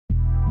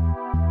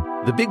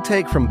The Big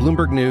Take from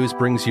Bloomberg News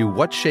brings you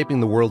what's shaping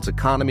the world's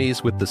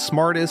economies with the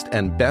smartest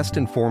and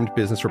best-informed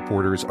business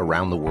reporters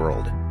around the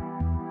world.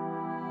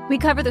 We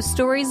cover the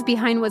stories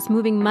behind what's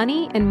moving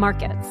money and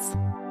markets.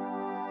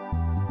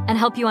 And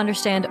help you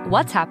understand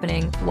what's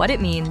happening, what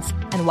it means,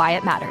 and why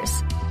it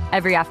matters.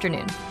 Every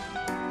afternoon.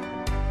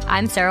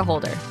 I'm Sarah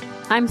Holder.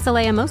 I'm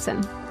Saleha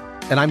Mohsin.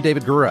 And I'm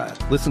David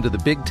Gura. Listen to The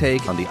Big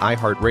Take on the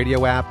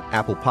iHeartRadio app,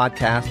 Apple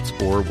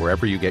Podcasts, or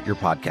wherever you get your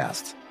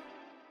podcasts.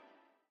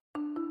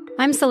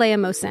 I'm Saleha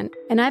Mohsin,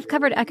 and I've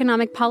covered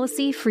economic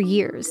policy for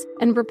years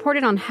and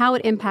reported on how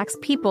it impacts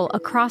people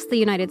across the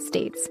United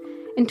States.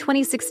 In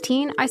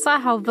 2016, I saw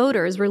how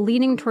voters were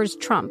leaning towards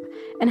Trump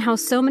and how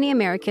so many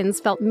Americans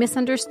felt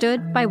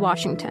misunderstood by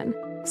Washington.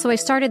 So I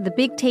started The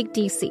Big Take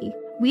DC.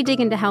 We dig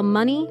into how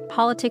money,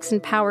 politics,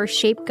 and power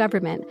shape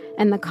government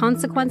and the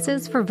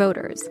consequences for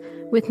voters.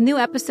 With new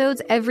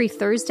episodes every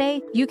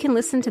Thursday, you can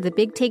listen to The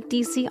Big Take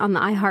DC on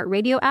the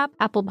iHeartRadio app,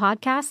 Apple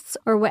Podcasts,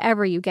 or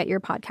wherever you get your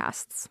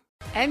podcasts.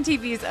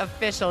 MTV's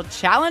official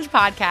Challenge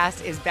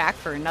podcast is back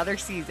for another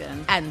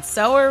season. And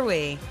so are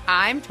we.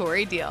 I'm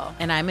Tori Deal.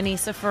 And I'm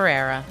Anissa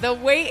Ferreira. The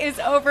wait is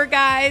over,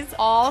 guys.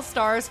 All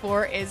Stars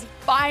 4 is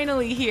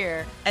finally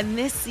here. And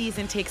this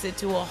season takes it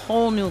to a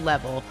whole new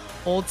level.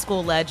 Old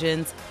school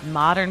legends,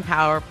 modern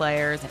power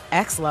players, and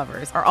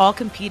ex-lovers are all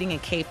competing in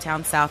Cape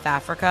Town, South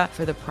Africa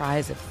for the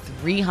prize of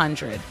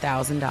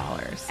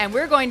 $300,000. And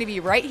we're going to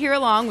be right here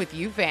along with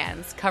you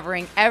fans,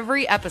 covering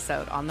every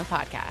episode on the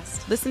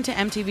podcast. Listen to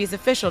MTV's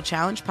official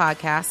Challenge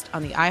podcast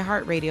on the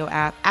iHeartRadio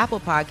app,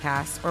 Apple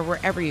Podcasts, or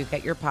wherever you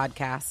get your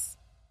podcasts.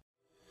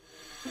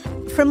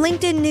 From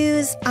LinkedIn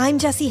News, I'm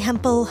Jessie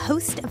Hempel,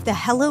 host of the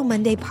Hello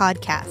Monday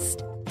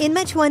podcast. In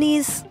my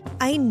 20s,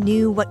 I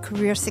knew what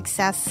career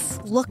success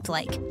looked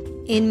like.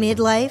 In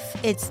midlife,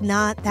 it's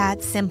not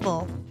that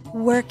simple.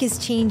 Work is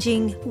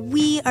changing,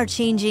 we are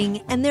changing,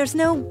 and there's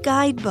no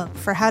guidebook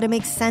for how to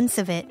make sense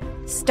of it.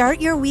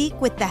 Start your week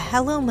with the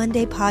Hello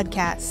Monday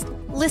podcast.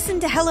 Listen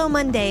to Hello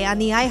Monday on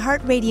the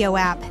iHeartRadio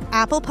app,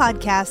 Apple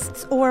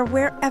Podcasts, or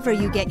wherever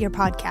you get your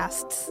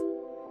podcasts.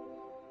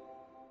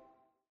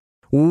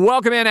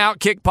 Welcome in,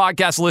 Outkick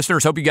podcast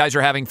listeners. Hope you guys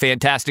are having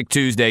fantastic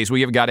Tuesdays.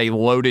 We have got a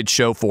loaded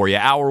show for you.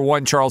 Hour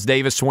 1, Charles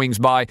Davis swings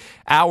by.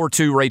 Hour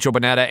 2, Rachel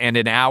Bonnetta. And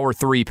in Hour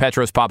 3,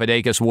 Petros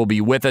Papadakis will be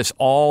with us.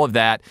 All of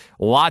that.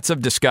 Lots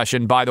of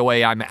discussion. By the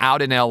way, I'm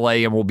out in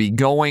L.A. and we'll be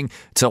going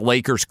to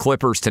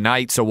Lakers-Clippers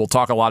tonight, so we'll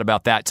talk a lot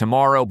about that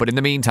tomorrow. But in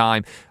the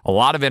meantime, a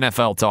lot of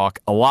NFL talk,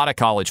 a lot of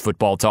college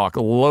football talk,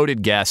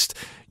 loaded guests.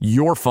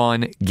 Your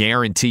fun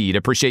guaranteed.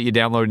 Appreciate you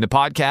downloading the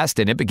podcast,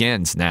 and it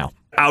begins now.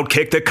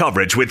 Outkick the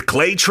coverage with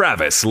Clay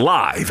Travis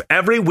live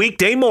every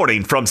weekday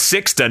morning from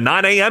 6 to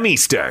 9 a.m.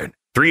 Eastern,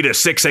 3 to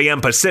 6 a.m.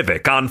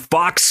 Pacific on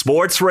Fox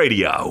Sports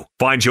Radio.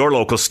 Find your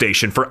local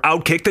station for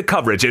Outkick the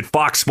coverage at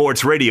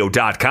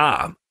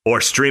foxsportsradio.com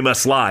or stream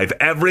us live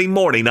every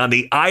morning on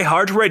the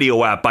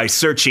iHeartRadio app by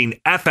searching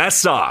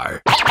FSR.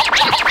 Now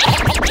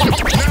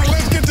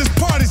let's get this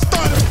party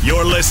started.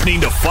 You're listening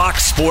to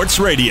Fox Sports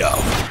Radio.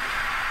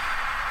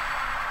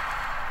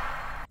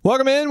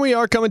 Welcome in. We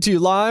are coming to you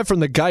live from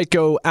the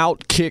Geico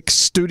Outkick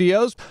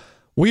studios.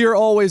 We are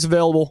always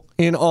available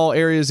in all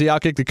areas. The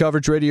Outkick the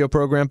coverage radio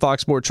program,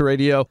 Fox Sports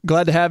Radio.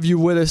 Glad to have you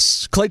with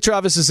us. Clay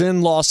Travis is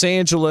in Los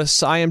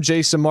Angeles. I am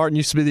Jason Martin.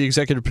 Used to be the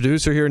executive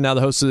producer here, now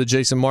the host of the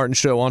Jason Martin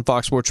Show on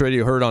Fox Sports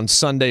Radio, heard on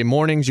Sunday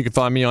mornings. You can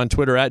find me on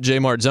Twitter at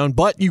JMartZone.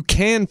 But you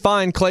can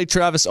find Clay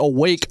Travis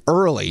awake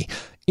early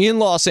in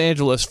Los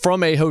Angeles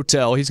from a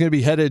hotel. He's going to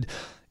be headed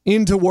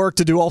into work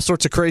to do all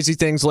sorts of crazy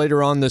things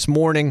later on this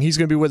morning. He's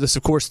going to be with us,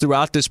 of course,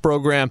 throughout this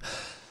program.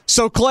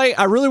 So, Clay,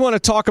 I really want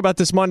to talk about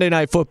this Monday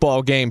Night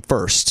Football game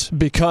first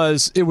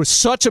because it was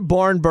such a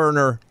barn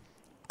burner.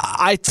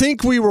 I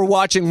think we were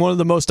watching one of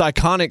the most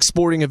iconic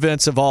sporting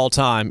events of all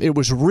time. It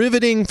was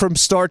riveting from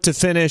start to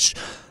finish.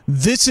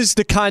 This is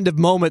the kind of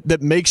moment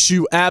that makes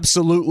you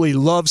absolutely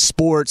love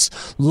sports,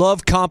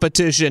 love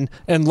competition,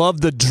 and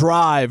love the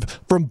drive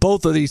from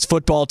both of these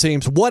football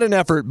teams. What an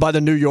effort by the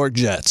New York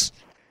Jets.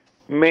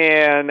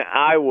 Man,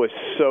 I was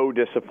so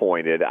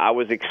disappointed. I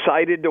was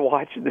excited to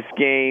watch this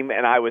game,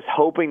 and I was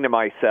hoping to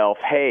myself,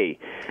 hey,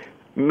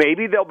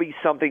 maybe there'll be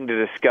something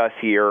to discuss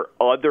here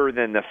other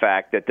than the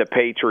fact that the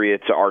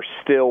Patriots are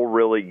still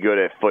really good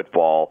at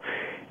football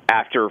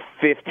after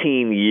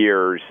 15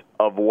 years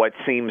of what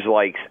seems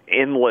like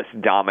endless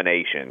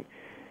domination.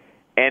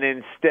 And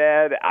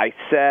instead, I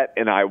sat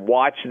and I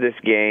watched this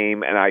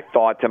game, and I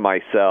thought to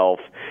myself,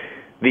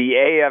 the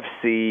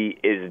AFC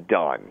is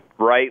done,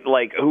 right?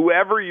 Like,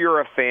 whoever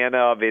you're a fan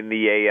of in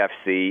the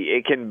AFC,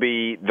 it can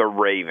be the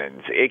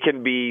Ravens, it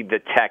can be the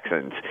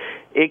Texans,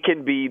 it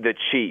can be the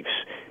Chiefs.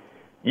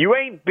 You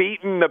ain't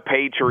beating the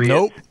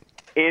Patriots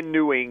in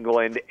New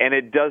England, and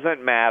it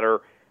doesn't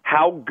matter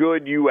how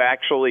good you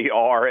actually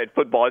are at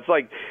football. It's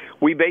like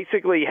we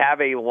basically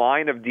have a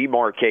line of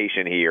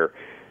demarcation here.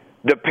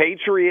 The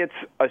Patriots,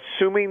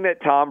 assuming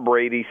that Tom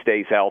Brady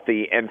stays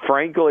healthy, and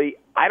frankly,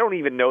 I don't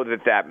even know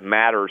that that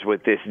matters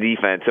with this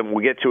defense, and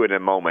we'll get to it in a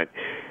moment.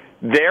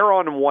 they're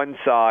on one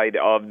side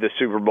of the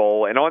Super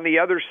Bowl, and on the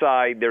other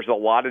side, there's a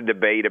lot of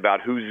debate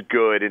about who's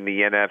good in the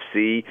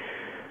NFC,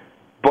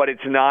 but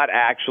it's not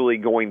actually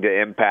going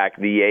to impact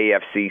the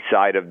AFC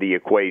side of the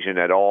equation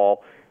at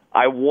all.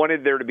 I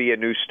wanted there to be a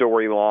new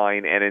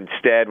storyline, and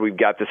instead we've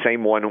got the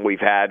same one we've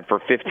had for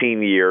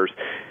 15 years.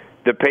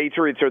 The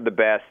Patriots are the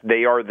best.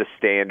 They are the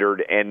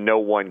standard, and no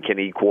one can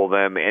equal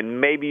them. And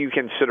maybe you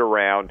can sit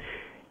around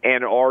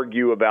and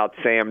argue about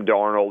Sam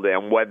Darnold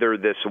and whether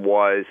this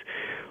was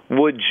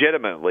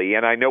legitimately,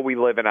 and I know we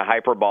live in a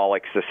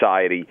hyperbolic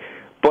society,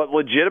 but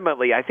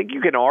legitimately I think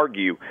you can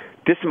argue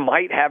this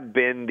might have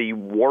been the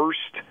worst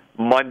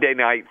Monday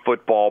Night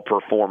Football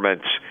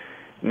performance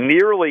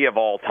nearly of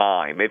all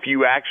time, if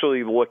you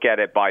actually look at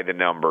it by the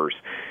numbers.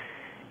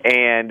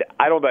 And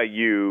I don't know about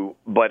you,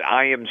 but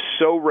I am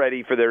so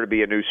ready for there to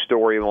be a new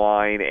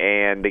storyline,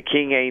 and the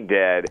king ain't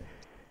dead.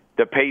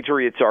 The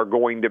Patriots are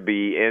going to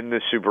be in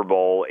the Super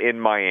Bowl in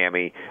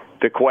Miami.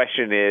 The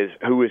question is,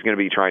 who is going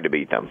to be trying to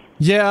beat them?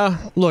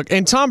 Yeah, look,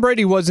 and Tom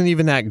Brady wasn't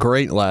even that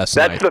great last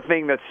night. That's the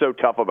thing that's so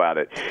tough about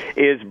it,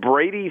 is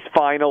Brady's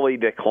finally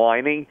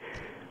declining,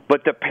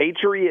 but the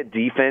Patriot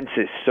defense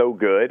is so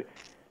good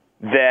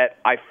that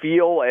I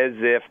feel as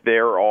if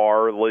there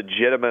are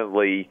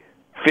legitimately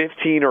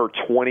 15 or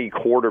 20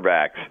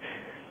 quarterbacks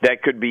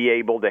that could be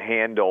able to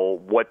handle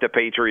what the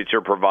Patriots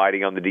are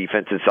providing on the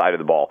defensive side of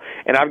the ball.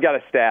 And I've got a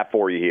stat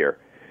for you here.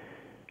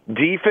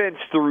 Defense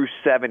through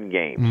 7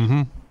 games.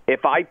 Mm-hmm.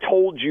 If I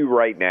told you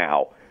right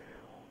now,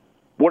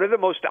 what are the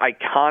most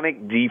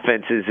iconic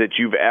defenses that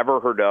you've ever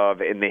heard of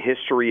in the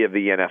history of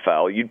the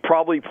NFL, you'd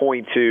probably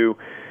point to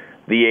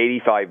the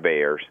 85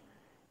 Bears,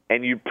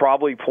 and you'd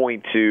probably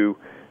point to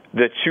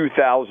the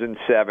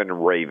 2007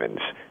 Ravens.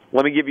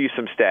 Let me give you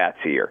some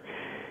stats here.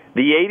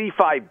 The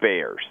 85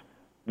 Bears,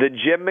 the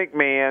Jim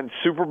McMahon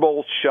Super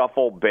Bowl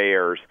Shuffle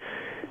Bears,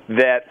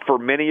 that for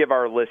many of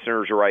our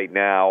listeners right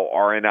now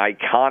are an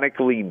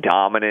iconically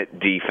dominant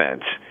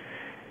defense,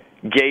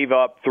 gave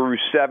up through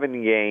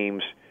 7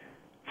 games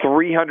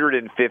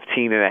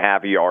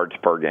 315.5 yards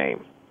per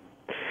game.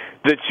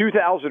 The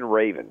 2000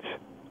 Ravens,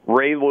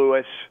 Ray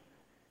Lewis,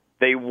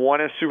 they won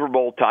a Super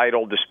Bowl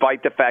title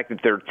despite the fact that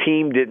their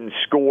team didn't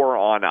score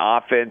on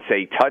offense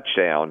a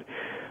touchdown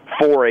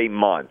for a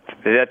month.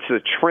 That's the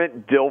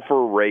Trent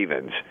Dilfer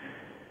Ravens.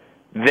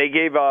 They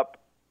gave up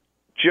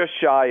just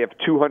shy of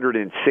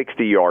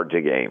 260 yards a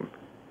game.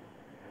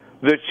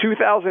 The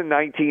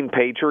 2019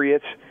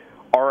 Patriots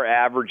are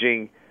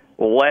averaging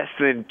less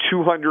than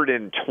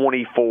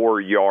 224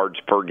 yards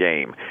per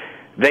game.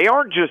 They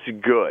aren't just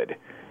good.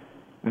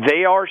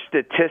 They are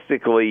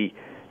statistically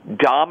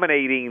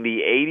dominating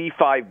the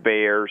 85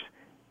 Bears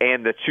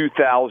and the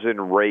 2000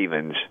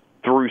 Ravens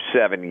through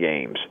 7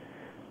 games.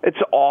 It's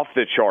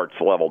off-the-charts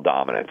level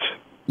dominance.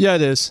 Yeah,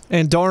 it is.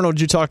 And Darnold,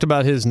 you talked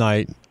about his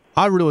night.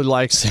 I really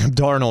like Sam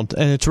Darnold,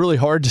 and it's really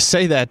hard to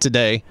say that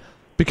today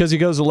because he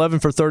goes 11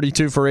 for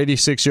 32 for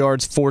 86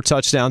 yards, 4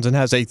 touchdowns, and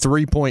has a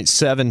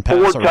 3.7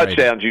 passer 4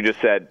 touchdowns, you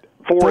just said.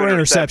 4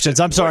 interceptions.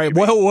 I'm sorry.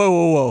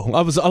 Whoa.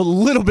 I was a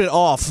little bit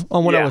off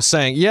on what I was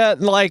saying. Yeah,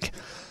 like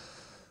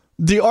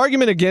the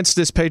argument against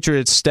this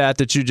Patriots stat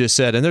that you just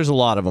said, and there's a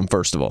lot of them,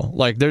 first of all.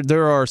 Like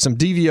there are some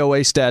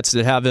DVOA stats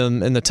that have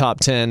them in the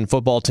top 10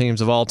 football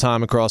teams of all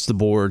time across the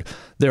board.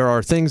 There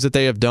are things that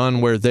they have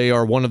done where they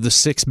are one of the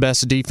 6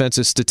 best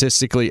defenses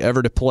statistically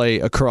ever to play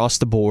across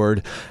the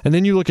board. And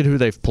then you look at who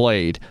they've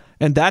played,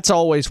 and that's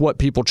always what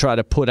people try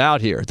to put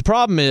out here. The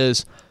problem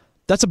is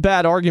that's a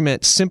bad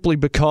argument simply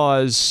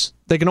because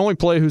they can only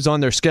play who's on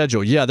their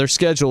schedule. Yeah, their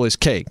schedule is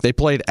cake. They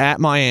played at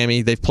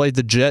Miami. They've played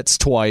the Jets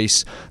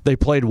twice. They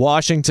played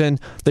Washington.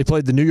 They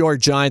played the New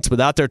York Giants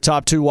without their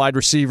top 2 wide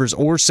receivers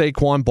or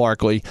Saquon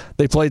Barkley.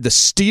 They played the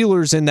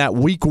Steelers in that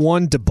Week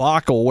 1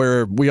 debacle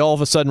where we all of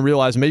a sudden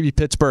realized maybe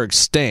Pittsburgh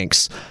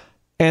stinks.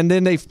 And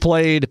then they've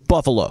played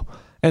Buffalo.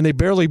 And they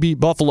barely beat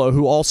Buffalo,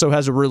 who also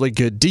has a really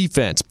good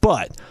defense.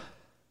 But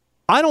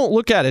I don't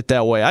look at it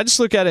that way. I just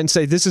look at it and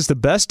say this is the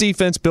best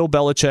defense Bill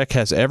Belichick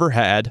has ever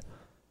had,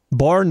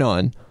 bar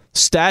none.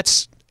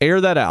 Stats air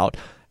that out.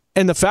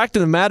 And the fact of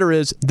the matter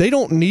is they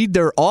don't need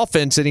their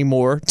offense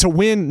anymore to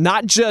win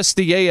not just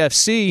the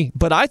AFC,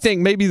 but I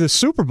think maybe the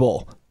Super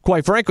Bowl,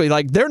 quite frankly.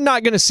 Like, they're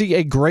not going to see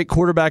a great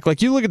quarterback.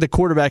 Like, you look at the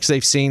quarterbacks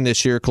they've seen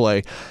this year,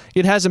 Clay.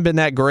 It hasn't been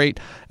that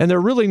great. And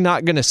they're really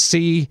not going to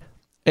see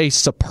a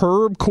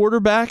superb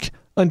quarterback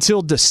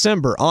until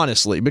December,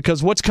 honestly,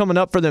 because what's coming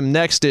up for them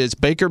next is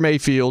Baker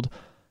Mayfield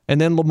and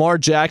then Lamar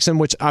Jackson,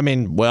 which, I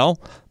mean, well,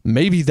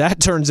 maybe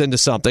that turns into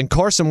something.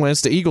 Carson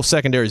Wentz, the Eagles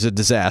secondary is a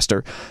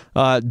disaster.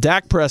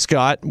 Dak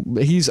Prescott,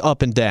 he's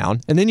up and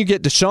down. And then you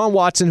get Deshaun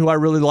Watson, who I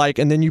really like,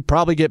 and then you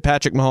probably get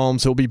Patrick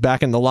Mahomes, who'll be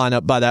back in the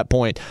lineup by that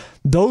point.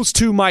 Those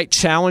two might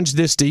challenge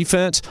this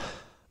defense,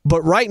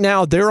 but right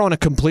now they're on a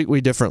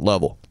completely different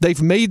level.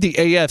 They've made the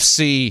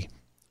AFC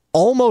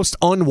almost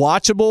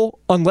unwatchable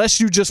unless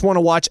you just want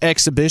to watch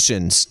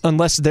exhibitions,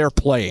 unless they're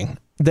playing.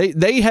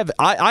 They have.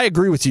 I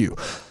agree with you.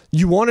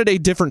 You wanted a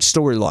different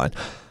storyline.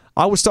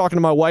 I was talking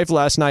to my wife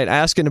last night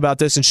asking about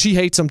this, and she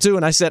hates them too.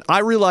 And I said, I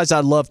realize I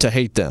love to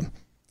hate them.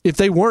 if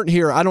they weren't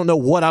here, I don't know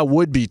what I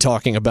would be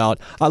talking about.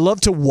 I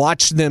love to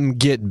watch them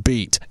get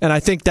beat. And I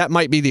think that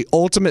might be the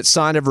ultimate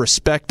sign of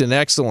respect and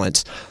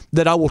excellence,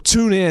 that I will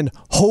tune in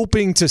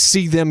hoping to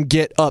see them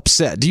get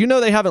upset. Do you know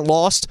they haven't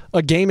lost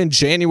a game in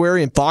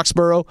January in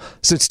Foxborough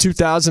since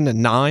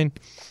 2009?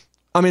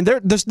 I mean, the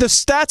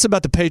stats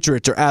about the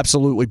Patriots are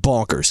absolutely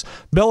bonkers.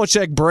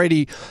 Belichick,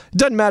 Brady,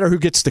 doesn't matter who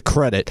gets the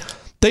credit.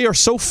 They are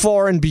so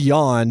far and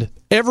beyond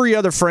every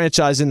other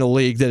franchise in the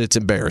league that it's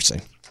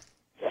embarrassing.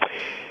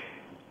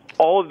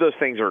 All of those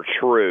things are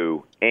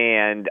true,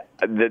 and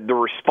the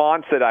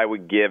response that I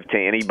would give to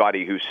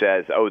anybody who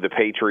says, oh, the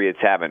Patriots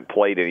haven't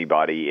played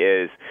anybody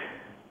is,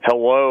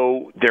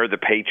 hello, they're the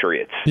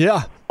Patriots.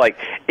 Yeah. Like,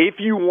 if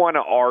you want to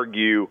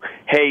argue,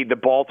 hey, the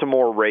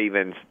Baltimore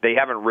Ravens, they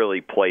haven't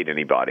really played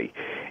anybody.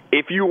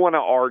 If you want to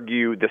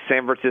argue the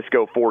San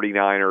Francisco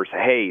 49ers,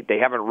 hey, they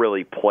haven't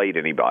really played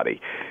anybody.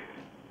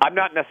 I'm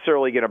not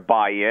necessarily going to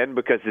buy in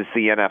because it's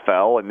the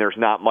NFL and there's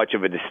not much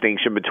of a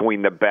distinction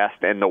between the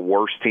best and the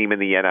worst team in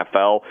the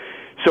NFL.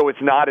 So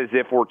it's not as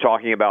if we're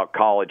talking about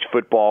college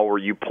football where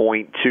you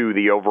point to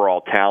the overall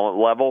talent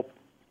level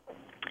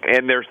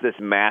and there's this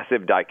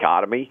massive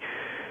dichotomy.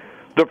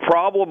 The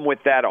problem with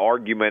that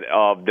argument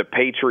of the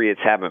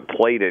Patriots haven't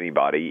played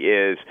anybody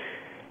is,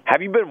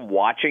 have you been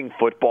watching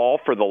football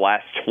for the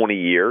last 20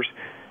 years?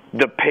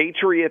 The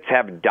Patriots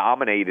have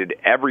dominated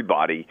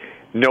everybody,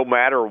 no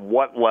matter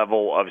what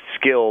level of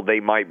skill they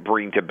might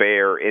bring to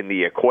bear in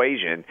the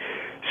equation.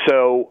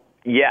 So,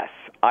 yes,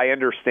 I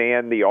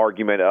understand the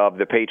argument of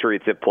the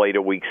Patriots have played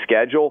a weak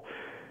schedule,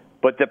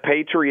 but the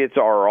Patriots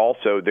are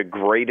also the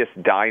greatest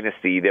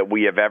dynasty that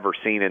we have ever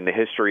seen in the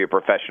history of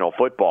professional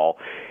football.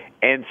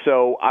 And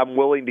so I'm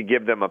willing to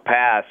give them a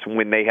pass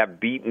when they have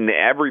beaten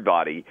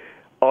everybody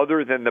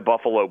other than the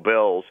Buffalo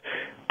Bills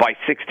by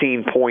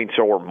 16 points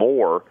or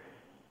more.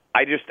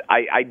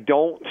 I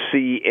don't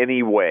see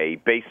any way,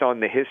 based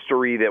on the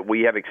history that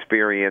we have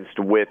experienced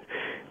with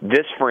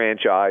this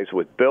franchise,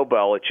 with Bill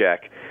Belichick,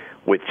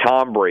 with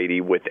Tom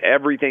Brady, with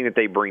everything that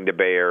they bring to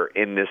bear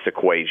in this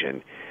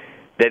equation,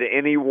 that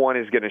anyone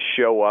is going to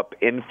show up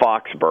in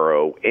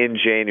Foxborough in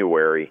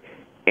January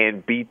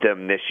and beat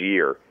them this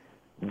year.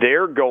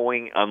 They're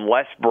going,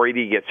 unless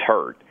Brady gets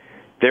hurt,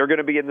 they're going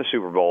to be in the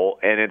Super Bowl,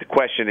 and the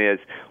question is,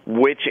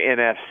 which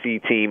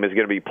NFC team is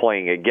going to be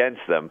playing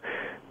against them?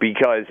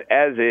 Because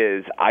as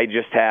is, I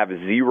just have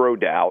zero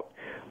doubt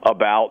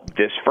about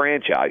this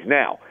franchise.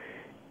 Now,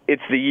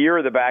 it's the year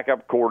of the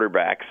backup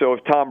quarterback, so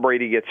if Tom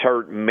Brady gets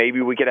hurt, maybe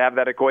we could have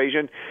that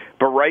equation.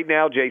 But right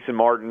now, Jason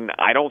Martin,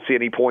 I don't see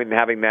any point in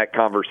having that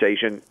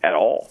conversation at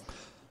all.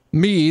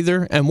 Me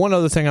either. And one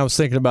other thing I was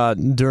thinking about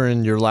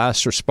during your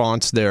last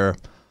response there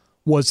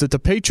was that the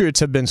Patriots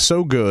have been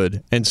so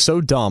good and so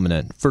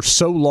dominant for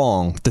so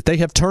long that they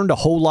have turned a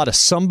whole lot of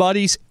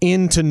somebodies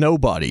into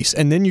nobodies.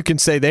 And then you can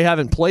say they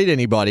haven't played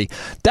anybody.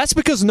 That's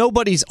because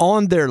nobody's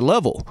on their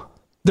level.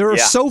 There are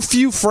so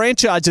few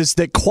franchises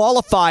that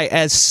qualify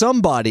as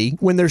somebody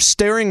when they're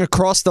staring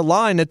across the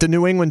line at the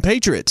New England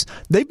Patriots.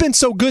 They've been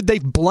so good,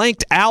 they've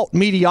blanked out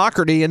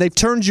mediocrity, and they've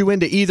turned you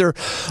into either,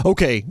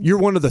 okay, you're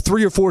one of the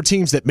 3 or 4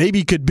 teams that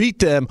maybe could beat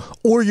them,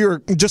 or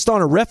you're just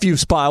on a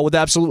refuse pile with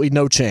absolutely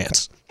no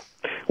chance.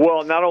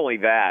 Well, not only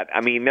that,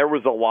 I mean, there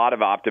was a lot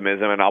of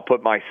optimism, and I'll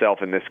put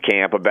myself in this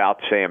camp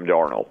about Sam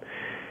Darnold.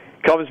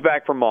 Comes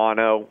back from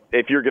mono.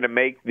 If you're going to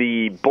make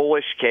the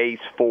bullish case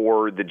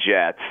for the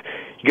Jets,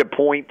 you could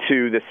point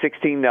to the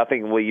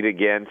 16-0 lead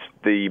against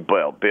the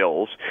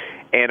Bills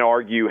and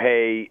argue,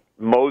 hey,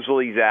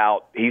 Mosley's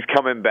out. He's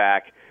coming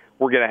back.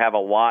 We're going to have a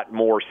lot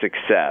more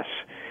success.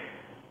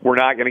 We're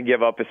not going to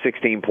give up a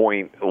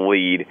 16-point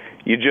lead.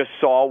 You just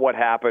saw what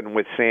happened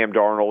with Sam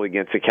Darnold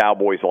against the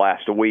Cowboys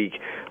last week.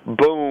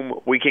 Boom,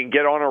 we can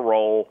get on a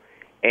roll,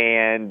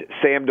 and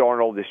Sam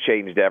Darnold has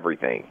changed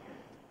everything.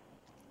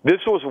 This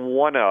was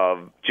one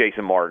of,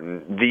 Jason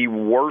Martin, the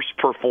worst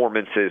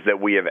performances that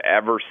we have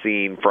ever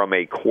seen from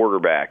a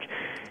quarterback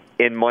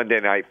in Monday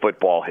Night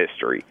Football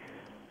history.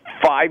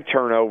 5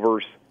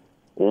 turnovers,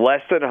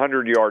 less than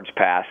 100 yards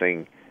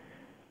passing.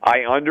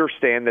 I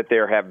understand that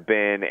there have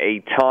been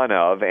a ton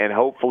of, and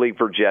hopefully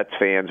for Jets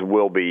fans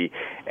will be,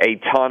 a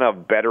ton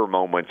of better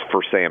moments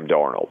for Sam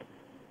Darnold.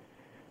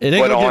 It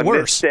ain't gonna get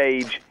worse. This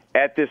stage,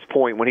 at this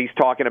point, when he's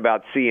talking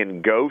about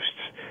seeing ghosts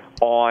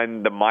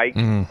on the mic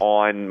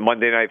on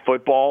Monday Night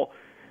Football,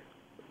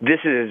 this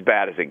is as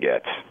bad as it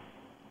gets.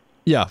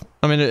 Yeah,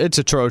 I mean, it's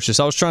atrocious.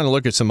 I was trying to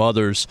look at some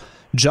others.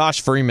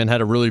 Josh Freeman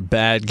had a really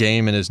bad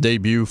game in his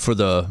debut for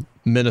the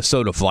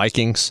Minnesota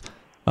Vikings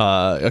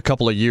a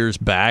couple of years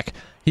back.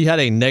 He had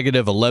a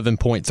negative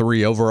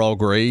 11.3 overall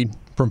grade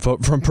from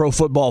Pro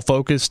Football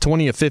Focus,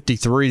 20 of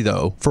 53,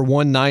 though, for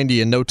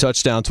 190 and no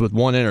touchdowns with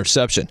 1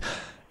 interception.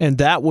 And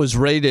that was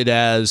rated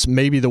as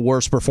maybe the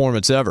worst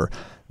performance ever.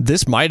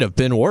 This might have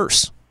been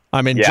worse.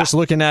 I mean, just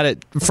looking at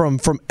it from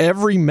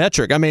every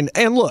metric. I mean,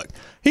 and look,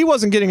 he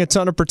wasn't getting a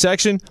ton of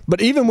protection,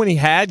 but even when he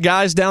had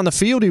guys down the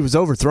field, he was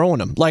overthrowing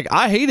them. Like,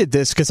 I hated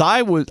this because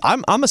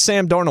I'm a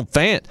Sam Darnold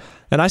fan,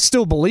 and I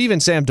still believe in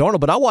Sam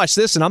Darnold, but I watched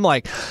this, and I'm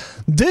like,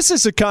 this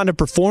is the kind of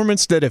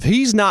performance that if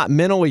he's not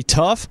mentally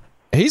tough,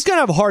 he's going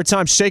to have a hard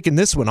time shaking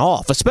this one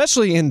off,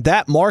 especially in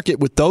that market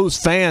with those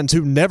fans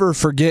who never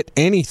forget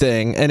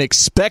anything and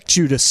expect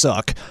you to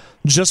suck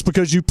just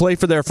because you play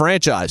for their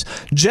franchise.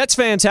 Jets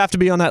fans have to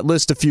be on that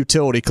list of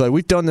futility, Clay.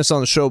 We've done this on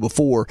the show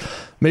before.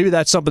 Maybe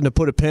that's something to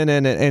put a pin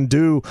in and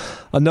do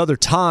another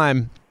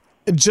time.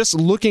 Just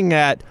looking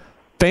at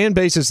fan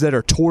bases that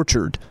are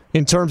tortured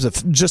in terms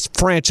of just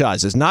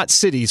franchises, not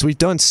cities. We've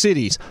done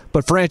cities,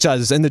 but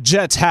franchises, and the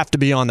Jets have to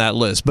be on that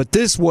list. But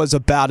this was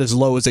about as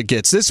low as it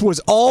gets. This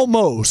was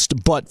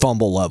almost butt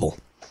fumble level.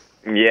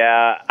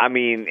 Yeah, I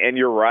mean, and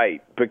you're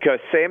right, because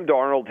Sam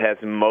Darnold has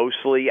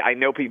mostly, I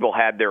know people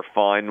had their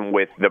fun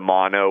with the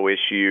mono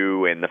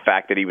issue and the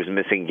fact that he was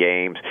missing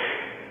games,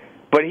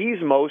 but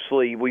he's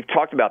mostly, we've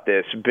talked about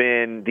this,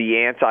 been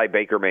the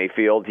anti-Baker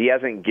Mayfield. He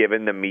hasn't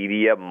given the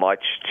media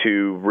much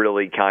to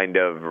really kind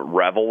of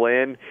revel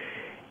in,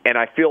 and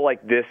I feel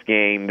like this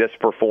game, this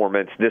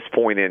performance, this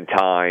point in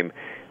time,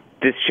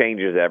 this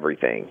changes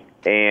everything.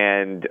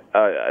 And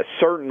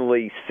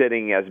certainly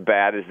sitting as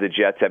bad as the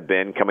Jets have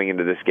been coming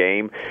into this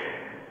game,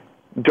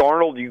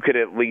 Darnold, you could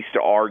at least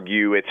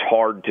argue it's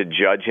hard to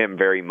judge him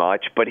very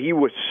much, but he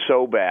was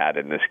so bad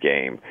in this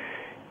game.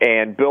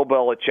 And Bill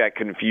Belichick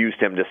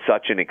confused him to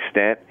such an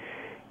extent,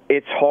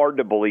 it's hard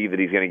to believe that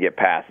he's going to get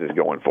passes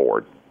going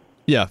forward.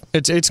 Yeah,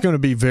 it's going to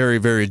be very,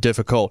 very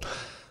difficult.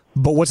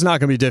 But what's not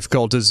going to be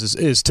difficult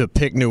is to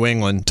pick New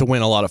England to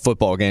win a lot of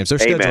football games. Their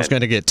schedule's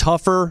going to get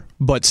tougher,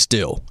 but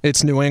still,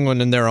 it's New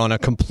England, and they're on a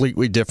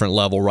completely different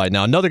level right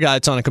now. Another guy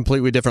that's on a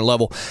completely different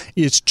level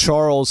is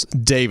Charles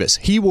Davis.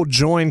 He will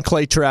join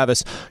Clay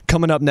Travis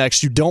coming up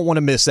next. You don't want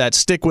to miss that.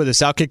 Stick with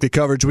us. Outkick the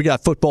coverage. We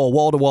got football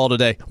wall-to-wall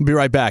today. We'll be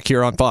right back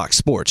here on Fox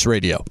Sports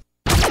Radio.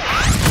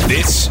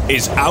 This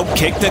is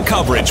Outkick the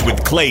Coverage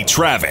with Clay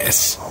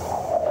Travis.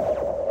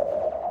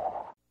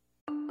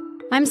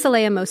 I'm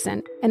Saleha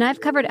Mohsin, and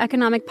I've covered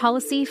economic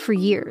policy for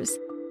years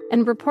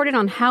and reported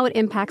on how it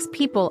impacts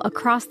people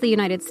across the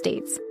United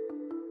States.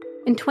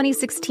 In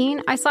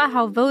 2016, I saw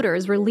how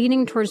voters were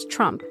leaning towards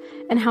Trump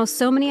and how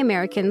so many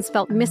Americans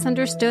felt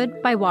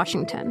misunderstood by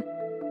Washington.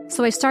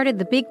 So I started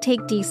the Big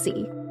Take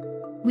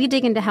DC. We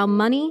dig into how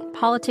money,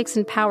 politics,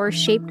 and power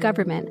shape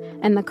government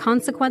and the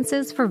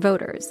consequences for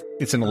voters.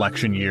 It's an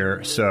election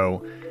year,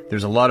 so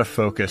there's a lot of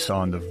focus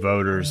on the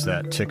voters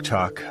that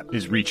TikTok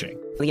is reaching.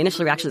 The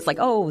initial reaction is like,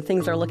 oh,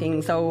 things are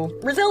looking so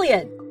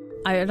resilient.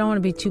 I don't want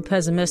to be too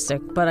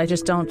pessimistic, but I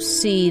just don't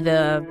see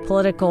the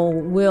political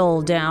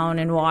will down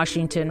in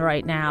Washington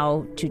right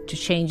now to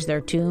change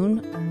their tune.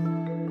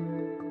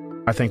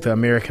 I think the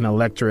American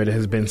electorate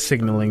has been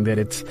signaling that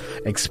it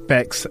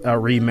expects a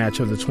rematch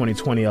of the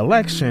 2020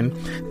 election.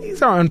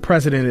 These are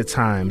unprecedented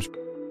times.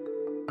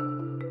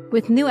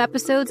 With new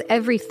episodes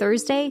every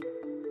Thursday,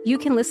 you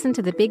can listen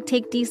to the Big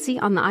Take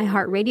DC on the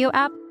iHeartRadio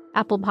app,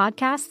 Apple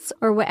Podcasts,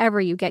 or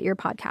wherever you get your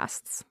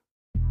podcasts.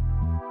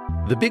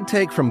 The Big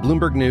Take from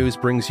Bloomberg News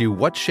brings you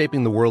what's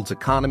shaping the world's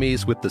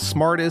economies with the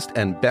smartest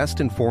and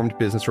best-informed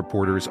business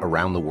reporters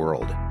around the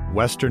world.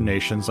 Western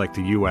nations like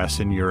the U.S.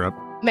 and Europe.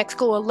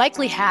 Mexico will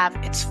likely have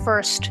its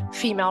first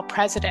female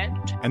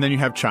president. And then you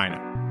have China.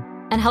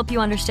 And help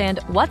you understand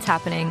what's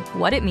happening,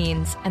 what it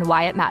means, and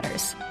why it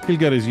matters. He'll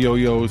get his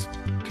yo-yos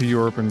to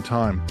Europe in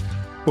time.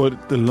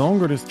 But the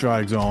longer this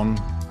drags on,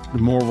 the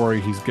more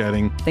worry he's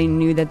getting. They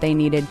knew that they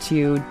needed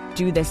to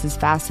do this as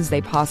fast as they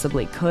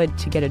possibly could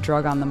to get a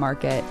drug on the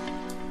market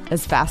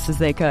as fast as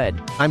they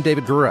could. I'm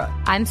David Gura.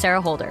 I'm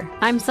Sarah Holder.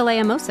 I'm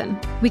Saleha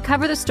Mohsin. We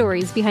cover the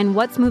stories behind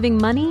what's moving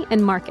money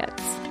and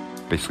markets.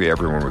 Basically,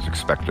 everyone was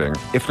expecting,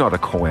 if not a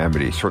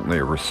calamity, certainly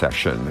a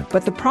recession.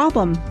 But the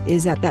problem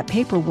is that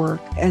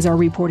paperwork, as our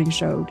reporting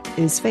showed,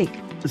 is fake.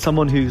 As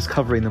someone who's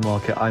covering the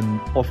market, I'm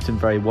often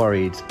very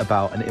worried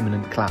about an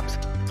imminent collapse.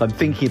 So I'm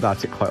thinking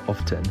about it quite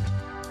often.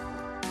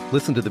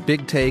 Listen to The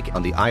Big Take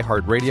on the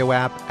iHeartRadio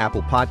app,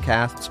 Apple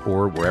Podcasts,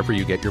 or wherever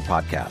you get your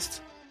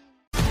podcasts.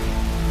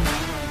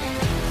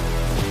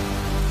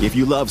 If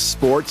you love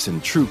sports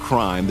and true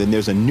crime, then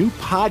there's a new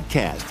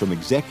podcast from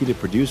executive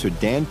producer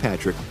Dan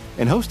Patrick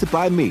and hosted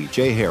by me,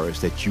 Jay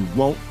Harris, that you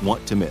won't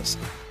want to miss.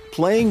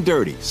 Playing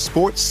Dirty: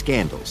 Sports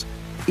Scandals.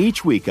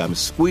 Each week, I'm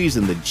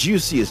squeezing the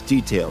juiciest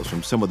details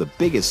from some of the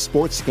biggest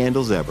sports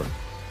scandals ever.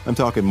 I'm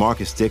talking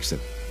Marcus Dixon,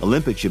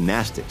 Olympic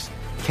gymnastics,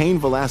 Cain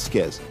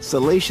Velasquez,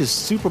 salacious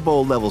Super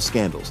Bowl-level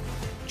scandals.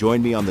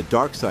 Join me on the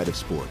dark side of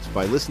sports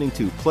by listening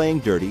to Playing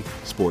Dirty: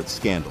 Sports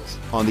Scandals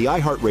on the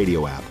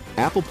iHeartRadio app,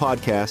 Apple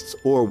Podcasts,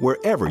 or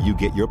wherever you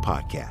get your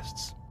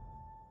podcasts.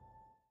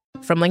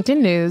 From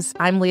LinkedIn News,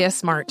 I'm Leah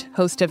Smart,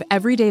 host of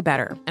Everyday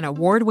Better, an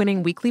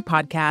award-winning weekly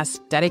podcast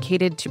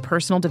dedicated to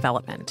personal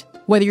development.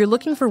 Whether you're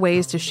looking for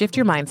ways to shift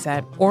your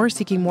mindset or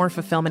seeking more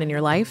fulfillment in your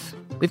life,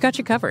 we've got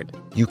you covered.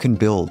 You can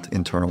build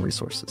internal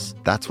resources.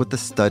 That's what the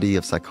study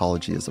of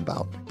psychology is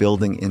about,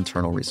 building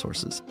internal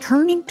resources.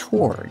 Turning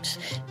towards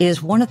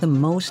is one of the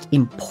most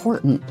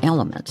important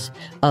elements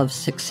of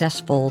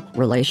successful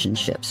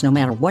relationships, no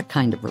matter what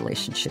kind of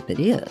relationship it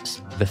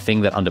is. The thing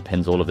that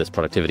underpins all of this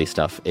productivity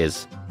stuff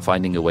is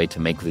finding a way to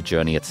make the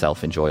journey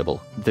itself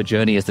enjoyable. The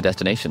journey is the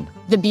destination.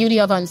 The beauty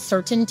of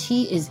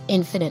uncertainty is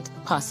infinite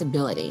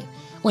possibility.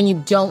 When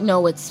you don't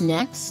know what's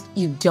next,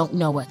 you don't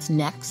know what's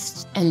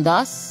next. And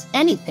thus,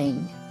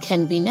 anything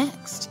can be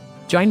next.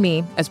 Join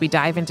me as we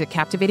dive into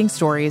captivating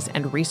stories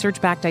and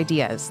research-backed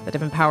ideas that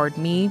have empowered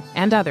me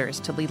and others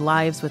to lead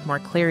lives with more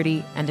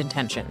clarity and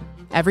intention.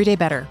 Everyday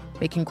Better,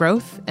 making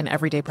growth an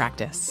everyday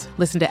practice.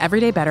 Listen to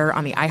Everyday Better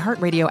on the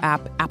iHeartRadio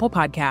app, Apple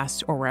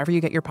Podcasts, or wherever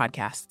you get your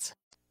podcasts.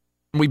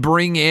 We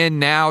bring in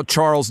now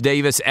Charles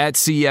Davis at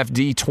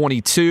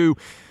CFD22.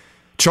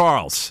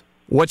 Charles,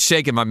 what's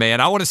shaking, my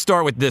man? I want to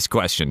start with this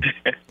question.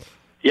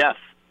 Yes.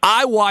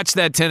 I watched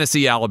that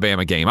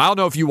Tennessee-Alabama game. I don't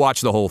know if you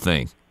watched the whole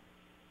thing.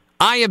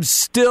 I am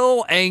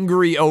still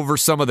angry over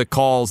some of the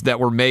calls that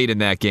were made in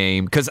that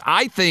game because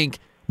I think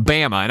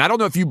Bama, and I don't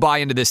know if you buy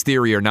into this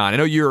theory or not. I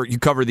know you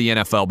cover the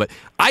NFL, but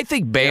I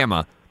think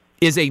Bama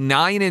is a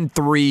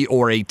 9-3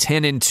 or a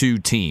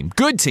 10-2 team.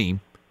 Good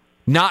team,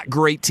 not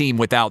great team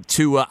without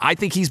Tua. I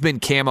think he's been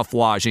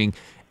camouflaging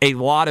a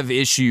lot of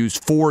issues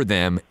for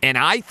them, and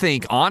I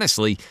think,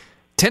 honestly,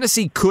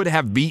 Tennessee could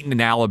have beaten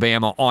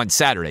Alabama on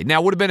Saturday.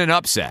 Now, it would have been an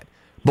upset.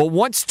 But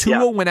once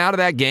Tua went out of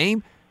that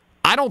game,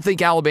 I don't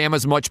think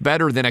Alabama's much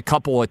better than a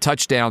couple of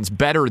touchdowns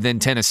better than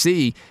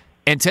Tennessee.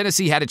 And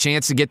Tennessee had a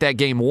chance to get that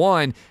game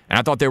won, and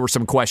I thought there were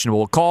some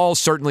questionable calls.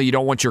 Certainly you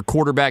don't want your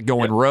quarterback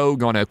going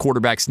rogue on a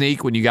quarterback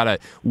sneak when you got a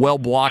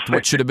well-blocked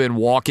what should have been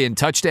walk-in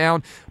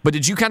touchdown. But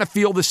did you kind of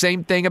feel the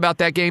same thing about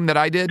that game that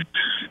I did?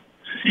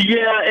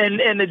 Yeah,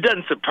 and it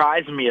doesn't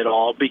surprise me at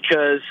all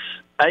because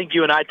I think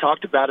you and I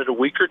talked about it a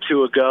week or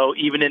two ago,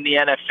 even in the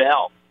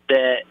NFL,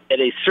 that at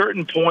a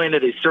certain point,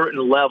 at a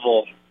certain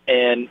level,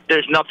 and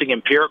there's nothing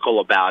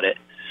empirical about it,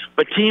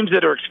 but teams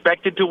that are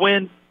expected to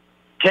win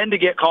tend to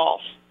get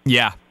calls.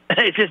 Yeah.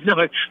 There's just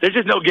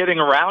no getting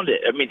around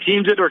it. I mean,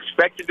 teams that are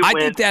expected to win. I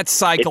think that's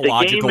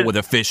psychological with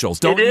officials.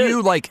 Don't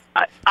you?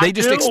 They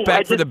just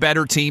expect for the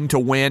better team to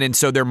win, and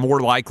so they're more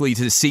likely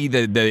to see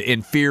the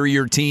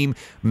inferior team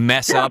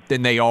mess up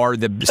than they are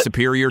the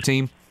superior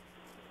team?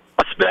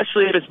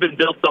 Especially if it's been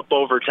built up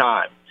over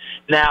time.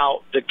 Now,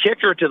 the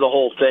kicker to the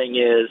whole thing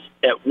is,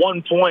 at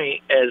one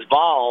point as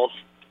Vols,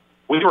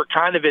 we were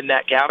kind of in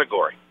that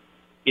category.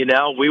 You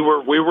know, we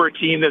were a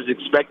team that was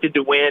expected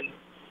to win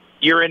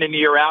year in and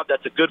year out.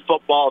 That's a good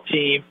football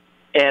team,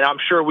 and I'm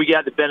sure we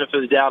got the benefit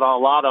of the doubt on a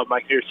lot of them.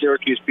 I hear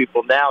Syracuse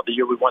people now the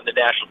year we won the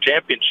national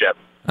championship.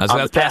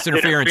 That's pass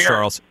interference,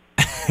 Charles.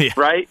 Yeah.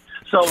 Right?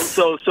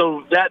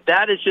 So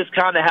that is just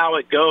kind of how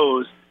it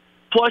goes.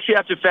 Plus, you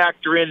have to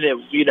factor in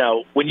that, you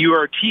know, when you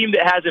are a team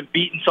that hasn't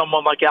beaten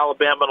someone like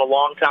Alabama in a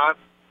long time,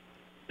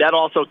 that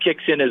also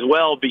kicks in as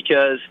well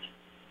because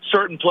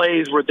certain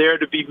plays were there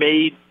to be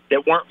made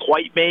that weren't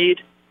quite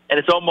made, and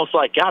it's almost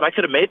like, God, I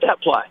could have made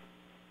that play,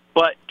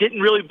 but didn't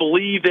really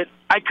believe that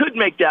I could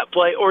make that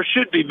play or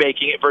should be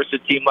making it versus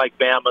a team like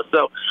Bama.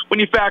 So when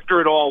you factor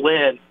it all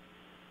in,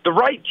 the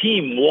right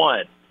team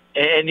won.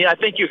 And I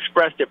think you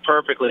expressed it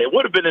perfectly. It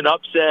would have been an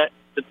upset.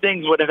 The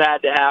things would have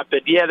had to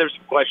happen. Yeah, there's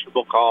some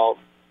questionable calls.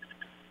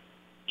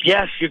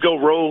 Yes, you go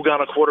rogue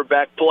on a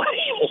quarterback play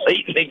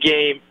late in the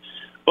game.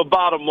 But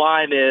bottom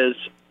line is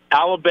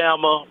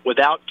Alabama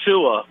without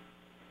Tua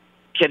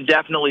can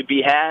definitely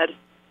be had,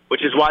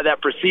 which is why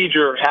that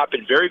procedure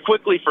happened very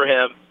quickly for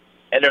him.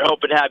 And they're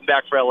hoping to have him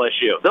back for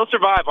LSU. They'll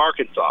survive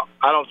Arkansas.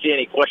 I don't see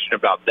any question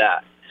about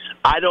that.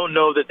 I don't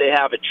know that they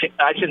have a chance.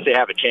 I shouldn't say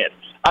have a chance.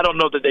 I don't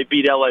know that they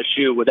beat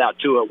LSU without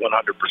Tua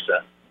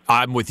 100%.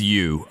 I'm with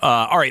you.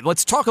 All right,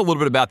 let's talk a little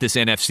bit about this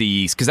NFC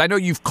East, because I know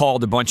you've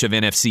called a bunch of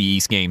NFC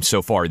East games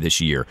so far this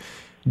year.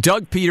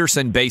 Doug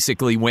Peterson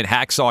basically went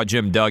hacksaw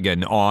Jim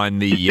Duggan on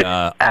the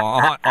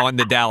on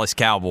the Dallas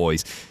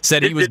Cowboys.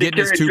 Said he was getting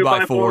his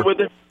 2x4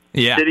 with him.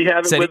 Yeah. Did he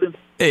have it with him?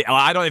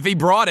 I don't. If he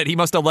brought it, he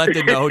must have left it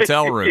in the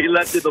hotel room. He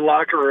left it in the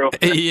locker room.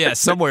 Yeah,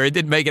 somewhere. It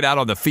didn't make it out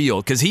on the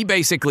field because he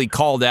basically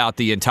called out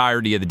the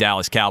entirety of the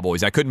Dallas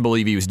Cowboys. I couldn't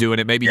believe he was doing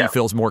it. Maybe he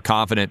feels more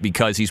confident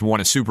because he's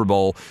won a Super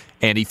Bowl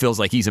and he feels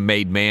like he's a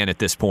made man at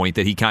this point,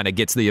 that he kind of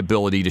gets the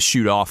ability to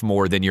shoot off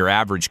more than your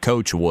average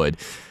coach would.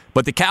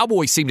 But the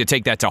Cowboys seem to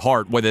take that to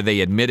heart, whether they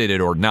admitted it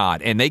or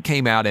not. And they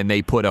came out and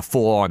they put a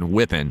full-on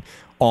whipping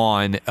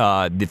on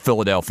the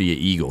Philadelphia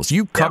Eagles.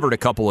 You covered a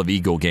couple of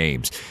Eagle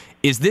games.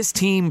 Is this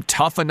team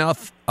tough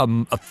enough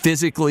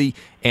physically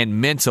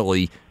and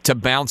mentally to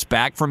bounce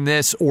back from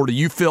this, or do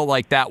you feel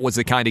like that was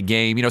the kind of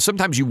game, you know,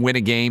 sometimes you win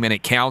a game and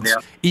it counts,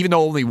 even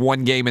though only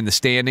one game in the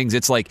standings,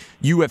 it's like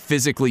you have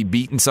physically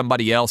beaten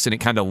somebody else and it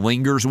kind of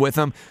lingers with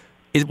them.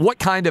 What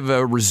kind of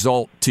a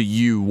result to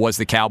you was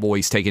the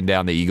Cowboys taking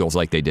down the Eagles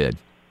like they did?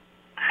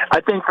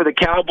 I think for the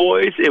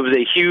Cowboys, it was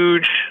a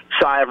huge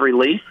sigh of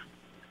relief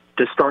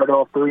to start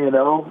off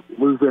 3-0,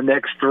 lose their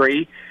next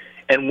three,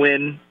 and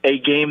win a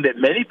game that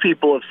many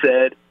people have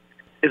said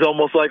is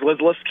almost like,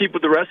 let's keep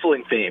with the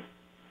wrestling theme.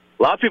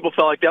 A lot of people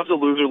felt like that was a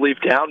loser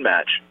leave town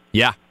match.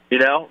 Yeah.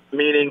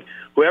 Meaning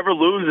whoever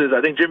loses,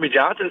 I think Jimmy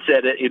Johnson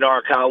said it,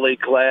 our colleague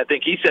Clay, I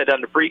think he said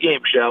on the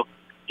pregame show,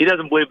 he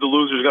doesn't believe the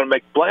loser is going to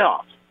make the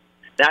playoffs.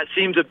 That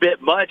seems a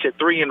bit much at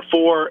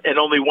 3-4 and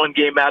only one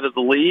game out of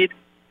the lead,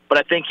 but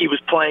I think he was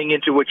playing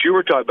into what you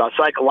were talking about.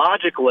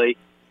 Psychologically,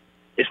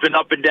 it's been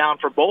up and down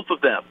for both of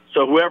them.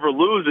 So whoever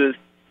loses,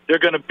 they're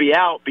going to be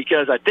out,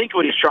 because I think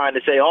what he's trying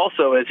to say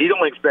also is he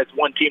only expects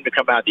one team to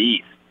come out of the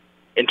East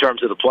in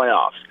terms of the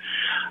playoffs.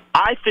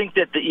 I think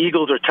that the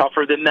Eagles are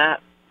tougher than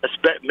that,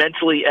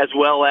 mentally as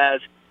well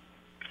as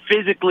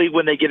physically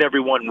when they get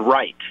everyone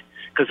right.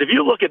 Because if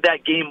you look at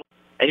that game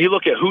and you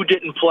look at who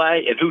didn't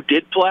play and who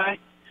did play,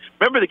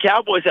 remember the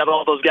Cowboys had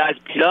all those guys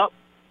beat up?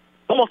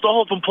 Almost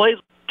all of them played.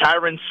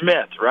 Tyron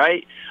Smith,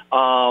 right?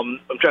 I'm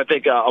trying to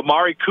think.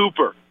 Amari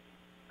Cooper.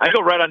 I go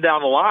right on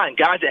down the line.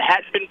 Guys that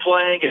hadn't been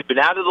playing, had been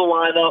out of the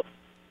lineup.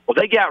 Well,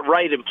 they got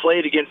right and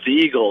played against the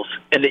Eagles.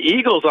 And the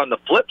Eagles, on the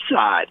flip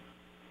side,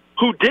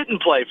 who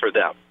didn't play for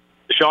them?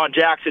 Deshaun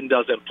Jackson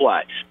doesn't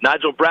play.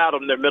 Nigel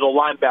Bradham, their middle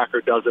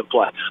linebacker, doesn't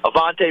play.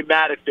 Avonte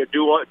Maddox, their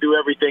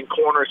do-everything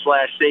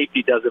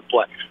corner/safety, doesn't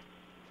play.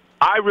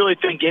 I really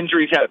think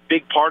injuries had a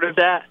big part of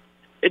that.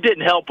 It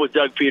didn't help with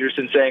Doug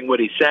Peterson saying what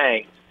he's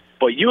saying.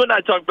 But you and I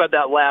talked about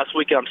that last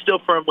week, and I'm still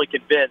firmly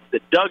convinced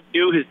that Doug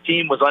knew his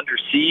team was under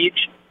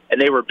siege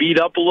and they were beat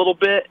up a little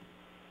bit,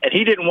 and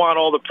he didn't want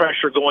all the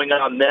pressure going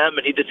on them,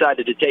 and he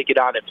decided to take it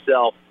on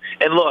himself.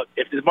 And look,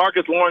 if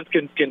Marcus Lawrence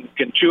can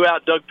chew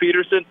out Doug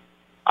Peterson,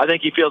 I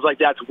think he feels like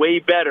that's way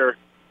better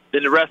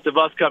than the rest of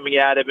us coming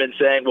at him and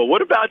saying, well,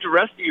 what about the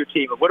rest of your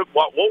team? And what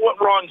went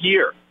wrong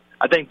here?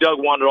 I think Doug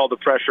wanted all the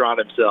pressure on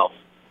himself.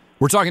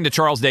 We're talking to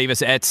Charles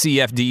Davis at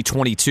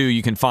CFD22.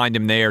 You can find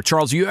him there.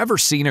 Charles, you ever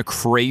seen a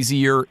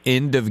crazier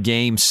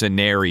end-of-game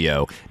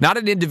scenario? Not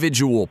an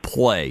individual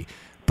play,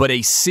 but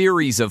a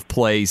series of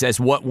plays as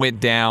what went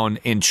down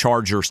in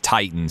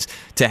Chargers-Titans.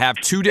 To have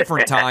two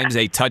different times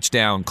a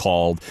touchdown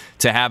called,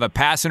 to have a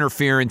pass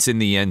interference in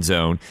the end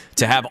zone,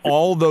 to have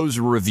all those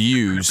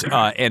reviews,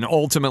 and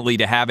ultimately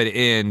to have it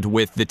end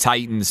with the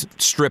Titans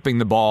stripping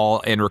the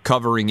ball and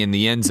recovering in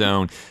the end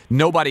zone.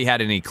 Nobody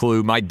had any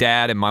clue. My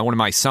dad and one of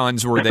my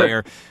sons were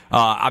there.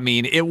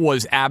 It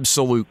was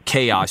absolute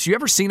chaos. You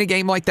ever seen a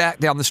game like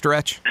that down the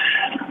stretch?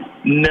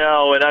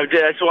 No, and I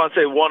just want to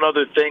say one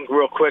other thing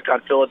real quick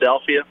on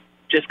Philadelphia.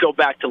 Just go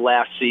back to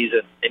last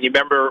season. And you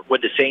remember what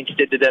the Saints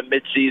did to them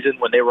midseason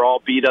when they were all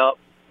beat up,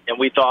 and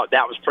we thought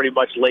that was pretty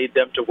much laid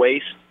them to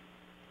waste,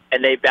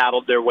 and they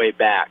battled their way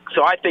back.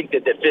 So I think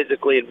that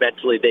physically and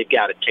mentally they've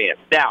got a chance.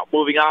 Now,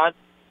 moving on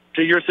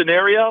to your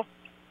scenario,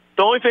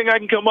 the only thing I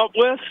can come up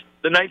with,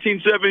 the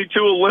 1972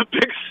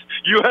 Olympics,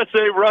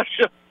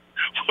 USA-Russia.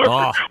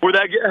 How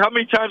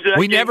many times did that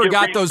we never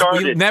got those?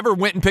 We never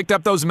went and picked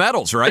up those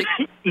medals, right?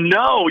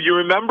 No, you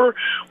remember?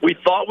 We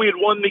thought we had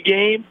won the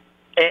game,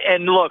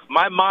 and look,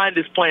 my mind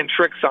is playing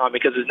tricks on me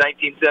because it's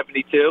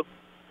 1972.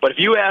 But if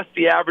you ask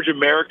the average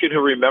American who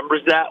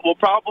remembers that, we'll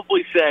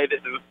probably say that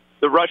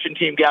the Russian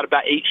team got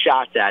about 8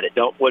 shots at it.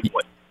 Wouldn't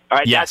we? All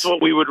right, yes. That's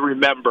what we would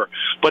remember.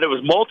 But it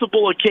was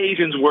multiple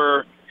occasions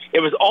where it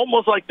was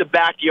almost like the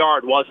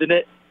backyard, wasn't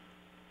it?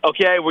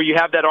 Okay, where you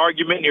have that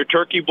argument in your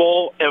turkey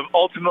bowl, and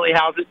ultimately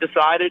how's it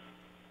decided?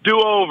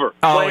 Do-over.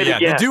 Play it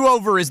again. The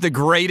do-over is the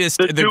greatest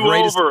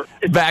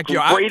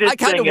backyard. I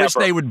kind of wish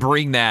they would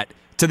bring that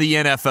to the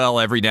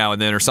NFL every now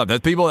and then or something.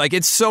 People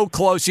it's so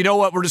close. You know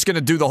what? We're just going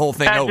to do the whole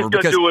thing over.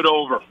 Because do it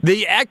over.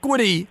 The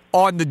equity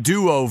on the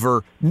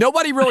do-over,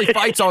 nobody really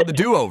fights on the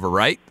do-over,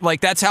 right?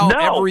 Like that's how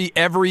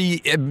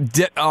every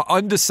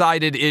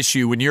undecided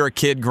issue when you're a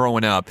kid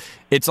growing up,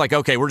 it's like,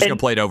 okay, we're just going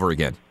to play it over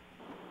again.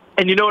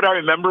 And you know what I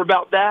remember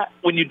about that?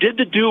 When you did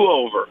the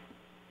do-over,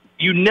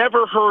 you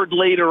never heard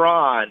later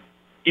on,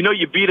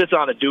 you beat us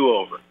on a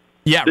do-over.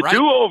 Yeah, the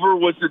do-over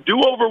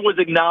was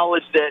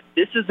acknowledged that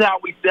this is how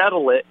we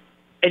settle it,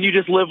 and you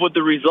just live with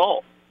the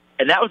result.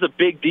 And that was a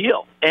big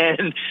deal.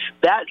 And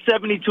that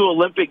 72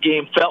 Olympic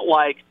game felt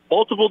like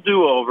multiple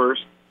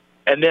do-overs,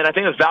 and then I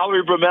think it was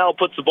Valerie Bromell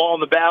puts the ball in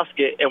the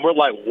basket, and we're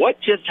like,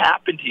 what just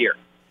happened here?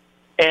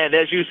 And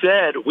as you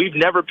said, we've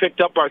never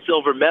picked up our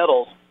silver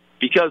medals,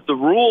 because the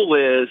rule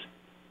is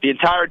the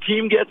entire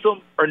team gets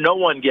them or no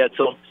one gets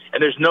them,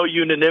 and there's no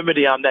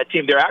unanimity on that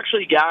team. There are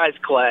actually guys,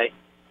 Clay,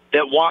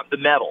 that want the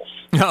medals.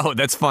 Oh,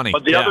 that's funny.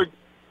 But the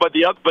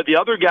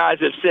other guys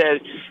have said,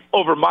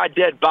 over my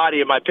dead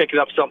body, am I picking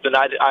up something?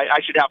 I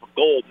should have a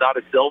gold, not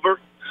a silver.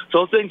 So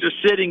those things are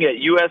sitting at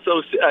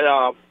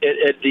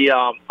at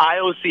the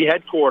IOC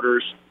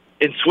headquarters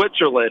in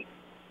Switzerland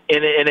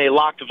in a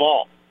locked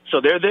vault.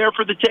 So they're there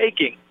for the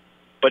taking.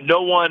 But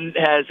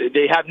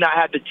they have not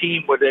had the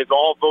team where they've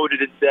all voted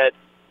and said,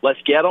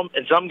 let's get them.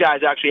 And some guys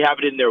actually have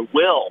it in their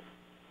will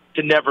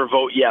to never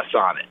vote yes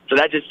on it. So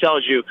that just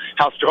tells you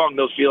how strong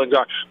those feelings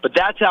are. But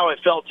that's how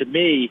it felt to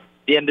me,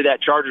 the end of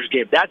that Chargers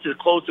game. That's as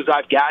close as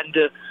I've gotten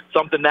to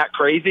something that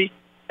crazy.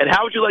 And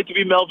how would you like to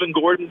be Melvin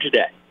Gordon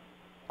today?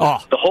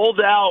 The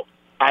holdout,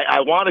 I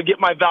want to get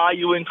my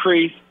value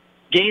increased,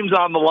 game's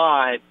on the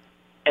line,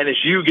 and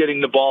it's you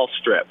getting the ball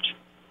stripped.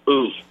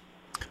 Ooh.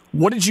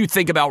 What did you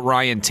think about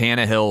Ryan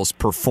Tannehill's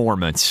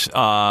performance?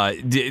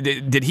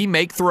 Did he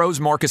make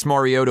throws Marcus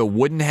Mariota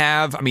wouldn't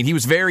have? I mean, he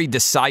was very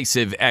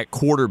decisive at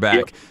quarterback.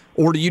 Yep.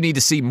 Or do you need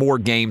to see more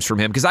games from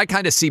him? Because I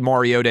kind of see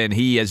Mariota and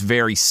he as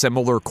very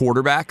similar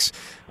quarterbacks,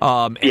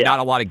 and not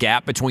a lot of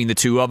gap between the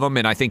two of them.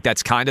 And I think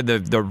that's kind of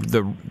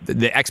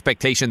the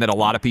expectation that a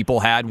lot of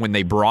people had when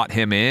they brought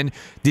him in.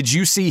 Did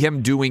you see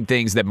him doing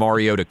things that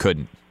Mariota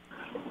couldn't?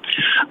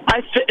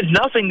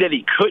 Nothing that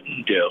he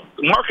couldn't do.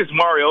 Marcus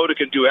Mariota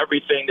can do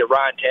everything that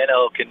Ryan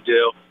Tannehill can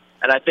do,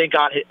 and I think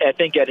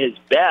at his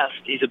best,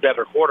 he's a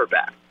better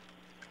quarterback.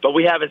 But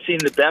we haven't seen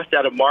the best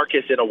out of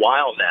Marcus in a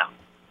while now,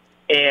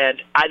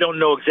 and I don't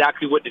know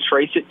exactly what to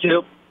trace it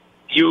to.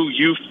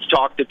 You've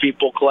talked to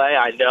people, Clay.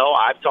 I know.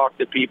 I've talked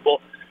to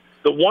people.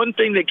 The one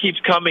thing that keeps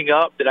coming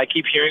up that I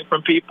keep hearing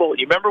from people,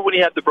 you remember when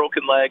he had the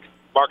broken leg?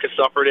 Marcus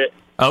suffered it.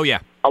 Oh, yeah.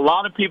 A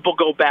lot of people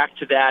go back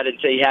to that and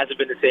say he hasn't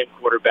been the same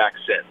quarterback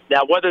since.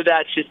 Now, whether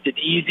that's just an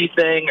easy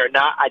thing or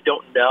not, I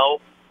don't know.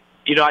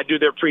 You know, I do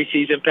their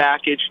preseason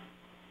package,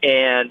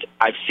 and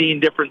I've seen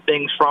different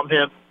things from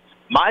him.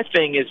 My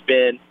thing has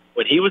been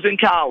when he was in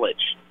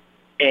college,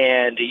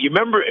 and you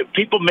remember,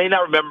 people may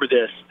not remember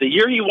this, the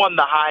year he won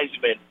the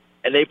Heisman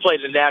and they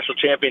played the national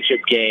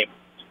championship game,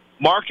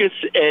 Marcus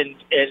and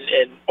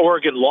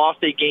Oregon lost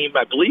a game,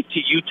 I believe, to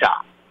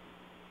Utah.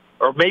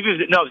 Or maybe,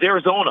 it was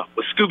Arizona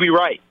with Scooby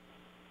Wright.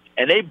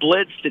 And they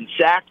blitzed and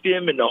sacked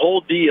him and the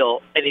whole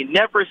deal, and he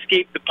never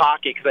escaped the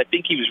pocket because I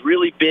think he was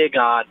really big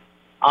on,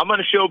 I'm going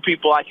to show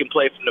people I can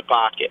play from the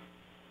pocket.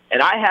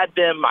 And I had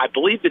them, I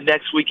believe, the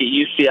next week at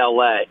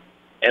UCLA.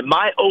 And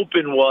my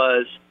open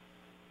was,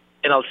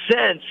 in a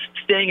sense,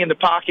 staying in the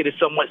pocket is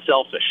somewhat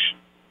selfish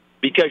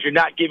because you're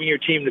not giving your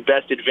team the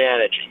best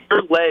advantage.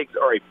 Your legs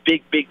are a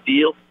big, big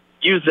deal.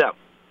 Use them.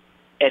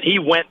 And he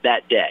went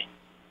that day.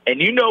 And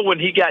you know when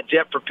he got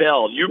jet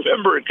propelled, you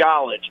remember in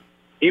college,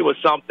 he was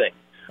something.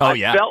 Oh,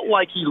 yeah. I felt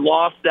like he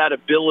lost that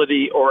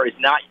ability or is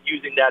not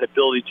using that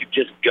ability to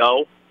just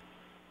go.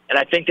 And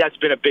I think that's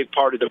been a big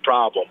part of the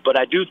problem. But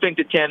I do think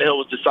that Tannehill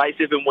was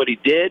decisive in what he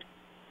did.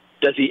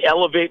 Does he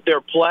elevate their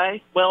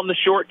play? Well, in the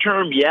short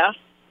term, yes.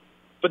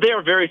 But they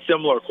are very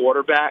similar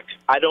quarterbacks.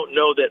 I don't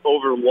know that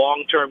over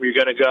long term you're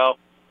going to go,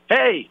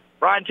 hey,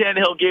 Ryan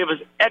Tannehill gave us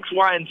X,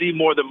 Y, and Z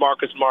more than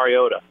Marcus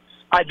Mariota.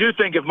 I do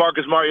think if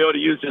Marcus Mariota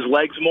used his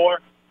legs more,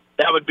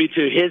 that would be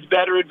to his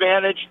better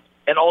advantage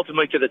and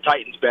ultimately to the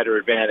Titans' better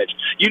advantage.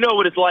 You know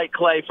what it's like,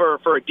 Clay,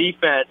 for a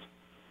defense,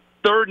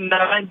 3rd and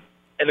 9,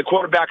 and the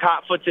quarterback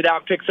hot-foots it out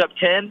and picks up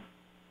 10?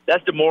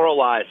 That's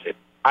demoralizing.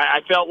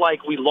 I felt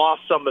like we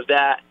lost some of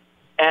that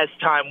as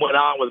time went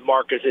on with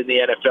Marcus in the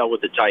NFL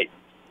with the Titans.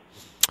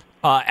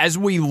 As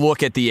we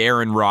look at the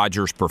Aaron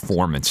Rodgers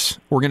performance,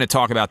 we're going to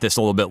talk about this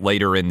a little bit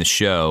later in the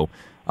show.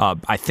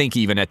 I think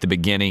even at the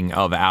beginning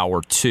of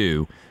hour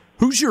 2.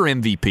 Who's your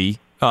MVP?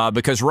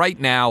 Because right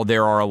now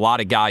there are a lot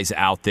of guys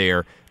out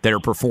there that are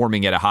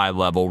performing at a high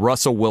level.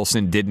 Russell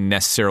Wilson didn't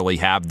necessarily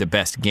have the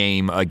best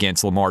game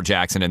against Lamar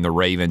Jackson and the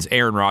Ravens.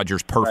 Aaron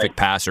Rodgers, perfect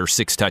passer,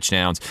 6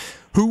 touchdowns.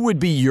 Who would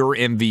be your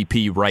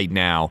MVP right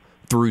now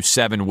through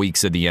 7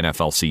 weeks of the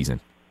NFL season?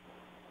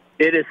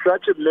 It is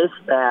such a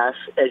mismatch,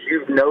 as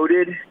you've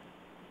noted.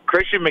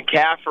 Christian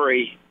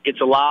McCaffrey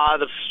gets a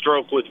lot of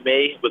stroke with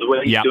me with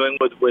what he's doing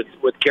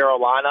with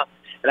Carolina,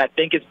 and I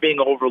think it's being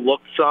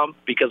overlooked some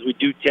because we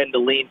do tend to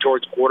lean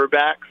towards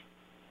quarterbacks.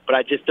 But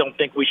I just don't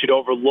think we should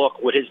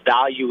overlook what his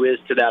value is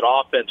to that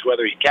offense,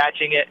 whether he's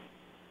catching it,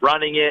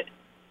 running it.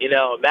 You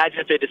know, imagine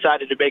if they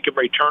decided to make him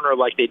a returner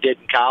like they did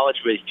in college,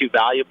 but he's too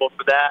valuable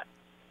for that.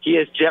 He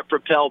has jet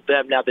propelled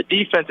them. Now, the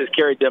defense has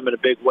carried them in a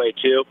big way,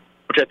 too,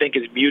 which I think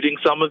is muting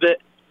some of it.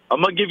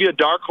 I'm going to give you a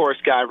dark horse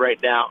guy right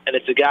now, and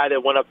it's a guy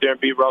that went up there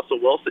and beat Russell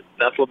Wilson.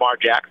 That's Lamar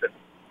Jackson.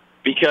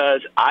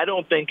 Because I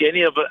don't think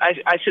any of us,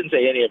 I shouldn't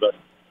say any of us,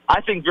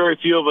 I think very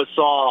few of us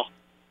saw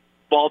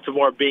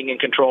Baltimore being in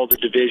control of the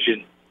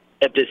division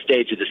at this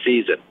stage of the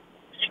season.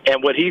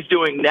 And what he's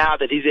doing now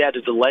that he's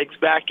added the legs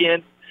back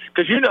in,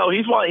 because, you know,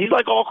 he's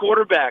like all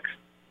quarterbacks.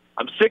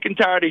 I'm sick and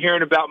tired of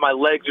hearing about my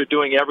legs are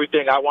doing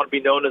everything. I want to be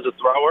known as a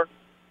thrower.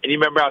 And you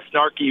remember how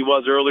snarky he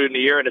was earlier in the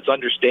year, and it's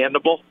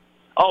understandable.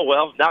 Oh,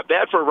 well, not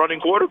bad for a running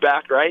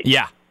quarterback, right?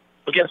 Yeah.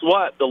 But guess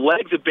what? The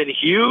legs have been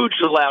huge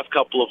the last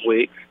couple of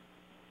weeks,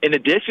 in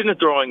addition to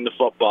throwing the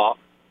football.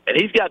 And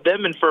he's got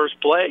them in first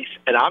place,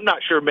 and I'm not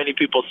sure many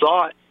people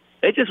saw it.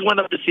 They just went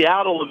up to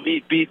Seattle and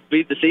beat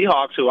the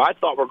Seahawks, who I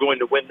thought were going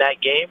to win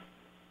that game.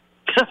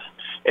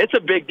 It's a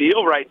big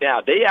deal right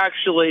now. They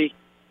actually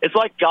 – it's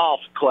like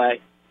golf,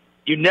 Clay.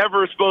 You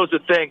never are supposed to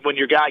think when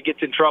your guy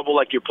gets in trouble,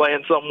 like you're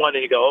playing someone,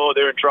 and you go, oh,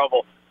 they're in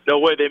trouble. No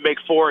way, they make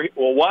 4.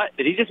 Well, what?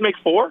 Did he just make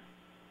 4?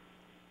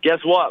 Guess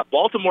what?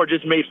 Baltimore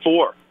just made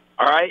 4,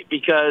 all right?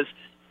 Because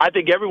I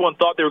think everyone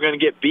thought they were going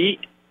to get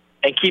beat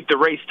and keep the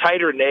race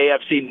tighter in the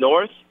AFC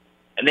North,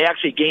 and they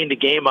actually gained a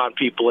game on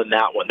people in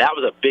that one. That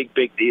was a big,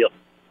 big deal.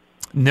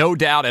 No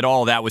doubt at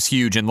all that was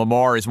huge, and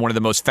Lamar is one of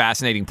the most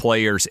fascinating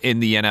players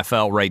in the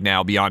NFL right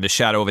now, beyond a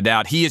shadow of a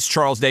doubt. He is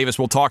Charles Davis.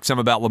 We'll talk some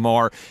about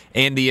Lamar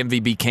and the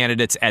MVP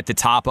candidates at the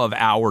top of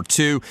hour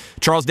 2.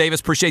 Charles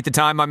Davis, appreciate the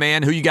time, my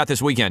man. Who you got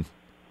this weekend?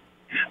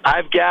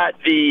 I've got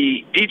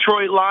the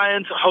Detroit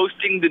Lions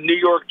hosting the New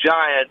York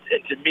Giants,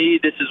 and to me,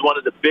 this is one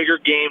of the bigger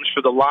games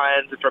for the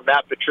Lions and for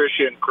Matt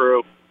Patricia and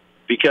crew,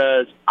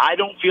 because I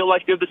don't feel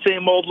like they're the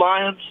same old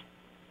Lions,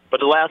 but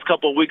the last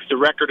couple of weeks, the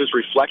record is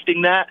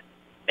reflecting that.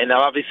 And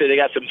now, obviously, they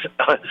got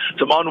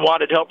some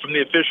unwanted help from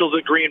the officials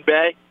at Green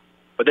Bay,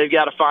 but they've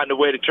got to find a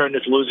way to turn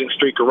this losing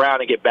streak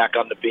around and get back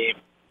on the beam.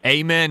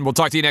 Amen. We'll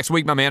talk to you next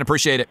week, my man.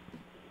 Appreciate it.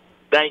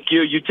 Thank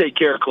you. You take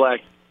care,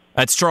 Clay.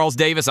 That's Charles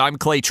Davis. I'm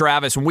Clay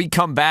Travis. When we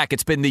come back,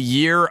 it's been the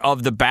year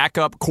of the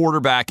backup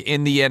quarterback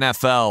in the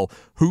NFL.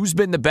 Who's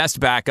been the best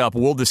backup?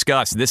 We'll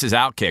discuss. This is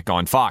Outkick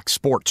on Fox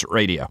Sports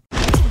Radio.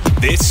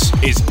 This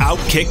is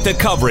Outkick the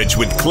Coverage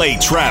with Clay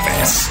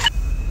Travis.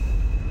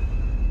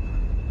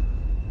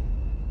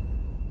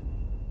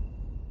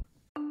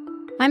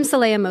 I'm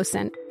Saleha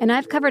Mohsin, and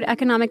I've covered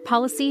economic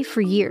policy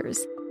for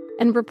years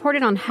and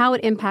reported on how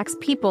it impacts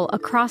people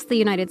across the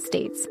United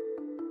States.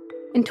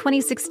 In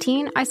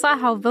 2016, I saw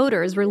how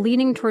voters were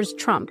leaning towards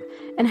Trump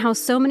and how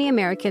so many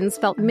Americans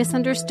felt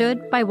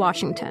misunderstood by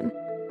Washington.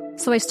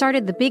 So I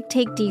started the Big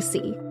Take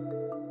DC.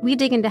 We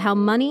dig into how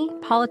money,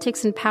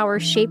 politics, and power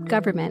shape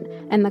government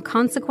and the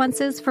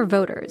consequences for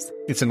voters.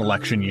 It's an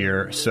election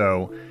year,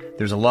 so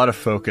there's a lot of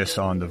focus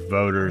on the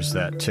voters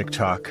that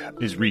TikTok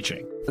is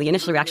reaching. The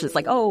initial reaction is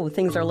like, oh,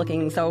 things are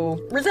looking so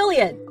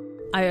resilient.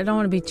 I don't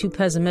want to be too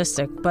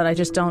pessimistic, but I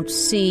just don't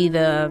see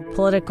the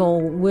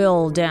political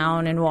will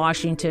down in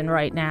Washington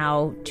right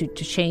now to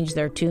change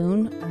their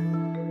tune.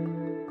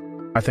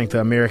 I think the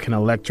American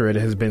electorate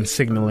has been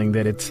signaling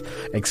that it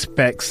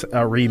expects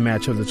a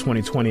rematch of the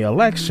 2020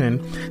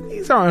 election.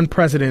 These are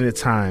unprecedented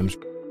times.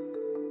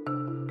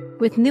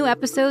 With new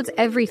episodes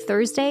every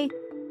Thursday,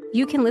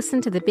 you can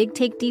listen to the Big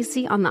Take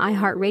DC on the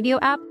iHeartRadio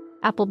app,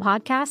 Apple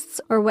Podcasts,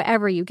 or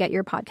wherever you get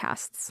your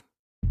podcasts.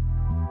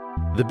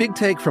 The Big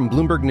Take from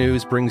Bloomberg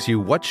News brings you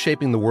what's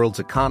shaping the world's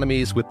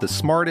economies with the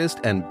smartest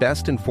and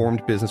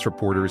best-informed business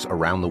reporters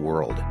around the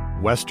world.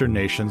 Western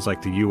nations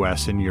like the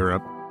U.S. and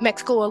Europe.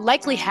 Mexico will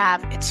likely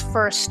have its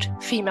first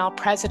female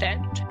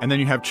president. And then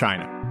you have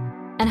China.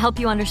 And help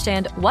you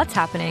understand what's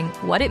happening,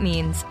 what it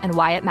means, and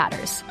why it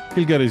matters.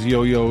 He'll get his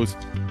yo-yos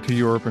to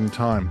Europe in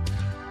time.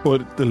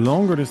 But the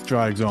longer this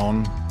drags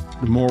on,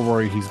 the more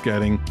worried he's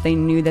getting. They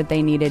knew that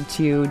they needed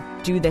to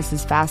do this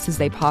as fast as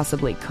they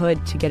possibly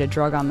could to get a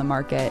drug on the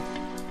market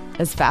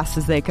as fast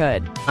as they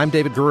could. I'm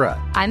David Gura.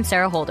 I'm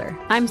Sarah Holder.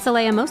 I'm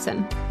Saleha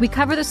Mohsin. We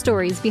cover the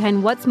stories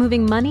behind what's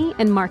moving money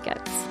and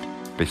markets.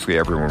 Basically,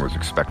 everyone was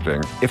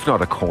expecting, if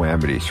not a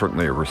calamity,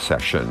 certainly a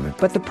recession.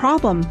 But the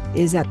problem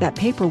is that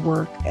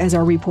paperwork, as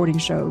our reporting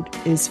showed,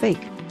 is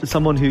fake. As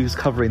someone who's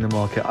covering the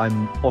market,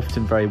 I'm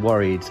often very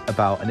worried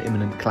about an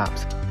imminent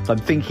collapse. So I'm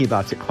thinking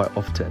about it quite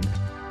often.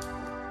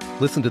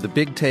 Listen to The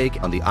Big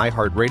Take on the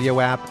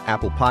iHeartRadio app,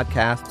 Apple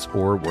Podcasts,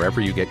 or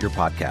wherever you get your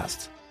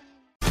podcasts.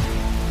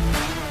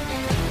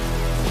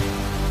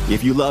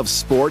 If you love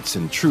sports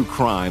and true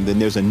crime, then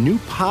there's a new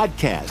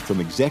podcast from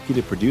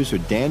executive producer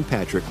Dan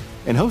Patrick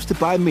and hosted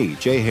by me,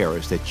 Jay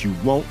Harris, that you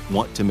won't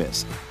want to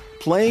miss.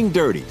 Playing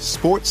Dirty: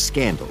 Sports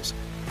Scandals.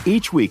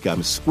 Each week,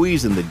 I'm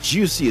squeezing the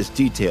juiciest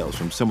details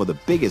from some of the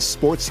biggest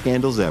sports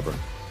scandals ever.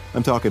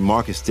 I'm talking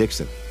Marcus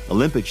Dixon,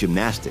 Olympic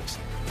gymnastics,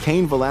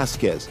 Cain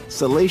Velasquez,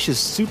 salacious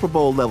Super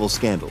Bowl-level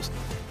scandals.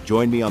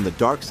 Join me on the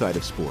dark side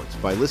of sports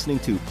by listening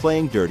to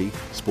Playing Dirty: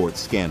 Sports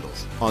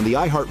Scandals on the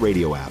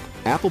iHeartRadio app,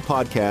 Apple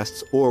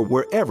Podcasts, or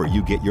wherever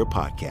you get your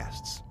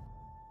podcasts.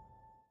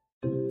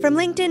 From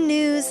LinkedIn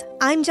News,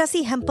 I'm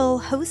Jessie Hempel,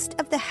 host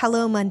of the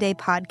Hello Monday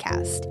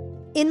podcast.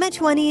 In my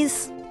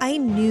 20s, I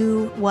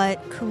knew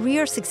what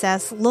career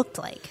success looked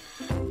like.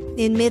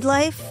 In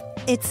midlife,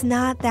 it's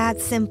not that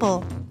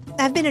simple.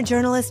 I've been a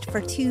journalist for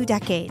 2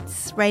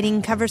 decades,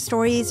 writing cover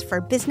stories for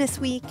Business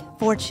Week,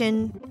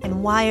 Fortune,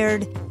 and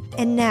Wired.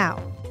 And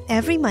now,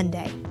 every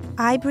Monday,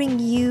 I bring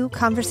you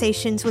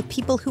conversations with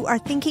people who are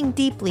thinking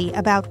deeply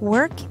about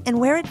work and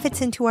where it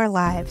fits into our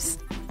lives.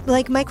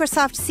 Like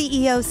Microsoft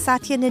CEO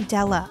Satya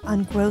Nadella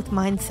on growth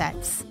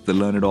mindsets. The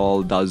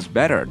learn-it-all does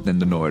better than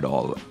the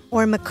know-it-all.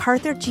 Or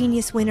MacArthur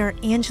Genius winner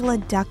Angela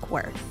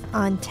Duckworth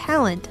on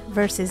talent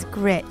versus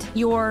grit.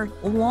 Your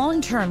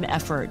long-term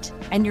effort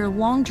and your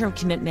long-term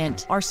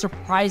commitment are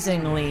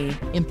surprisingly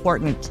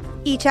important.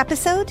 Each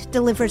episode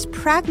delivers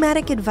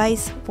pragmatic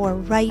advice for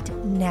right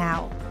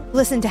now.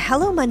 Listen to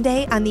Hello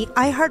Monday on the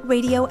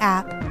iHeartRadio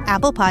app,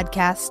 Apple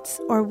Podcasts,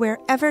 or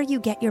wherever you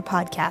get your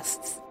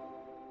podcasts.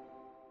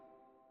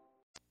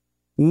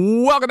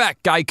 Welcome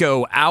back,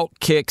 Geico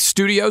Outkick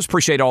Studios.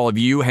 Appreciate all of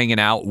you hanging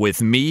out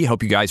with me.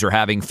 Hope you guys are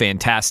having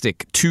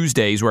fantastic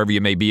Tuesdays wherever you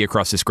may be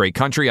across this great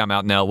country. I'm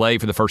out in L.A.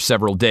 for the first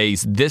several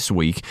days this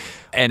week.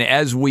 And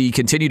as we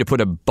continue to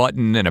put a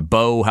button and a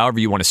bow, however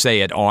you want to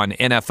say it, on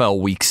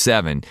NFL Week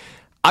 7,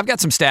 I've got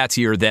some stats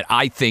here that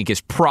I think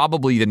is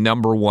probably the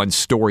number one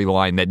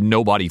storyline that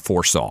nobody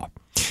foresaw.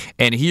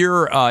 And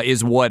here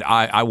is what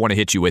I want to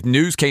hit you with.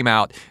 News came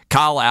out.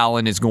 Kyle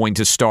Allen is going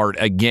to start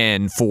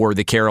again for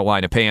the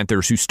Carolina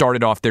Panthers, who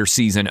started off their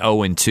season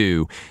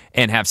 0-2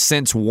 and have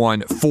since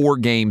won 4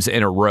 games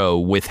in a row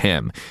with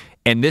him.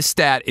 And this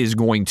stat is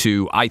going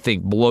to, I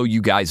think, blow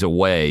you guys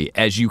away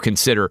as you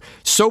consider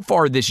so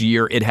far this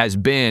year it has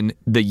been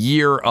the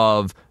year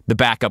of the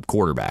backup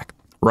quarterback,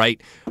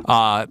 right?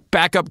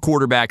 Backup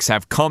quarterbacks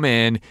have come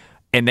in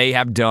and they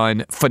have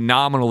done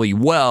phenomenally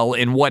well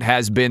in what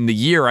has been the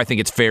year, I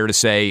think it's fair to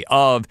say,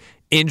 of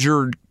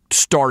injured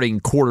starting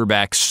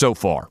quarterbacks so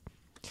far.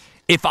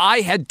 If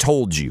I had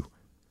told you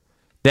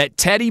that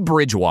Teddy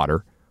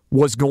Bridgewater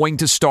was going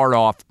to start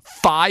off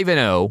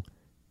 5-0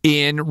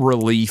 in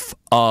relief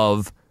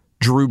of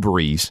Drew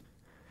Brees,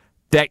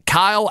 that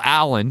Kyle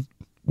Allen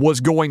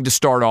was going to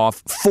start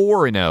off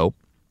 4-0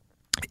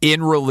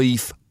 in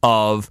relief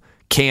of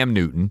Cam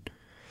Newton,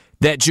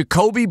 that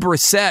Jacoby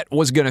Brissett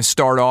was going to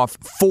start off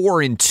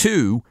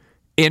 4-2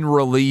 in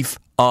relief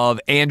of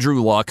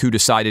Andrew Luck, who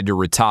decided to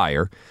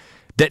retire,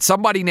 that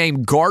somebody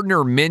named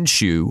Gardner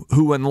Minshew,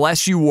 who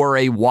unless you were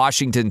a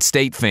Washington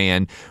State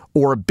fan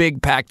or a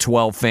big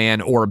Pac-12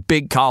 fan or a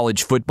big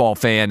college football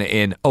fan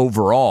in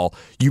overall,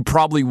 you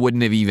probably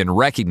wouldn't have even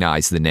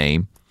recognized the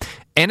name.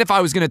 And if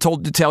I was going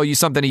to tell you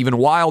something even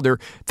wilder,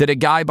 that a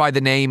guy by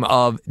the name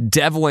of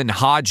Devlin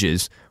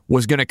Hodges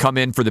was going to come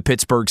in for the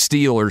Pittsburgh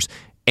Steelers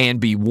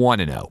and be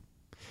 1-0.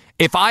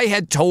 If I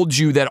had told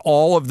you that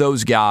all of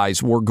those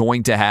guys were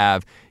going to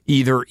have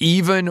either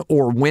even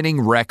or winning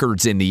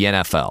records in the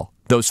NFL,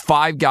 those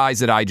 5 guys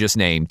that I just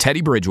named,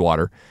 Teddy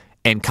Bridgewater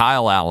and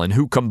Kyle Allen,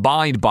 who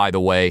combined, by the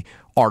way,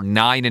 are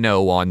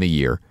 9-0 on the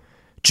year,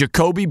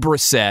 Jacoby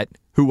Brissett,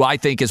 who I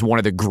think is one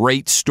of the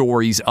great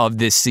stories of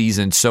this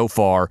season so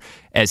far,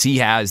 as he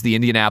has the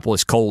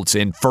Indianapolis Colts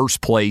in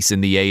first place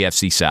in the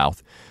AFC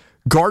South,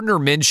 Gardner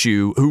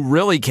Minshew, who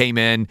really came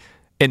in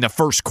the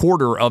first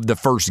quarter of the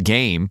first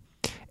game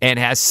and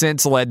has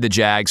since led the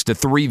Jags to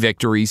 3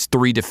 victories,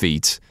 3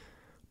 defeats,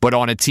 but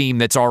on a team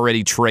that's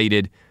already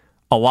traded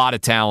a lot of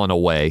talent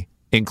away,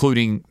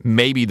 including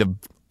maybe the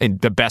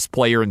best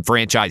player in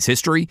franchise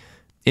history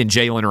in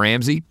Jalen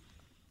Ramsey.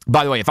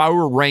 By the way, if I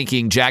were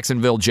ranking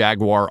Jacksonville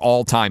Jaguar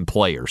all-time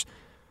players,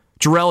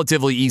 it's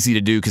relatively easy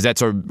to do because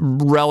that's a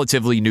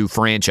relatively new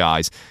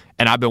franchise,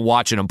 and I've been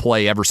watching them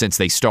play ever since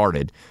they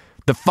started.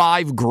 The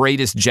 5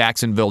 greatest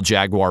Jacksonville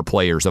Jaguar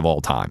players of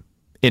all time,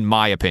 in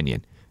my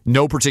opinion.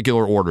 No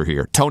particular order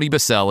here. Tony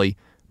Boselli,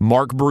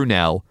 Mark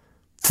Brunell,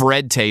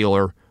 Fred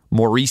Taylor,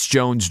 Maurice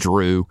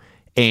Jones-Drew,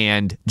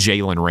 and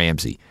Jalen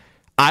Ramsey.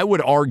 I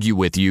would argue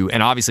with you,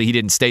 and obviously he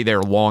didn't stay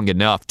there long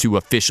enough to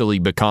officially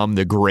become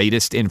the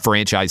greatest in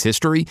franchise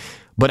history,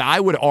 but I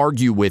would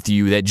argue with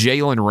you that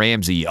Jalen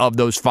Ramsey, of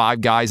those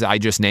 5 guys I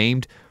just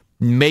named,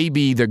 may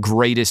be the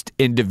greatest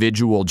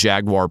individual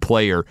Jaguar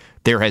player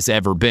there has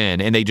ever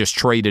been, and they just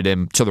traded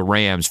him to the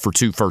Rams for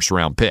 2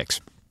 first-round picks.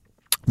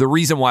 The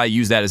reason why I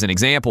use that as an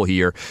example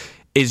here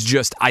is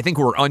just I think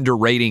we're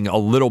underrating a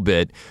little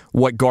bit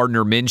what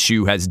Gardner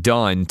Minshew has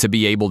done to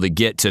be able to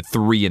get to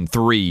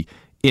 3-3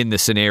 in the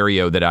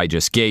scenario that I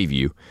just gave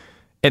you.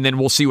 And then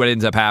we'll see what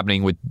ends up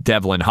happening with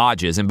Devlin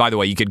Hodges. And by the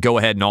way, you could go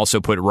ahead and also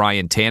put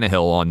Ryan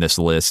Tannehill on this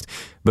list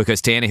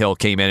because Tannehill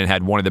came in and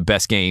had one of the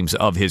best games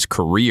of his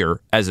career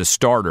as a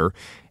starter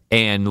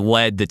and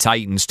led the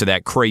Titans to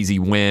that crazy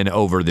win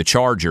over the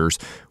Chargers,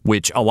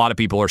 which a lot of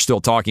people are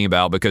still talking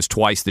about because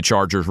twice the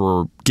Chargers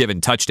were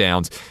given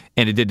touchdowns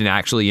and it didn't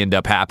actually end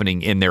up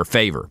happening in their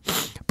favor.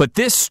 But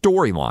this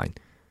storyline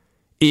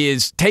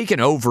is taking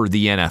over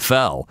the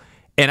NFL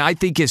and I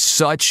think is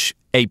such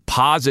a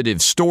positive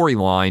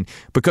storyline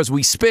because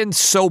we spend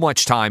so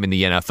much time in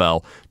the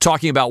NFL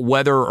talking about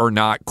whether or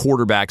not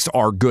quarterbacks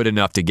are good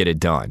enough to get it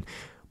done.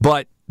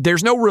 But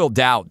there's no real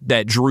doubt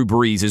that Drew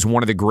Brees is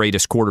one of the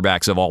greatest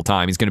quarterbacks of all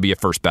time. He's going to be a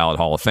first-ballot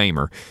Hall of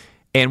Famer.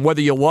 And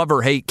whether you love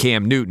or hate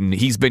Cam Newton,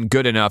 he's been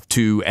good enough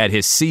to, at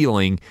his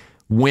ceiling,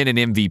 win an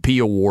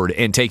MVP award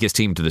and take his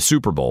team to the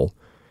Super Bowl.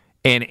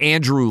 And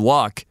Andrew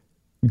Luck,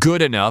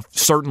 good enough,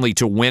 certainly,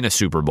 to win a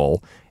Super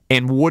Bowl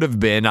and would have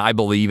been, I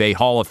believe, a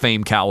Hall of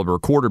Fame caliber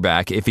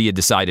quarterback if he had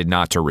decided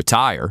not to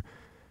retire.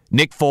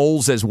 Nick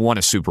Foles has won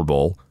a Super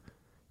Bowl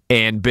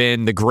and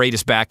been the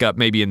greatest backup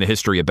maybe in the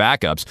history of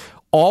backups.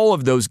 All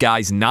of those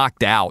guys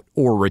knocked out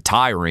or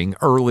retiring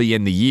early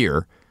in the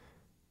year.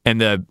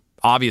 And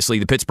obviously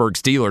the Pittsburgh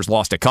Steelers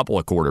lost a couple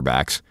of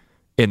quarterbacks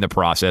in the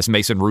process.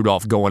 Mason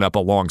Rudolph going up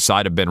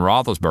alongside of Ben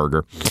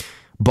Roethlisberger.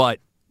 But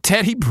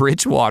Teddy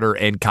Bridgewater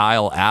and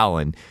Kyle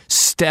Allen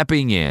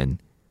stepping in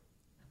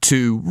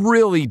to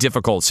really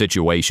difficult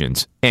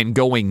situations and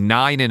going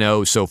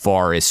 9-0 so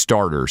far as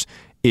starters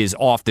is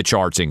off the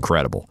charts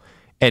incredible.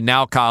 And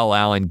now Kyle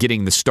Allen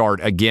getting the start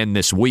again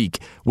this week,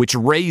 which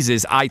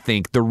raises, I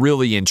think, the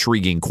really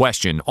intriguing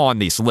question on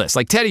this list.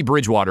 Like Teddy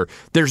Bridgewater,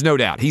 there's no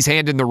doubt he's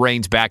handing the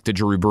reins back to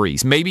Drew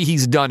Brees. Maybe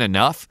he's done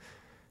enough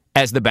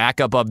as the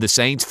backup of the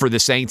Saints for the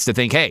Saints to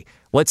think, hey,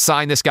 let's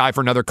sign this guy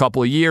for another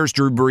couple of years.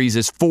 Drew Brees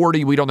is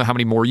 40. We don't know how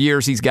many more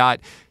years he's got.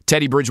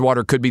 Teddy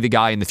Bridgewater could be the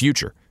guy in the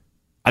future.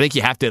 I think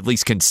you have to at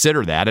least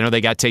consider that. I know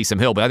they got Taysom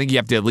Hill, but I think you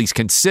have to at least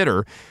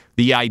consider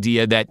the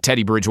idea that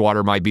Teddy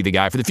Bridgewater might be the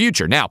guy for the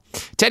future. Now,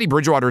 Teddy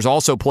Bridgewater has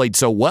also played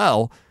so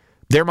well,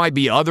 there might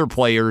be other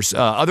players,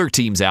 other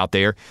teams out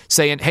there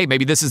saying, hey,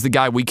 maybe this is the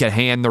guy we can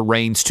hand the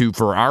reins to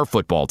for our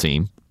football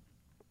team.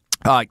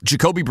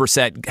 Jacoby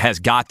Brissett has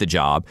got the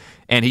job,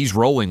 and he's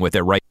rolling with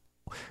it right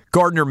now.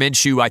 Gardner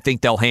Minshew, I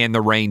think they'll hand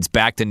the reins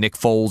back to Nick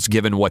Foles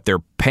given what they're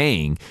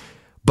paying.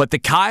 But the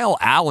Kyle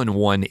Allen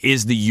one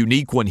is the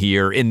unique one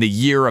here in the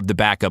year of the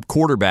backup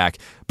quarterback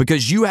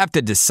because you have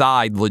to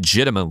decide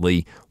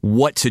legitimately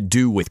what to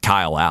do with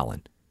Kyle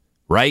Allen,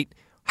 right?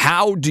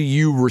 How do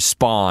you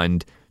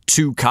respond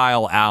to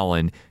Kyle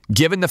Allen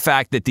given the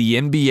fact that the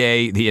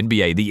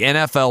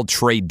NFL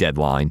trade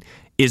deadline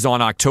is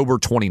on October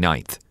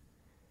 29th?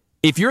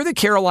 If you're the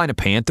Carolina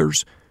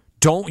Panthers,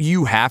 don't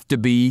you have to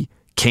be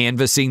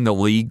canvassing the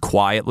league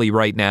quietly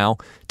right now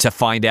to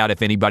find out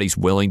if anybody's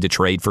willing to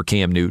trade for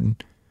Cam Newton?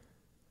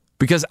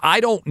 Because I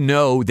don't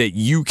know that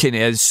you can,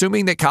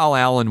 assuming that Kyle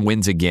Allen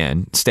wins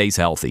again, stays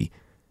healthy,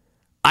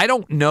 I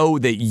don't know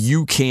that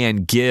you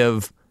can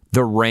give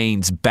the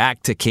reins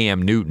back to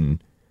Cam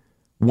Newton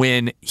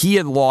when he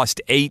had lost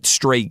 8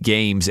 straight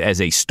games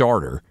as a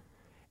starter,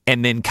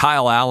 and then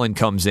Kyle Allen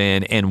comes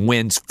in and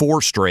wins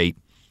 4 straight.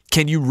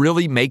 Can you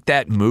really make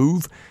that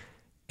move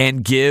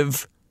and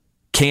give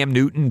Cam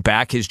Newton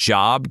back his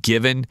job,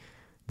 given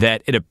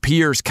that it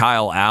appears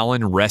Kyle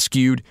Allen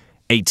rescued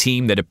a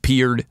team that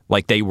appeared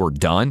like they were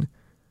done,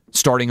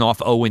 starting off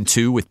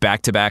 0-2 with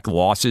back-to-back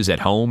losses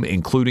at home,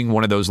 including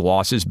one of those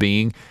losses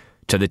being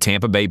to the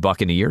Tampa Bay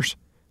Buccaneers?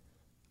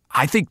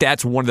 I think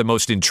that's one of the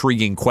most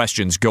intriguing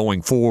questions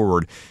going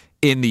forward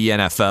in the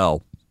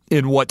NFL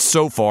in what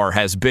so far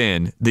has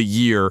been the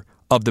year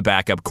of the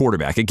backup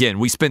quarterback. Again,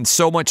 we spend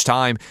so much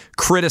time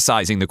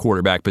criticizing the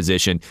quarterback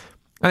position.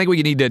 I think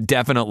we need to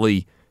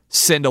definitely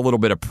send a little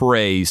bit of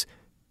praise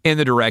in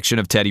the direction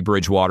of Teddy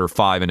Bridgewater,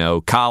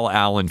 5-0, Kyle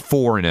Allen,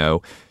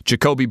 4-0,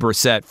 Jacoby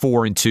Brissett,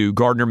 4-2,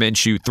 Gardner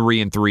Minshew,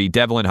 3-3,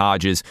 Devlin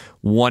Hodges,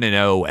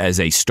 1-0 as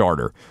a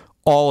starter.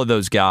 All of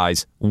those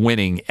guys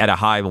winning at a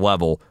high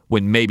level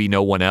when maybe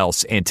no one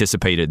else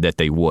anticipated that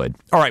they would.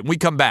 All right, when we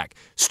come back,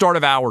 start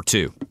of hour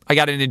 2. I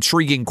got an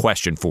intriguing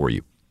question for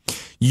you.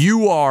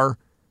 You are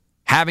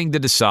having to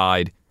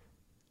decide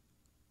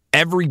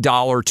every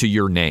dollar to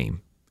your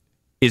name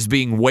is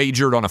being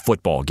wagered on a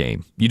football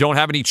game. You don't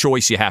have any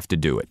choice. You have to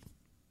do it.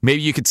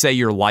 Maybe you could say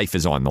your life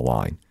is on the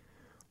line.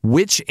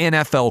 Which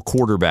NFL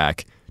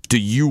quarterback do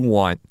you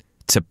want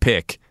to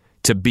pick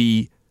to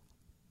be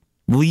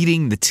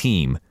leading the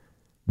team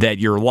that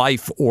your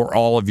life or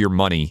all of your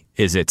money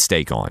is at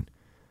stake on?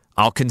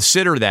 I'll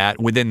consider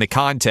that within the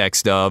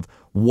context of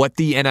what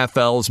the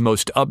NFL's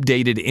most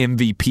updated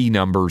MVP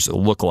numbers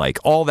look like.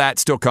 All that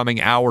still coming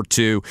hour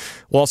 2.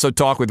 We'll also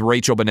talk with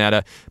Rachel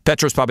Bonnetta.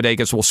 Petros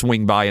Papadakis will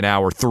swing by in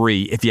hour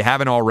 3. If you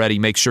haven't already,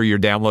 make sure you're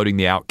downloading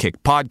the Outkick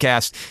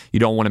podcast. You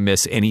don't want to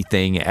miss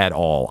anything at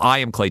all. I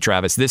am Clay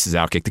Travis. This is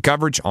Outkick the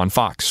Coverage on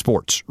Fox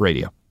Sports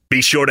Radio.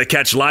 Be sure to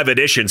catch live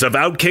editions of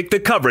Outkick the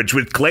Coverage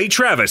with Clay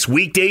Travis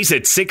weekdays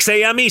at 6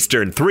 a.m.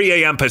 Eastern, 3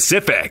 a.m.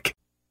 Pacific.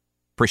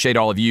 Appreciate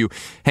all of you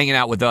hanging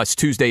out with us.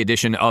 Tuesday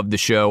edition of the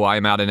show. I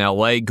am out in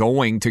L.A.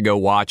 going to go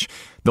watch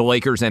the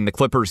Lakers and the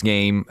Clippers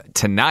game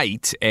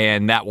tonight,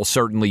 and that will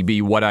certainly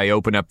be what I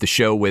open up the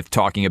show with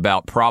talking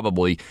about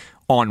probably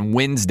on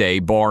Wednesday,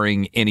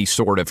 barring any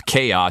sort of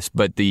chaos.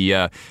 But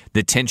the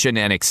tension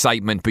and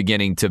excitement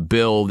beginning to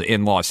build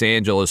in Los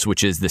Angeles,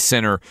 which is the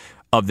center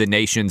of the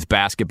nation's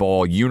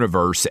basketball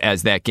universe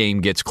as that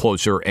game gets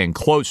closer and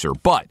closer.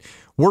 But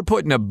we're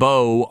putting a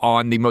bow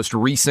on the most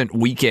recent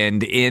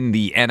weekend in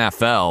the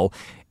NFL,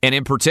 and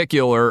in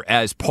particular,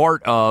 as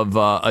part of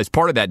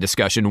that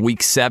discussion,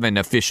 Week 7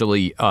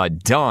 officially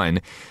done.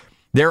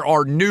 There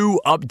are new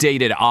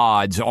updated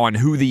odds on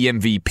who the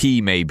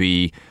MVP may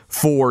be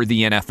for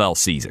the NFL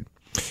season.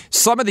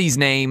 Some of these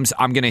names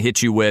I'm going to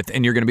hit you with,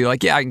 and you're going to be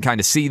like, yeah, I can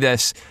kind of see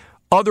this.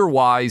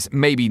 Otherwise,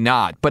 maybe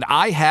not. But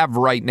I have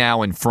right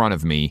now in front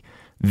of me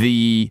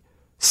the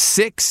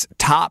 6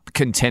 top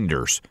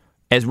contenders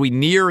as we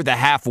near the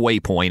halfway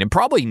point, and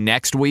probably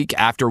next week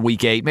after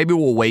Week 8, maybe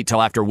we'll wait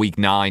till after Week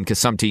 9 because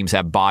some teams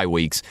have bye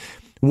weeks.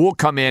 We'll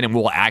come in and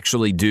we'll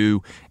actually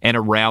do an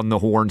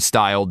around-the-horn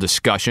style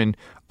discussion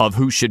of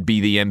who should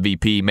be the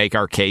MVP, make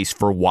our case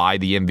for why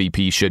the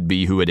MVP should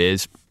be who it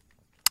is.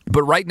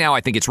 But right now,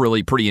 I think it's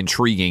really pretty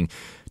intriguing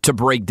to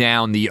break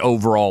down the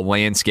overall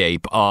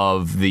landscape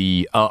of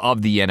the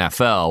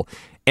NFL,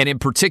 and in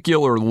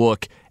particular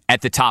look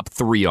at the top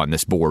 3 on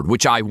this board,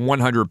 which I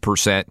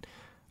 100%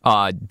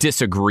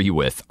 disagree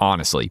with,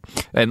 honestly.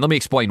 And let me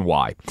explain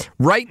why.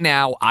 Right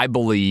now, I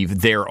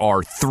believe there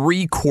are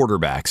 3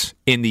 quarterbacks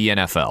in the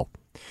NFL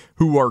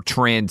who are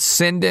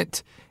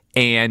transcendent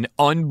and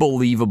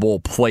unbelievable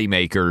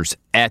playmakers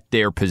at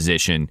their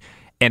position,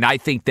 and I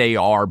think they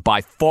are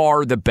by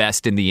far the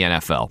best in the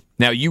NFL.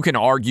 Now, you can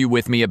argue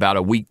with me about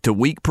a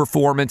week-to-week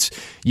performance.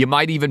 You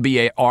might even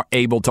be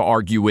able to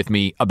argue with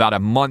me about a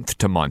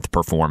month-to-month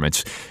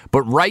performance.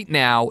 But right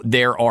now,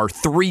 there are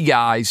 3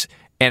 guys,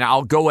 and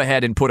I'll go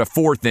ahead and put a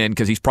fourth in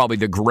because he's probably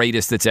the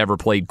greatest that's ever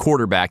played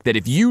quarterback, that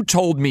if you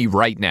told me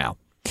right now,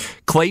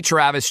 Clay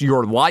Travis,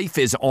 your life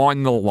is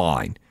on the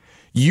line,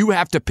 you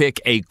have to pick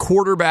a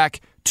quarterback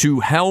to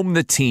helm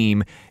the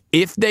team.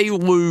 If they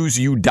lose,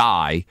 you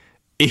die.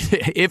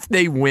 If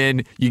they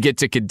win, you get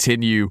to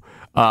continue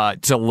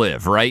to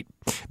live, right?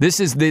 This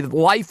is the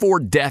life or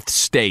death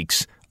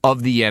stakes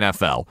of the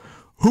NFL.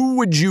 Who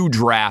would you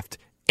draft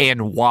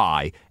and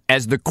why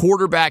as the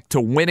quarterback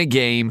to win a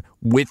game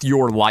with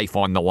your life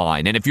on the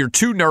line? And if you're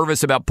too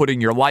nervous about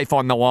putting your life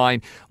on the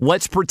line,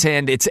 let's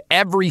pretend it's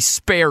every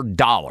spare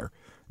dollar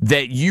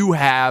that you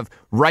have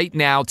right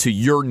now to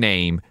your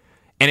name.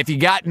 And if you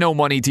got no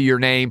money to your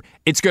name,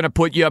 it's going to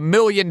put you $1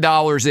 million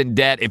in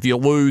debt if you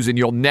lose, and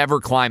you'll never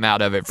climb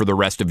out of it for the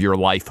rest of your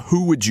life.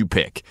 Who would you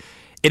pick?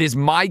 It is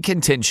my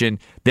contention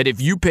that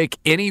if you pick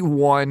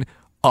anyone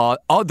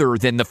other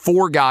than the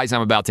 4 guys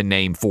I'm about to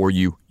name for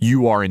you,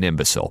 you are an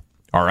imbecile.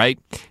 All right?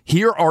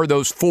 Here are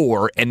those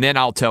 4, and then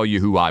I'll tell you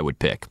who I would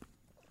pick.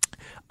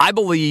 I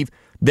believe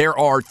there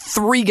are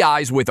 3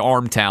 guys with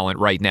arm talent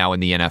right now in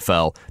the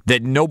NFL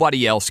that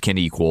nobody else can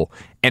equal,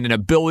 and an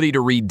ability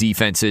to read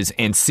defenses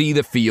and see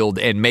the field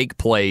and make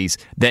plays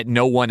that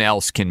no one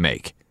else can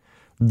make.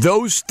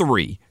 Those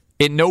 3,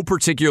 in no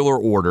particular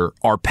order,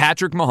 are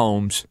Patrick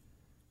Mahomes,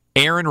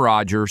 Aaron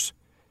Rodgers,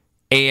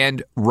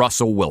 and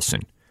Russell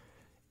Wilson.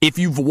 If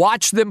you've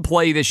watched them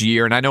play this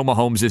year, and I know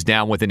Mahomes is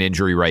down with an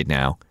injury right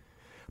now,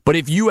 but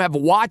if you have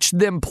watched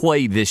them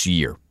play this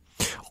year,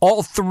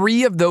 all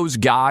 3 of those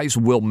guys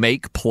will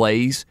make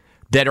plays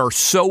that are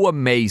so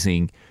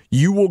amazing,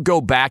 you will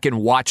go back and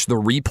watch the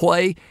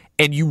replay,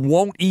 and you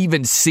won't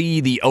even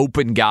see the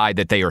open guy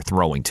that they are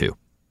throwing to.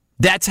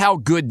 That's how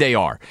good they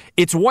are.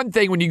 It's one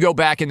thing when you go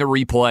back in the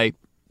replay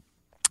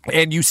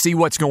and you see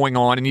what's going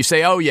on, and you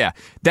say, oh, yeah,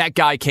 that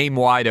guy came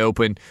wide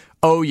open.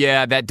 Oh,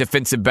 yeah, that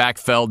defensive back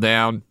fell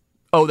down.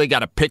 Oh, they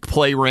got a pick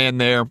play ran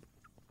there.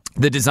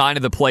 The design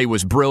of the play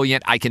was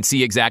brilliant. I can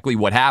see exactly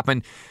what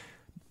happened.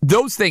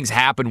 Those things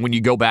happen when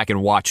you go back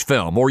and watch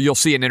film, or you'll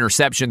see an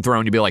interception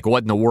thrown. You'll be like,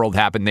 what in the world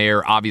happened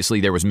there? Obviously,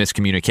 there was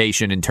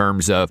miscommunication in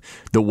terms of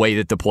the way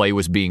that the play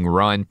was being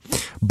run.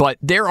 But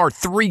there are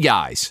 3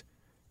 guys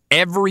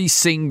every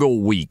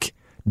single week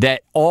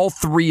that all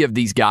 3 of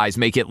these guys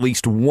make at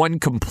least one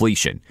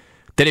completion.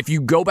 That if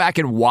you go back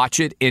and watch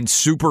it in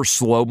super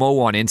slow-mo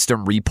on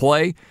instant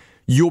replay,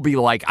 you'll be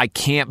like, I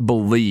can't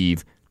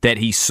believe that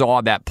he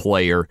saw that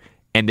player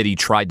and that he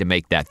tried to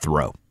make that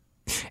throw.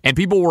 And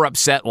people were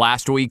upset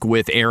last week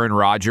with Aaron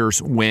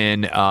Rodgers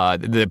when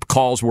the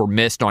calls were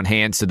missed on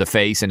hands to the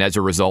face, and as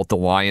a result, the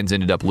Lions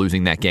ended up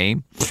losing that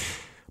game.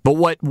 But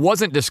what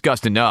wasn't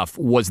discussed enough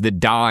was the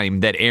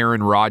dime that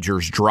Aaron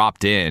Rodgers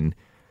dropped in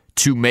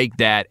to make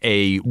that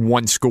a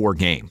one-score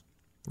game,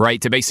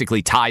 right? To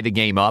basically tie the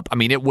game up. I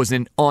mean, it was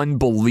an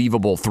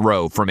unbelievable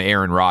throw from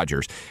Aaron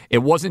Rodgers. It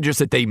wasn't just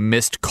that they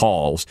missed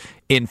calls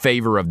in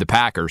favor of the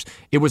Packers.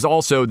 It was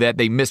also that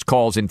they missed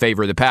calls in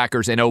favor of the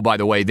Packers. And oh, by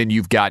the way, then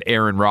you've got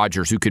Aaron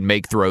Rodgers who can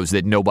make throws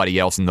that nobody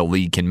else in the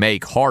league can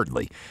make,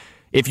 hardly.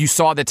 If you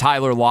saw the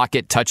Tyler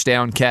Lockett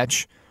touchdown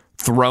catch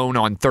thrown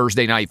on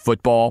Thursday Night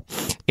Football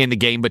in the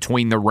game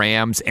between the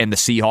Rams and the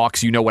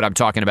Seahawks, you know what I'm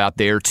talking about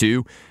there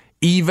too.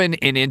 Even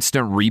in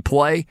instant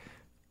replay,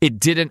 it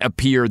didn't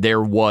appear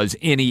there was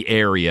any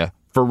area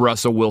for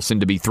Russell Wilson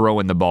to be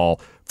throwing the ball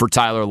for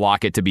Tyler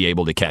Lockett to be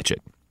able to catch it.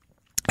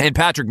 And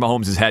Patrick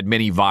Mahomes has had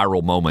many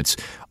viral moments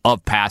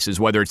of passes,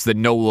 whether it's the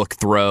no-look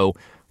throw,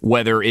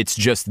 whether it's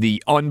just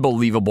the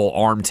unbelievable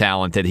arm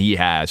talent that he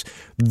has.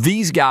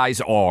 These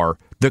guys are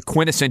the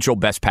quintessential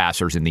best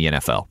passers in the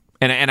NFL.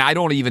 And I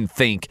don't even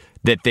think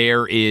that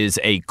there is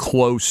a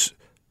close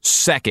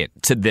second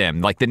to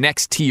them. Like, the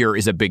next tier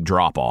is a big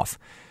drop-off.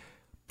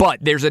 But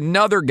there's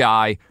another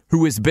guy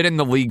who has been in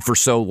the league for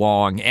so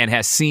long and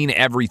has seen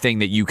everything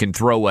that you can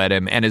throw at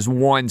him and has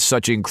won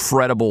such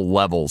incredible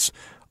levels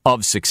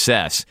of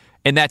success,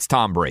 and that's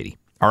Tom Brady.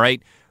 All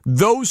right?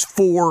 Those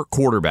 4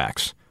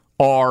 quarterbacks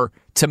are,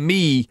 to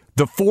me,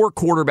 the 4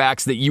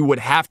 quarterbacks that you would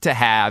have to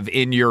have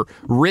in your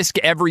risk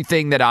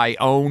everything that I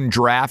own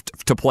draft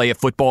to play a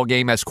football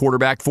game as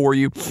quarterback for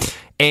you,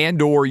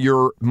 and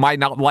or my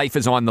life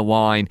is on the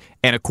line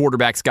and a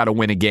quarterback's got to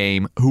win a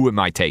game. Who am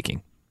I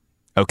taking?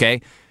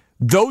 Okay?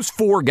 Those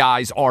 4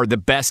 guys are the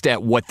best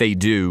at what they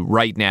do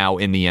right now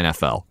in the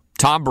NFL.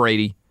 Tom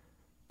Brady,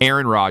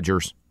 Aaron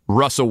Rodgers,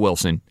 Russell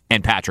Wilson,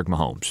 and Patrick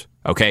Mahomes.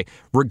 Okay?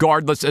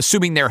 Regardless,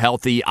 assuming they're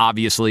healthy,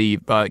 obviously,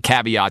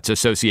 caveats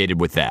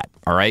associated with that.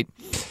 All right?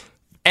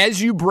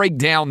 As you break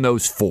down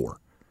those 4,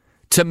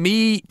 to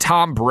me,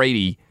 Tom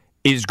Brady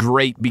is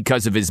great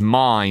because of his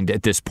mind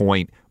at this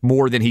point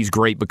more than he's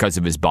great because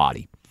of his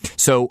body.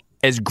 So,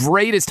 as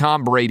great as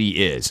Tom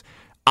Brady is,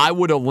 I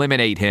would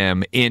eliminate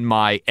him in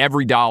my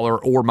every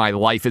dollar or my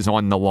life is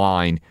on the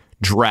line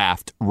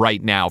draft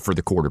right now for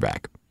the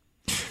quarterback.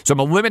 So I'm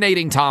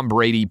eliminating Tom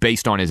Brady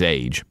based on his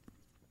age.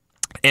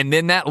 And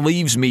then that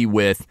leaves me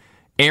with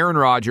Aaron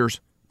Rodgers,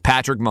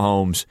 Patrick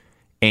Mahomes,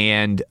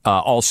 and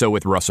also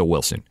with Russell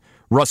Wilson.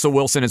 Russell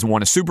Wilson has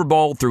won a Super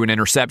Bowl through an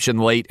interception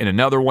late, and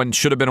another one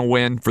should have been a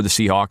win for the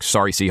Seahawks.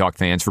 Sorry, Seahawks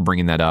fans, for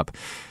bringing that up.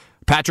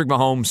 Patrick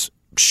Mahomes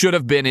should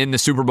have been in the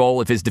Super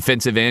Bowl if his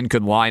defensive end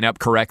could line up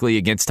correctly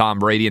against Tom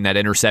Brady and that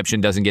interception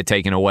doesn't get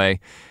taken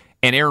away.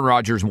 And Aaron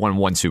Rodgers won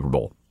one Super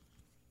Bowl.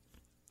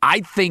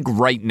 I think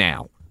right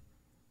now,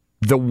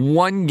 the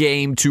one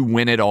game to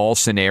win it all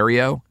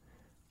scenario,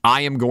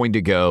 I am going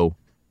to go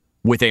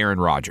with Aaron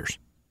Rodgers.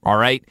 All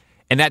right?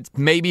 And that's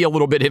maybe a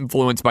little bit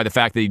influenced by the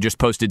fact that he just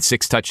posted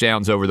 6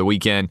 touchdowns over the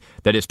weekend,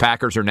 that his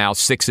Packers are now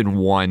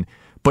 6-1.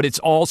 But it's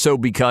also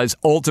because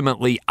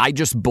ultimately I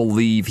just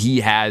believe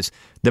he has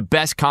the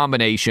best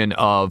combination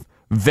of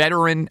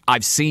veteran,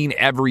 I've seen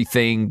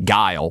everything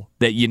guile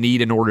that you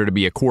need in order to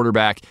be a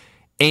quarterback.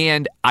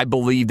 And I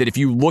believe that if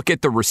you look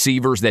at the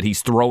receivers that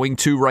he's throwing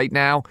to right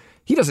now,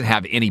 he doesn't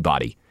have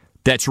anybody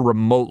that's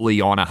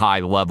remotely on a high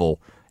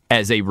level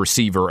as a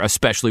receiver,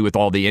 especially with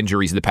all the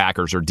injuries the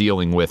Packers are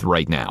dealing with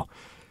right now.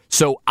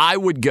 So I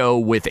would go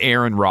with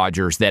Aaron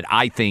Rodgers, that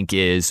I think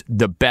is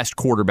the best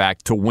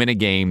quarterback to win a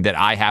game that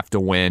I have to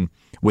win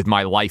with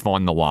my life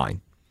on the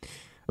line.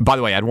 By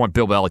the way, I'd want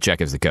Bill Belichick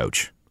as the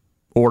coach,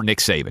 or Nick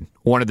Saban,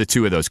 one of the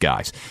two of those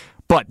guys.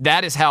 But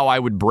that is how I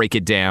would break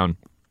it down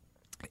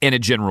in a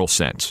general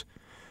sense.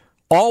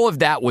 All of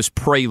that was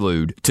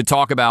prelude to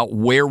talk about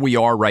where we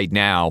are right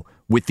now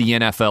with the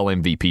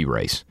NFL MVP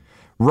race.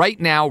 Right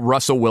now,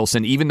 Russell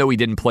Wilson, even though he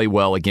didn't play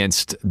well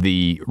against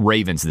the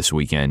Ravens this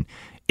weekend,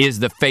 is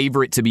the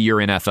favorite to be your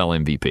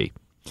NFL MVP.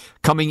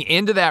 Coming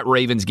into that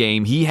Ravens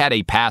game, he had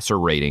a passer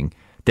rating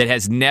that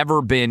has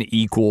never been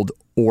equaled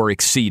or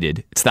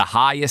exceeded. It's the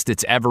highest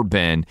it's ever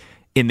been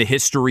in the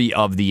history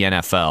of the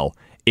NFL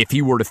if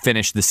he were to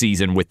finish the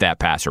season with that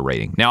passer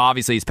rating. Now,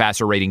 obviously, his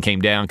passer rating came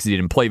down because he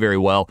didn't play very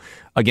well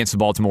against the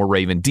Baltimore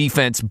Raven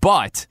defense,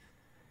 but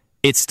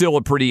it's still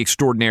a pretty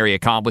extraordinary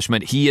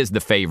accomplishment. He is the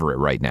favorite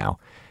right now.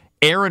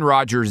 Aaron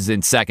Rodgers is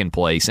in second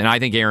place, and I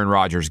think Aaron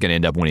Rodgers is going to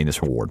end up winning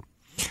this award.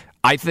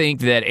 I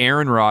think that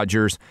Aaron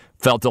Rodgers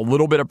felt a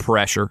little bit of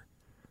pressure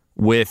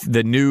with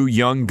the new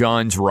young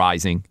guns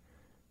rising,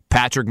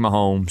 Patrick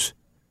Mahomes,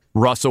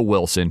 Russell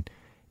Wilson,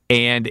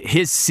 and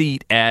his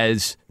seat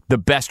as the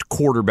best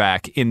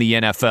quarterback in the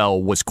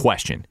NFL was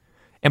questioned.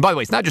 And by the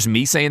way, it's not just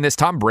me saying this.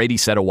 Tom Brady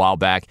said a while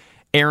back,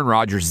 Aaron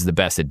Rodgers is the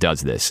best that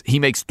does this. He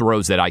makes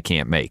throws that I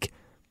can't make.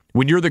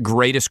 When you're the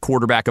greatest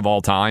quarterback of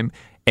all time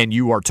and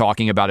you are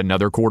talking about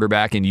another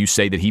quarterback and you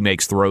say that he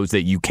makes throws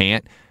that you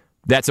can't,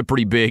 that's a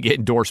pretty big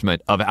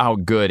endorsement of how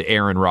good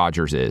Aaron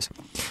Rodgers is.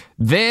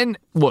 Then,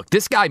 look,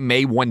 this guy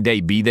may one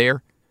day be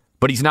there,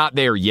 but he's not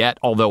there yet,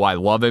 although I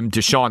love him.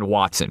 Deshaun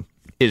Watson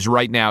is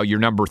right now your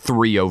number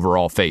 3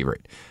 overall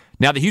favorite.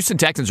 Now, the Houston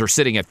Texans are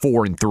sitting at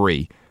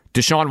 4-3.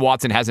 Deshaun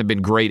Watson hasn't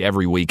been great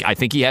every week. I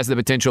think he has the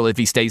potential, if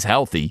he stays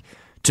healthy,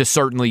 to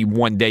certainly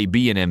one day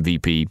be an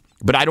MVP,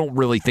 but I don't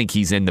really think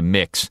he's in the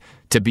mix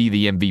to be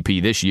the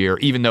MVP this year,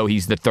 even though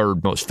he's the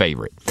 3rd most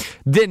favorite.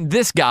 Then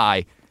this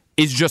guy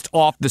is just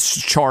off the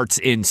charts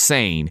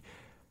insane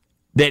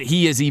that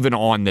he is even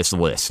on this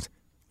list.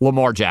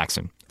 Lamar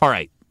Jackson. All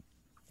right.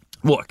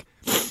 Look,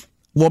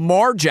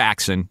 Lamar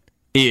Jackson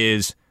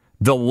is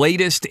the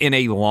latest in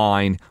a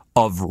line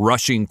of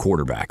rushing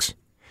quarterbacks.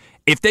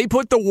 If they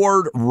put the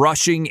word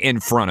rushing in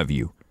front of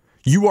you,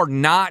 you are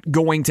not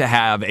going to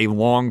have a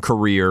long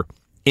career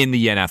in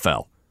the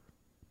NFL,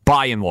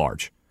 by and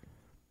large.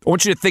 I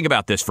want you to think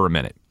about this for a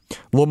minute.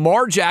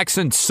 Lamar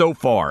Jackson so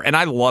far, and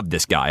I love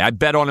this guy. I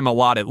bet on him a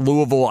lot at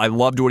Louisville. I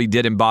loved what he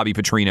did in Bobby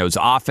Petrino's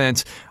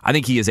offense. I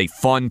think he is a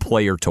fun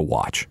player to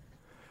watch.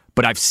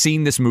 But I've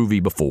seen this movie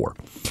before.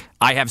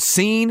 I have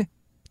seen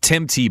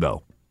Tim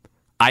Tebow.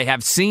 I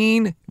have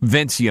seen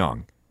Vince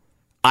Young.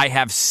 I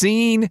have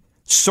seen,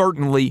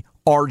 certainly,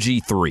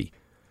 RG3.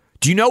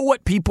 Do you know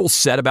what people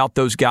said about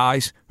those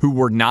guys who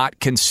were not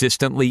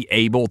consistently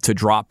able to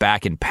drop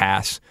back and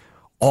pass?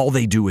 All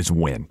they do is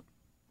win.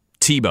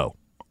 Tebow,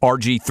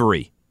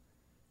 RG3,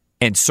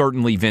 and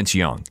certainly Vince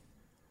Young.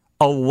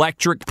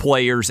 Electric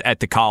players at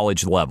the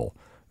college level.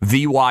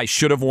 VY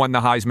should have won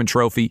the Heisman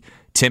Trophy.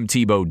 Tim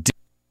Tebow did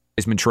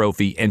the Heisman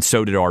Trophy, and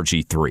so did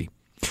RG3.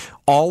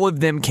 All of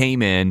them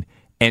came in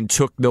and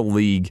took the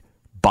league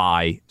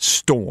by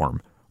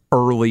storm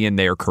early in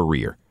their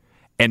career.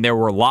 And there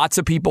were lots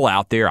of people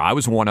out there, I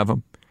was one of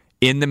them,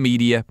 in the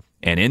media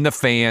and in the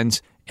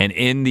fans and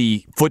in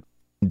the football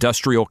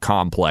industrial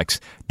complex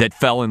that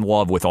fell in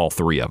love with all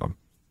three of them.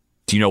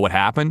 Do you know what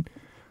happened?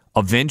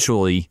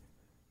 Eventually,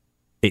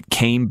 it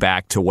came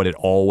back to what it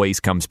always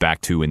comes back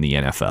to in the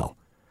NFL.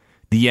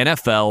 The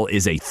NFL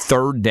is a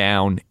 3rd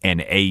down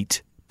and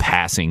 8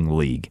 passing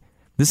league.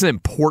 This is an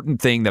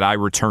important thing that I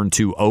return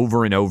to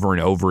over and over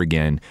and over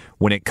again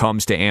when it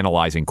comes to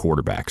analyzing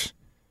quarterbacks.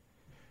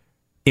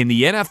 In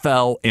the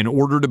NFL, in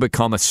order to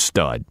become a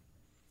stud,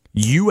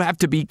 you have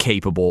to be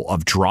capable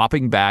of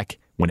dropping back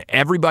when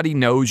everybody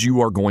knows you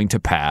are going to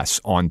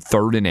pass on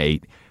 3rd and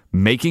 8,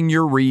 making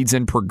your reads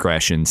and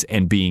progressions,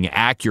 and being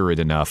accurate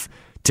enough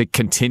to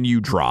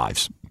continue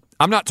drives.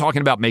 I'm not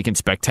talking about making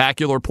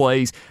spectacular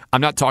plays.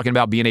 I'm not talking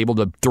about being able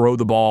to throw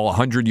the ball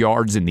 100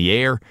 yards in the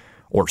air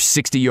or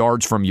 60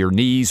 yards from your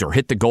knees or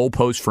hit the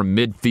goalpost from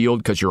midfield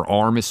because your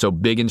arm is so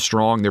big and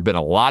strong. There have been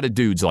a lot of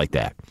dudes like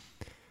that.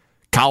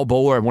 Kyle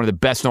Bowler had one of the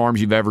best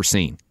arms you've ever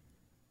seen.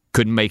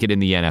 Couldn't make it in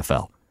the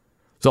NFL.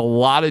 There's a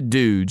lot of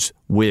dudes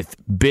with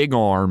big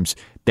arms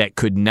that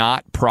could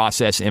not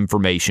process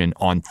information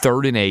on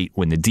 3rd and 8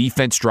 when the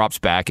defense drops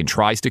back and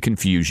tries to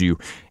confuse you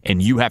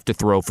and you have to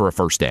throw for a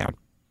first down.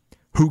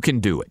 Who can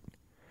do it?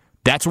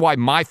 That's why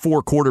my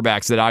 4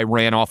 quarterbacks that I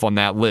ran off on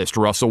that list,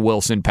 Russell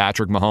Wilson,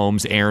 Patrick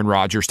Mahomes, Aaron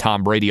Rodgers,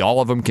 Tom Brady,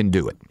 all of them can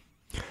do it.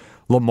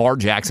 Lamar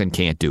Jackson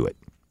can't do it.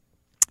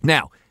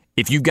 Now,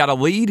 if you've got a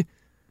lead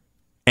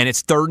and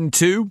it's 3rd and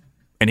 2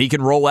 and he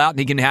can roll out and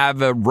he can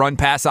have a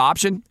run-pass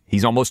option,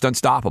 he's almost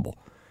unstoppable.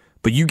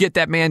 But you get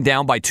that man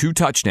down by 2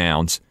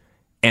 touchdowns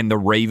and the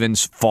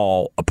Ravens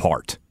fall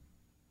apart.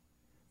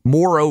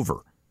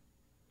 Moreover,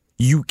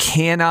 you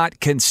cannot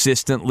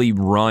consistently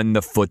run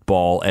the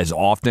football as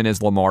often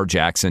as Lamar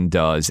Jackson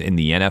does in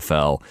the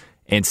NFL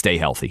and stay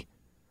healthy.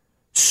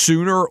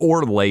 Sooner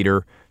or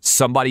later,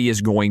 somebody is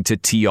going to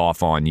tee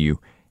off on you,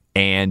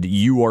 and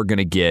you are going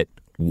to get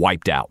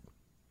wiped out.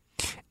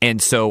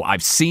 And so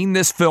I've seen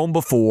this film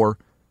before.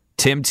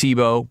 Tim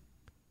Tebow,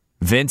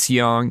 Vince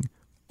Young,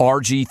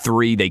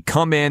 RG3, they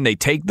come in, they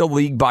take the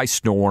league by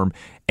storm,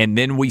 and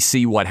then we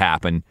see what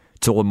happened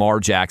to Lamar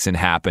Jackson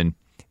happen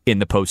in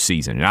the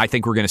postseason. And I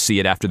think we're going to see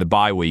it after the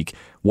bye week,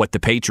 what the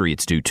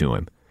Patriots do to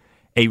him.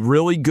 A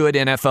really good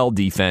NFL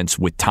defense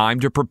with time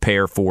to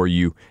prepare for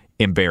you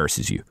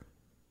embarrasses you.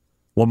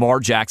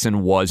 Lamar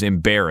Jackson was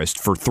embarrassed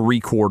for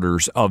 3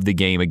 quarters of the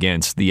game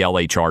against the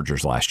LA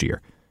Chargers last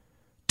year.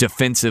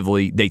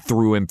 Defensively, they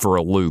threw him for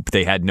a loop.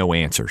 They had no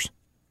answers.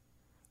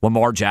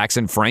 Lamar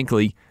Jackson,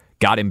 frankly,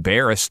 got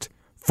embarrassed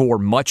for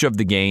much of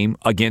the game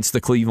against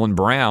the Cleveland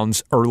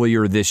Browns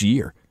earlier this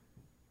year.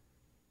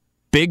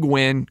 Big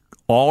win.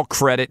 All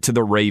credit to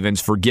the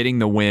Ravens for getting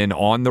the win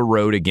on the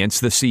road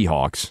against the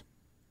Seahawks.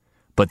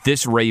 But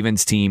this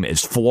Ravens team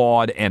is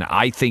flawed, and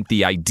I think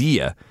the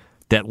idea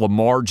that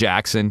Lamar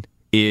Jackson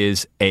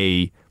is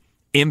a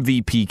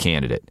MVP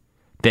candidate,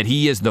 that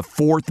he is the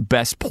 4th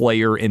best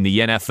player in the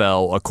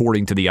NFL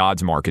according to the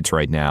odds markets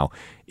right now,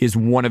 is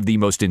one of the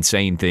most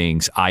insane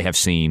things I have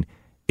seen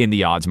in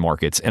the odds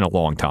markets in a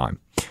long time.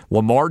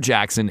 Lamar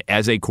Jackson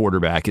as a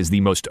quarterback is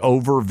the most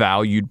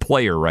overvalued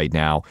player right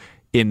now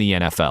in the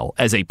NFL.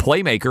 As a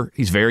playmaker,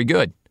 he's very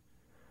good.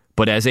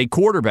 But as a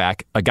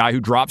quarterback, a guy who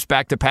drops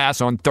back to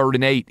pass on 3rd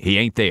and 8, he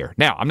ain't there.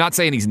 Now, I'm not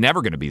saying he's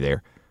never going to be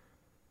there,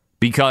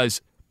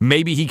 because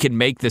maybe he can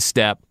make the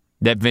step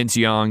that Vince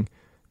Young,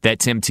 that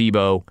Tim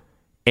Tebow,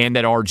 and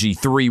that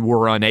RG3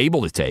 were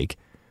unable to take,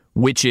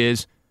 which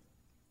is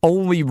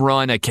only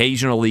run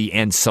occasionally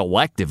and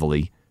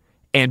selectively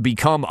and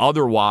become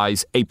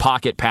otherwise a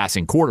pocket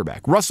passing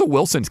quarterback. Russell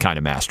Wilson's kind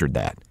of mastered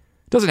that.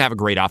 Doesn't have a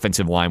great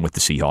offensive line with the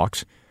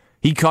Seahawks.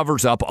 He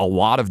covers up a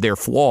lot of their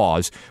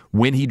flaws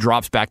when he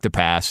drops back to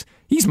pass.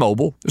 He's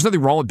mobile. There's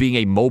nothing wrong with being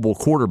a mobile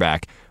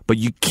quarterback, but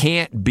you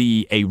can't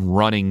be a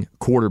running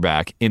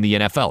quarterback in the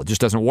NFL. It just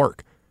doesn't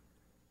work.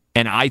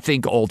 And I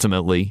think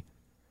ultimately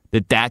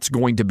that that's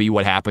going to be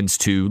what happens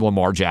to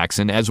Lamar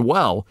Jackson as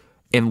well,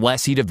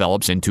 unless he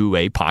develops into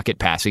a pocket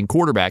passing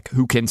quarterback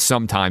who can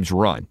sometimes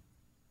run.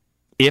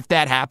 If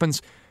that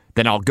happens,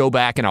 then I'll go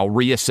back and I'll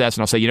reassess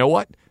and I'll say, you know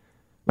what?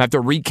 I have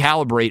to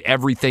recalibrate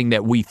everything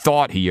that we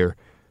thought here.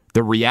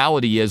 The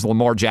reality is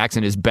Lamar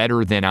Jackson is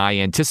better than I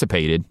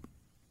anticipated,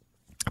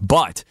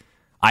 but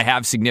I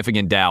have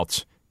significant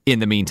doubts in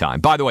the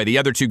meantime. By the way, the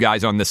other 2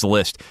 guys on this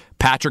list,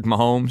 Patrick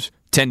Mahomes,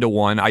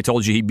 10-1. I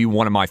told you he'd be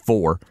one of my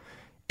 4.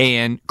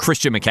 And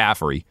Christian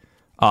McCaffrey,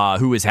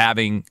 who is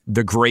having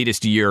the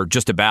greatest year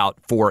just about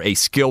for a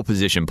skill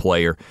position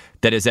player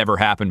that has ever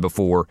happened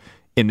before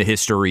in the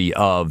history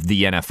of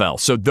the NFL.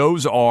 So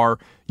those are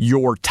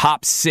your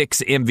top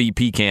 6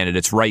 MVP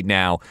candidates right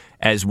now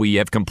as we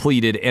have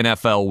completed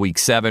NFL Week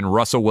 7.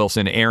 Russell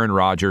Wilson, Aaron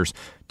Rodgers,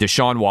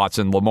 Deshaun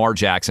Watson, Lamar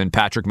Jackson,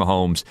 Patrick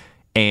Mahomes,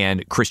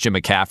 and Christian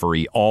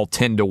McCaffrey, all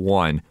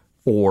 10-1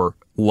 or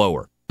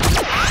lower.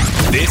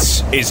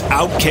 This is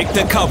Outkick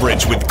the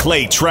Coverage with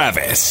Clay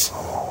Travis.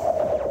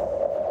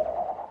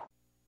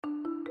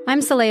 I'm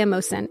Saleha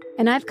Mohsin,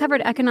 and I've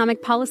covered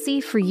economic policy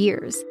for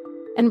years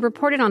and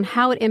reported on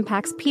how it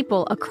impacts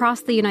people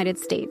across the United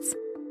States.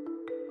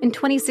 In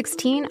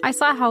 2016, I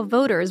saw how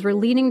voters were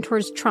leaning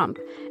towards Trump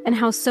and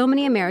how so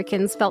many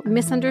Americans felt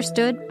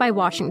misunderstood by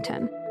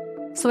Washington.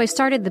 So I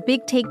started the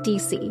Big Take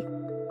DC.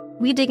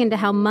 We dig into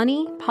how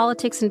money,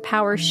 politics, and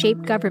power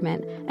shape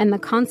government and the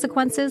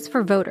consequences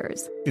for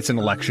voters. It's an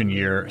election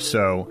year,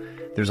 so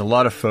there's a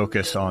lot of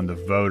focus on the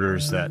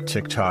voters that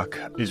TikTok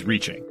is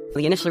reaching.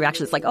 The initial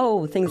reaction is like,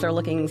 oh, things are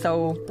looking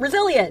so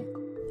resilient.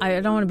 I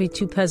don't want to be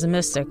too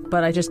pessimistic,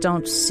 but I just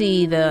don't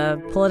see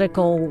the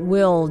political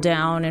will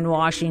down in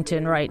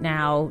Washington right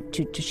now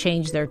to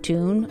change their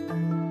tune.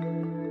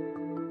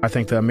 I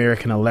think the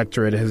American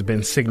electorate has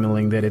been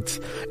signaling that it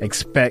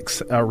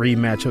expects a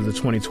rematch of the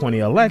 2020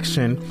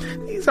 election.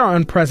 These are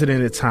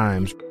unprecedented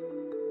times.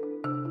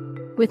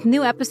 With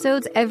new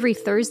episodes every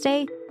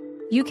Thursday,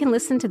 you can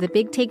listen to the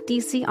Big Take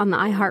DC on the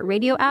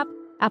iHeartRadio app,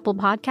 Apple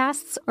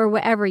Podcasts, or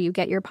wherever you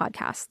get your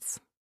podcasts.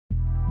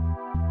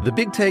 The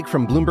Big Take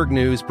from Bloomberg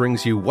News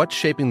brings you what's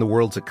shaping the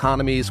world's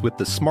economies with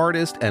the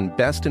smartest and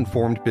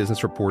best-informed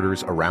business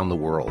reporters around the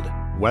world.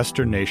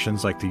 Western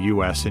nations like the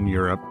U.S. and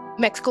Europe.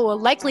 Mexico will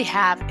likely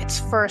have its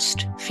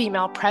first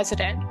female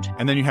president.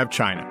 And then you have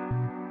China.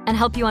 And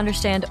help you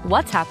understand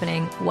what's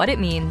happening, what it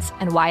means,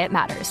 and why it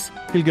matters.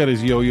 He'll get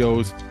his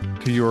yo-yos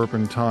to Europe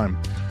in time.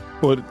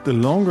 But the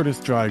longer this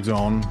drags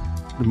on,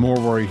 the more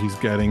worry he's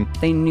getting.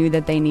 They knew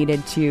that they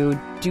needed to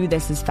do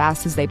this as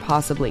fast as they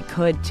possibly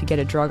could to get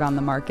a drug on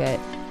the market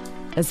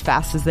as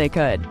fast as they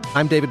could.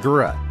 I'm David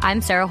Gura.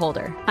 I'm Sarah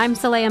Holder. I'm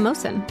Saleha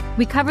Mohsin.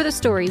 We cover the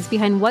stories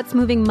behind what's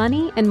moving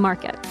money and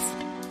markets.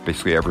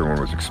 Basically, everyone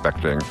was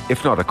expecting,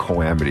 if not a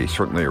calamity,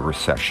 certainly a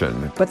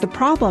recession. But the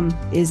problem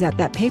is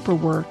that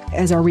paperwork,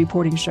 as our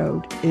reporting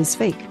showed, is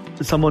fake.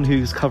 As someone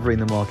who's covering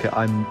the market,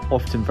 I'm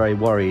often very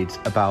worried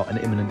about an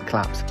imminent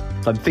collapse.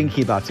 So I'm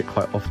thinking about it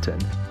quite often.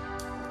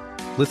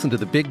 Listen to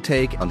The Big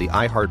Take on the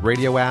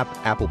iHeartRadio app,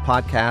 Apple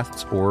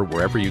Podcasts, or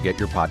wherever you get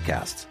your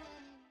podcasts.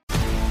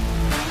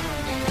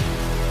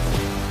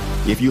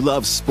 If you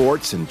love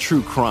sports and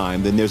true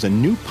crime, then there's a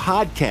new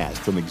podcast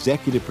from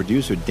executive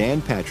producer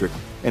Dan Patrick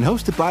and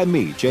hosted by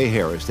me, Jay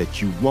Harris,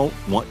 that you won't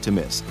want to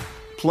miss.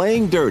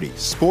 Playing Dirty: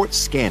 Sports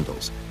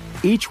Scandals.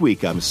 Each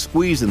week, I'm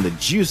squeezing the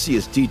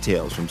juiciest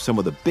details from some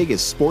of the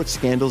biggest sports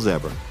scandals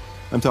ever.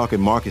 I'm talking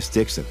Marcus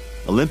Dixon,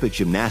 Olympic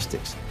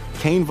gymnastics,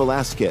 Cain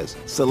Velasquez,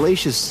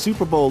 salacious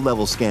Super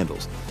Bowl-level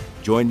scandals.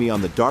 Join me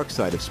on the dark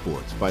side of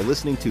sports by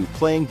listening to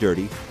Playing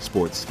Dirty: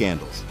 Sports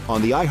Scandals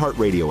on the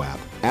iHeartRadio app,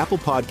 Apple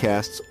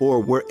Podcasts,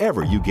 or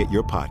wherever you get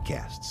your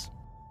podcasts.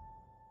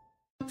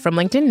 From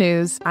LinkedIn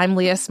News, I'm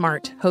Leah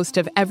Smart, host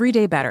of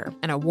Everyday Better,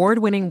 an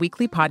award-winning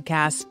weekly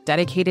podcast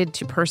dedicated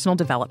to personal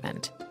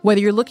development.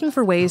 Whether you're looking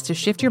for ways to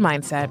shift your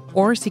mindset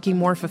or seeking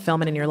more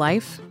fulfillment in your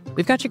life,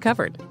 we've got you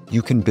covered.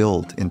 You can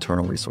build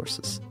internal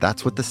resources.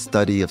 That's what the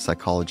study of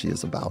psychology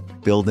is about,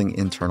 building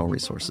internal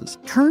resources.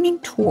 Turning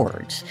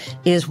towards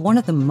is one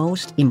of the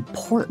most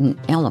important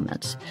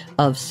elements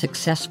of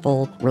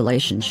successful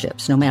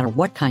relationships, no matter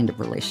what kind of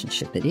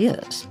relationship it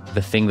is.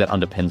 The thing that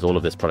underpins all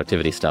of this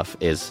productivity stuff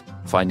is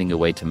finding a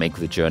way to make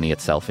the journey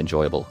itself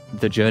enjoyable.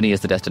 The journey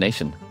is the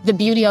destination. The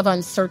beauty of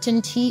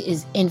uncertainty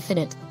is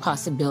infinite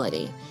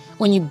possibility.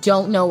 When you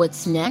don't know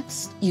what's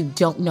next, you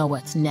don't know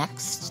what's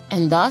next.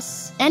 And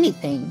thus,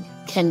 anything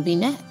can be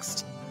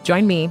next.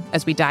 Join me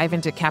as we dive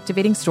into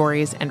captivating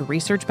stories and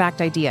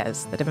research-backed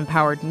ideas that have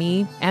empowered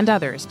me and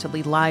others to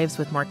lead lives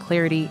with more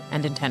clarity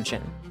and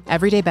intention.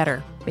 Everyday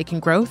Better,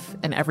 making growth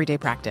an everyday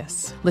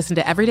practice. Listen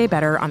to Everyday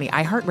Better on the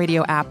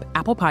iHeartRadio app,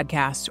 Apple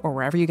Podcasts, or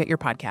wherever you get your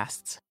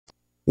podcasts.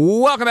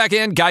 Welcome back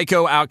in,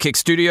 Geico Outkick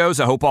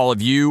Studios. I hope all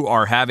of you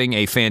are having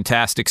a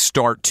fantastic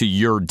start to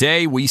your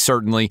day. We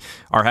certainly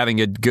are having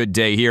a good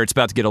day here. It's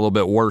about to get a little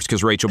bit worse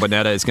because Rachel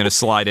Bonetta is going to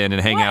slide in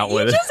and hang out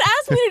with us. You just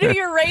asked me to do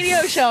your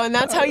radio show, and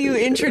that's how you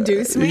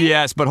introduce me?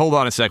 Yes, but hold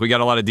on a sec. We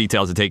got a lot of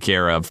details to take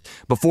care of.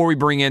 Before we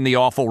bring in the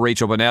awful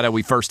Rachel Bonetta,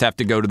 we first have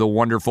to go to the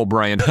wonderful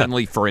Brian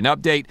Finley for an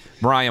update.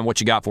 Brian,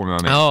 what you got for me,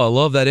 my man? Oh, I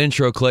love that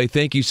intro, Clay.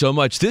 Thank you so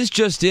much. This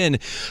just in.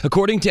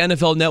 According to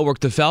NFL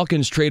Network, the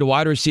Falcons trade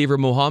wide receiver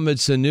Mohamed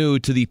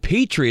Sanu to the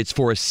Patriots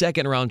for a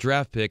second-round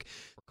draft pick.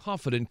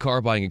 Confident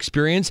car buying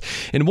experience.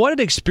 And what an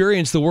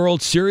experience the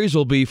World Series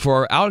will be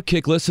for our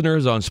Outkick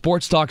listeners on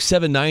Sports Talk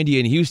 790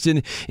 in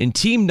Houston and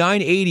Team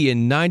 980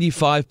 and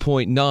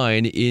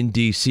 95.9 in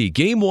D.C.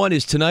 Game 1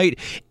 is tonight,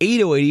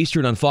 8:08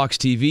 Eastern on Fox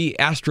TV.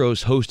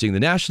 Astros hosting the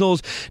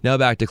Nationals. Now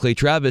back to Clay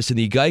Travis in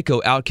the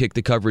Geico Outkick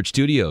the Coverage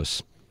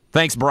studios.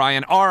 Thanks,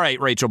 Brian. All right,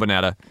 Rachel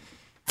Bonetta.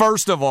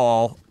 First of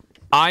all,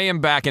 I am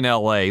back in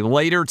L.A.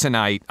 Later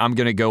tonight, I'm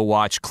going to go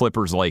watch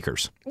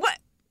Clippers-Lakers. What?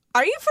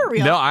 Are you for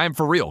real? No, I am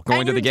for real.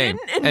 Going to the game.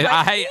 And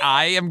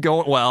I am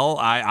going. Well,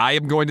 I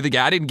am going to the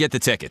game. I didn't get the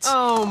tickets.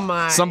 Oh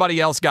my!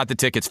 Somebody else got the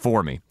tickets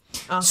for me.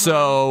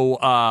 So,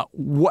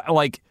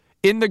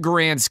 in the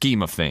grand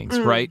scheme of things,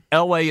 right?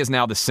 L.A. is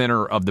now the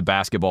center of the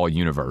basketball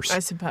universe. I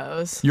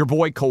suppose. Your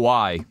boy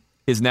Kawhi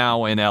is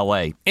now in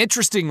L.A.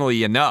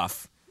 Interestingly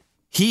enough,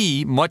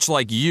 he, much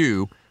like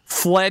you,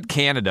 fled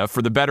Canada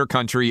for the better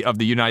country of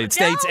the United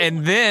States,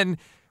 and then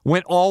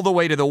went all the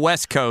way to the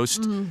West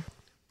Coast.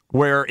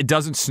 Where it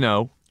doesn't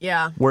snow.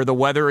 Yeah. Where the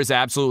weather is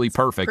absolutely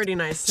perfect. Pretty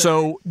nice.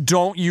 So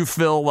don't you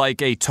feel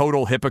like a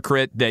total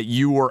hypocrite that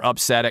you were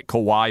upset at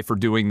Kawhi for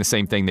doing the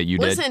same thing that you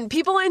did? Listen,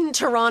 people in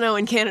Toronto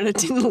and Canada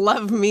didn't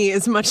love me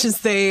as much as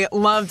they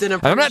loved and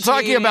appreciated I'm not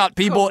talking about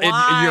people,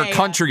 Kawhi. your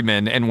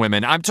countrymen and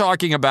women. I'm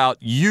talking about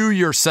you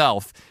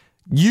yourself.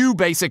 You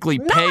basically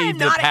paved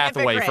the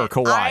pathway for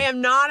Kawhi. I am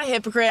not a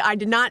hypocrite. I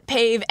did not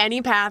pave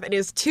any path. It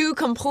is two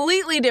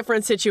completely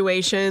different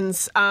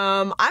situations.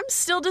 I'm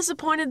still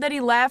disappointed that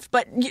he left,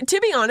 but to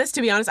be honest,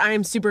 I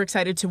am super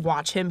excited to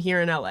watch him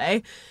here in LA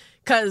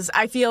because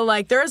I feel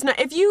like there is no.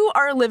 If you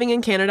are living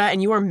in Canada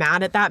and you are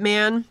mad at that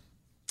man,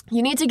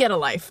 you need to get a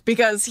life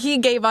because he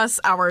gave us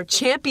our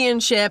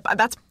championship.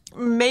 That's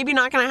maybe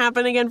not going to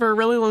happen again for a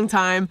really long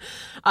time.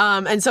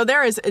 And so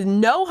there is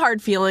no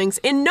hard feelings.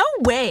 In no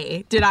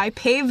way did I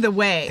pave the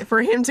way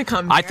for him to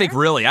come here. I think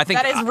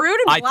that is rude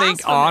and I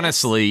think blasphemous.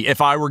 honestly,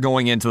 if I were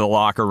going into the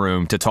locker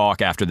room to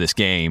talk after this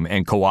game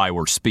and Kawhi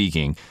were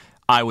speaking,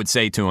 I would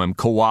say to him,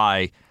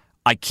 Kawhi,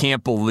 I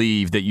can't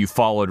believe that you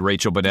followed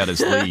Rachel Bonetta's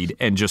lead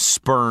and just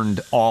spurned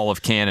all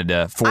of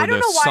Canada for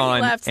the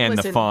sun and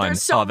the fun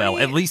of LA.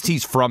 At least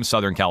he's from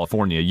Southern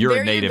California. You're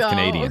a native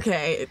Canadian.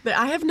 Okay,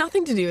 I have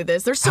nothing to do with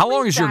this. There's so How long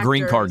many is your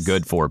green factors. card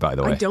good for, by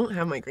the way? I don't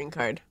have my green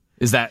card.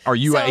 Are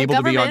you able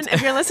to be on?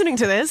 If you're listening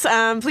to this,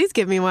 please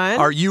give me one.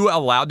 Are you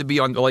allowed to be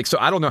on? So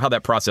I don't know how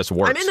that process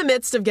works. I'm in the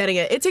midst of getting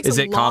it. It takes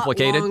a lot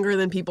longer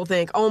than people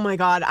think. Oh my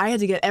God, I had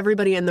to get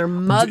everybody and their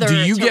mother. Do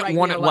you to get write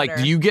one? me a letter.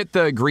 Do you get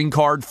the green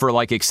card for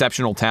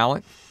exceptional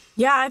talent?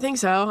 Yeah, I think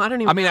so. I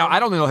don't even know. I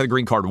don't know how the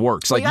green card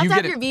works. Well, you have to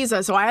have your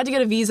visa, so I had to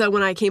get a visa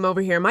when I came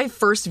over here. My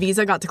first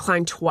visa got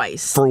declined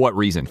twice. For what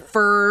reason?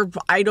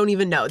 I don't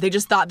even know. They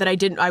just thought that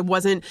I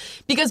wasn't,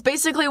 because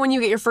basically when you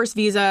get your first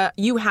visa,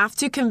 you have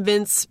to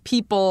convince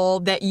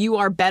people that you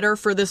are better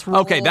for this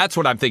role. Okay, that's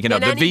what I'm thinking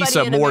of. The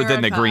visa more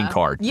than the green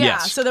card. Yeah,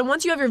 Yes. so then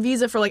once you have your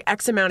visa for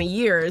X amount of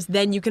years,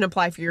 then you can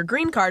apply for your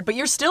green card, but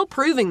you're still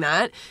proving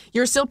that.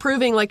 You're still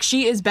proving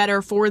she is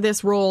better for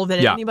this role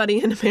than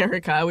anybody in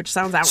America, which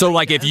sounds outrageous. So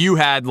if you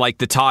had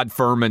the Todd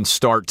Furman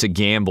start to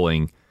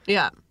gambling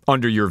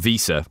under your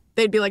visa,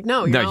 they'd be like,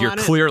 no, you're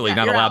clearly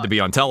not allowed to be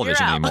on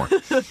television anymore.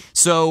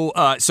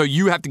 So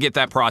you have to get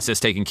that process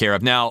taken care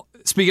of. Now,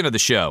 speaking of the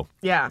show,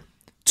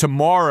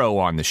 tomorrow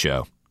on the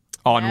show,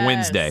 on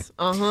Wednesday,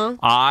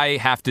 I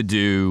have to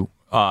do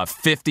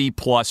 50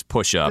 plus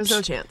push-ups.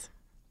 There's no chance.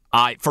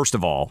 First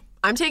of all,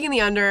 I'm taking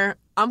the under.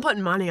 I'm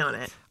putting money on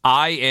it.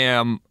 I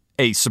am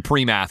a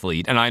supreme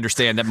athlete, and I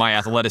understand that my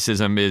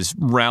athleticism is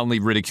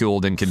roundly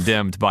ridiculed and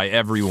condemned by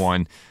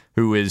everyone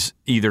who is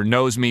either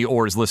knows me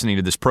or is listening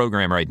to this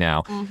program right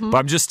now. But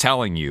I'm just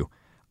telling you,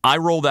 I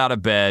rolled out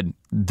of bed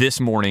this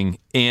morning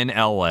in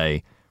LA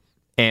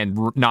and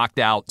knocked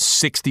out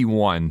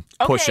 61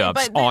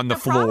 push-ups on the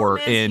floor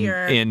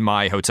in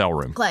my hotel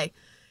room. Clay,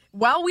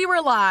 while we were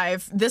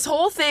live, this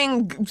whole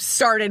thing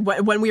started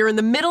when we were in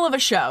the middle of a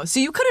show, so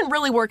you couldn't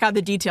really work out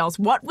the details.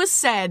 What was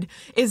said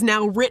is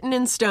now written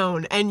in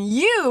stone, and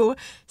you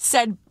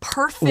said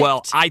perfect.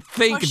 Well, I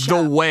think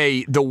the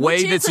way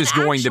this is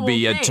going to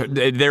be,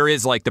 there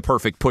is the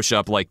perfect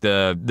push-up,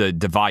 the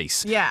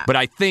device. Yeah. But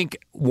I think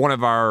one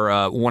of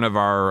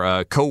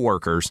our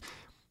coworkers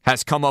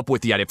has come up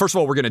with the idea. First of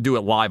all, we're going to do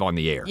it live on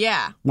the air.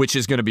 Yeah. Which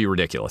is going to be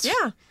ridiculous.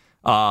 Yeah.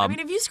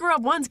 if you screw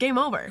up once, game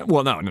over.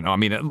 Well, no. I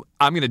mean,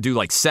 I'm going to do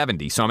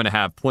 70, so I'm going to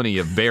have plenty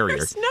of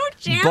barriers. There's no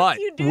chance but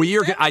you do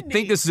 70. I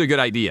think this is a good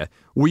idea.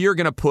 We are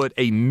going to put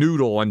a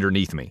noodle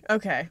underneath me.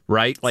 Okay.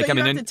 Right? So you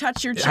have to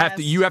touch your chest.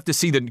 You have to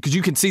see because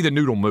you can see the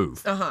noodle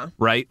move. Uh-huh.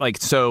 Right?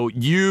 So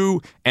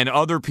you and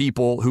other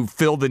people who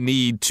feel the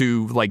need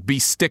to be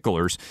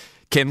sticklers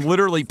can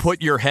literally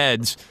put your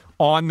heads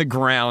on the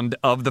ground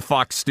of the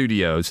Fox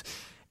studios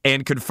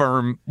and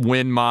confirm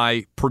when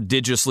my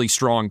prodigiously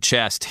strong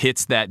chest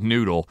hits that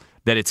noodle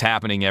that it's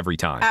happening every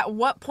time. At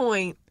what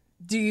point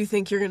do you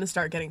think you're going to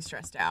start getting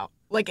stressed out?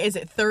 Is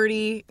it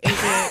 30? Is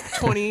it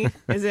 20?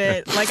 Is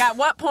it at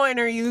what point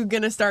are you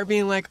going to start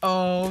being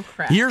oh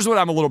crap? Here's what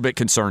I'm a little bit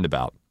concerned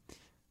about.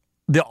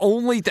 The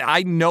only thing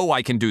I know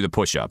I can do the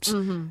push-ups,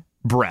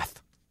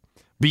 breath,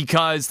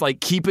 because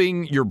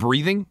keeping your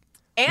breathing.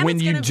 And when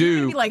you're you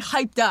do, gonna be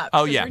hyped up.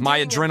 Oh yeah, my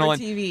adrenaline.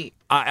 TV.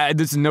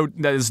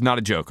 That is not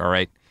a joke. All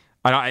right,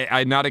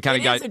 I'm not the kind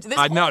of guy.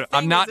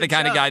 I'm not the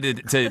kind of guy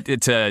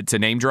to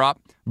name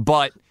drop.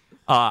 But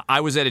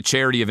I was at a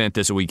charity event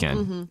this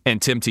weekend,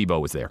 and Tim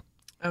Tebow was there.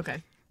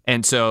 Okay.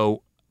 And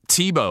so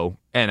Tebow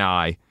and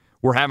I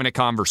were having a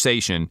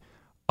conversation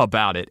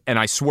about it, and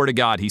I swear to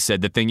God, he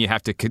said the thing you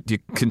have to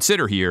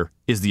consider here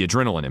is the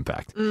adrenaline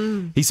impact.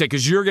 He said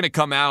because you're going to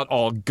come out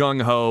all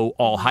gung ho,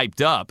 all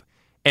hyped up.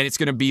 And it's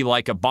going to be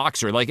like a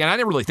boxer. And I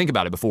didn't really think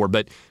about it before,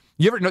 but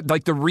you ever know,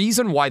 the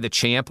reason why the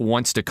champ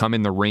wants to come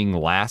in the ring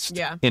last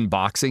in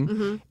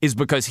boxing is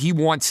because he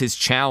wants his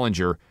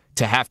challenger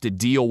to have to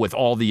deal with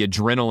all the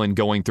adrenaline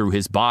going through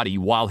his body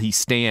while he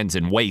stands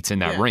and waits in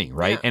that ring,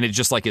 right? Yeah. And it's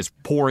just is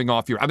pouring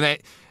off your...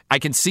 I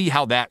can see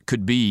how that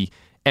could be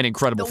an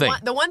incredible thing.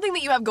 The one thing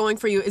that you have going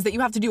for you is that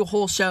you have to do a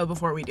whole show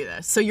before we do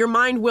this. So your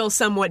mind will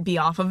somewhat be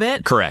off of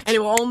it. Correct. And it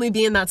will only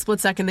be in that split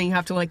second that you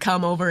have to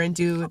come over and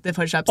do the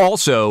push-ups.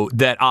 Also,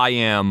 that I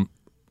am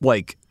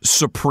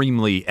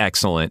supremely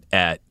excellent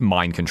at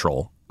mind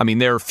control. I mean,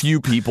 there are few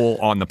people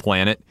on the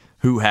planet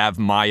who have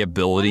my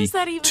ability what does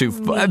that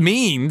even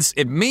mean?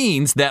 It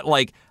means that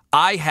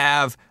I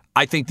have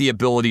I think the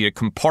ability to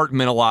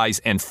compartmentalize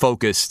and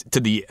focus to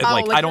the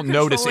I don't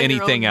notice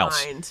anything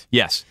else. Mind.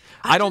 Yes.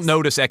 I don't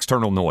notice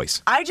external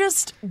noise. I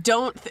just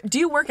don't. Do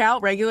you work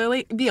out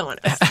regularly? Be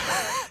honest.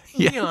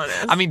 Be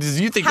honest. I mean, do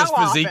you think this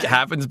physique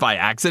happens by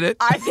accident?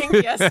 I think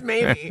yes,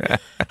 maybe.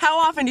 How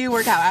often do you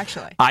work out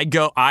actually? I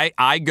go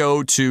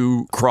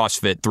to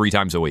CrossFit 3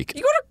 times a week.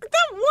 You go to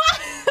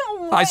what?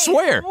 Wait, I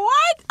swear.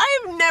 What? I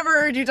have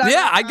never heard you talk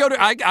Yeah, about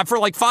I for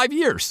like 5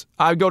 years.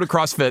 I would go to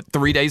CrossFit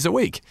 3 days a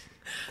week.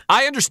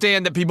 I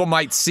understand that people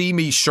might see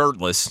me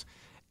shirtless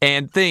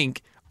and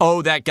think,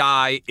 oh, that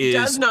guy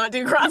does not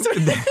do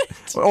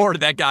CrossFit. or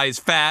that guy is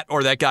fat,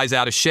 or that guy's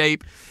out of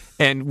shape.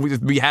 And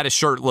we had a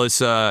shirtless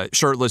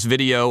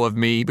video of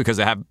me because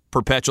I have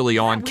perpetually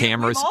on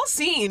cameras. We've all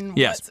seen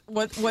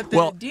what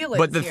the deal is.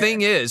 But the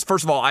thing is,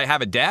 first of all, I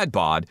have a dad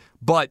bod,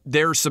 but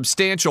there's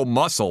substantial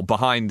muscle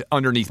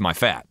underneath my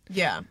fat.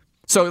 Yeah.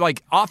 So,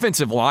 like,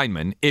 offensive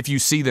linemen, if you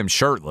see them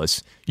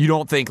shirtless, you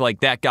don't think, like,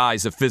 that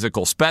guy's a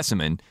physical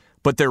specimen,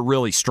 but they're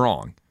really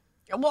strong.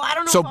 Well, I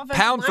don't know so if offensive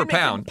pound for linemen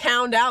pound, can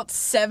pound out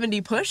 70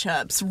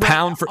 push-ups.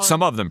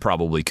 Some of them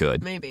probably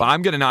could. Maybe. But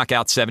I'm going to knock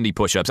out 70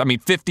 push-ups. I mean,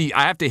 50.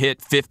 I have to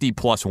hit 50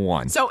 plus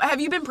 1. So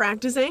have you been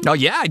practicing? Oh,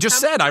 yeah. I just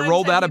said I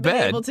rolled out of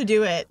bed. Able to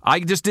do it?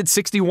 I just did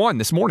 61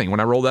 this morning when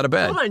I rolled out of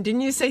bed. Hold on.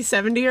 Didn't you say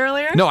 70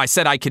 earlier? No, I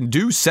said I can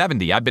do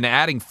 70. I've been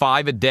adding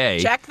 5 a day.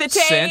 Check the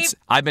tape.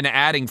 I've been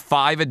adding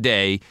 5 a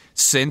day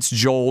since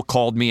Joel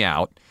called me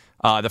out.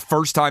 The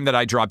first time that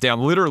I dropped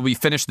down, literally we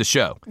finished the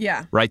show.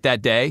 Yeah. Right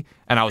that day.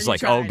 And I was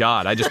like, oh,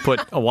 God, I just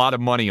put a lot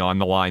of money on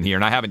the line here.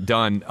 And I haven't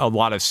done a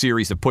lot of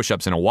series of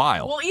push-ups in a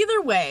while. Well,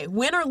 either way,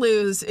 win or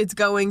lose, it's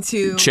going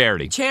to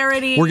charity.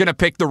 Charity. We're going to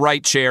pick the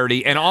right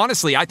charity. And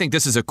honestly, I think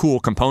this is a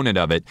cool component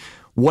of it.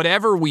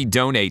 Whatever we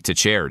donate to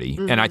charity,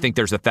 and I think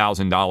there's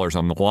 $1,000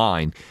 on the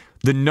line,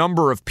 the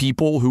number of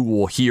people who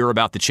will hear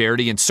about the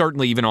charity, and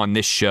certainly even on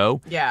this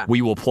show,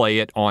 we will play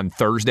it on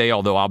Thursday,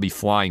 although I'll be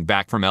flying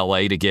back from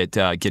L.A. to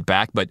get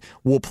back, but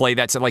we'll play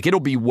that. So, like, it'll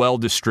be well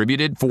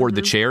distributed for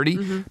the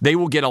charity. They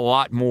will get a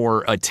lot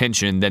more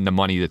attention than the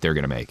money that they're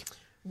going to make.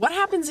 What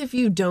happens if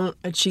you don't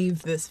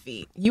achieve this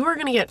feat? You are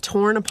going to get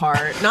torn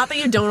apart. Not that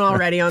you don't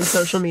already on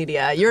social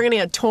media. You're going to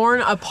get torn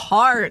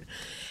apart.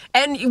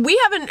 And we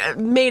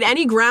haven't made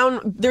any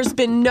ground. There's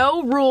been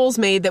no rules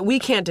made that we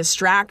can't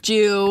distract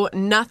you.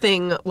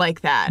 Nothing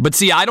like that. But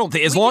see, I don't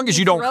think, as long as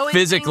you don't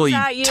physically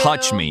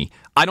touch me,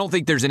 I don't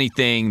think there's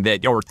anything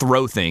or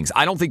throw things.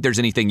 I don't think there's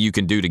anything you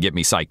can do to get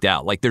me psyched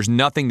out. Like, there's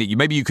nothing that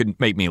maybe you could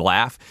make me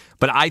laugh,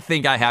 but I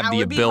think I have the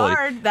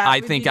ability.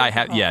 I think I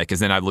have, because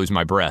then I'd lose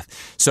my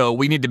breath. So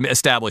we need to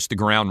establish the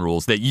ground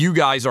rules that you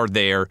guys are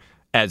there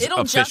as It'll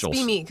officials.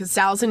 Just be me because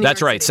Sal's in New York.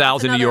 That's right. City.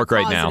 Sal's in New York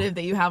right now.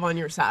 That you have on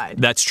your side.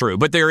 That's true.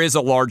 But there is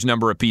a large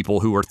number of people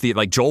who are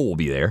like Joel will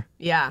be there.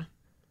 Yeah.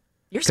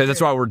 Because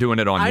that's why we're doing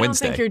it on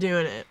Wednesday. I don't think you're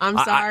doing it. I'm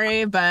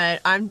sorry,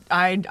 but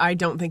I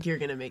don't think you're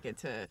going to make it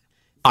to.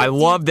 I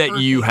love that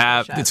you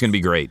have. It's going to be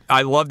great.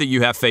 I love that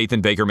you have faith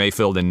in Baker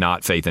Mayfield and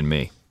not faith in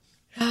me.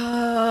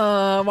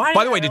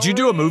 By the way, did you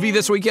do a movie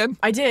this weekend?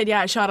 I did,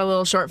 yeah. I shot a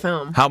little short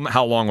film.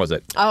 How long was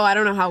it? Oh, I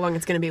don't know how long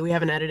it's going to be. We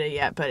haven't edited it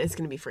yet, but it's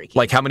going to be freaky.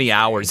 Like how many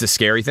hours? The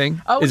scary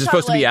thing? Oh, is it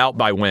supposed to be out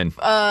by when?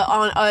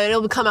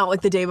 It'll come out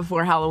like the day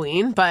before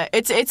Halloween, but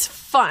it's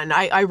fun.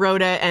 I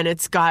wrote it, and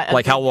it's got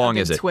like how long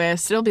is it?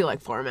 Twist. It'll be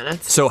like 4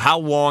 minutes. So how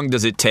long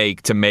does it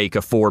take to make a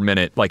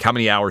 4-minute? Like how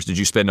many hours did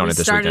you spend on it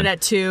this weekend? We started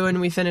at 2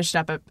 and we finished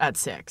up at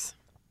 6.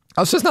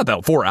 Oh, so it's not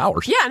that 4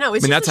 hours. Yeah, no,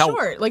 it's just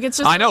short. Like it's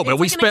just. I know, but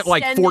we spent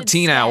like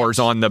 14 hours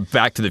on the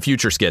Back to the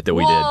Future skit that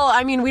we did. Well,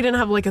 I mean, we didn't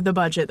have like the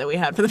budget that we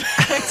had for the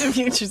Back to the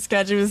Future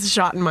sketch. It was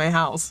shot in my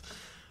house.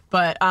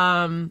 But,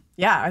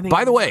 yeah, I think...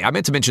 By the way, I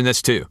meant to mention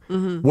this, too.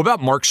 Mm-hmm. What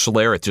about Mark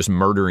Schlereth just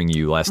murdering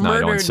you last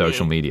night on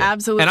social media?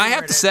 Absolutely. And I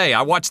have to say,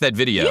 I watched that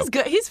video. He's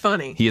good. He's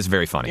funny. He is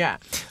very funny. Yeah.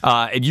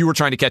 And you were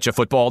trying to catch a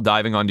football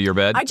diving onto your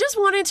bed? I just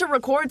wanted to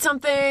record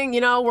something.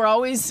 You know, we're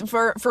always...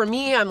 For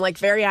me, I'm, like,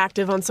 very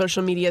active on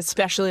social media,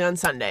 especially on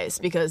Sundays,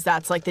 because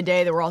that's, like, the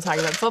day that we're all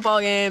talking about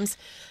football games.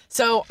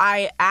 So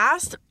I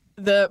asked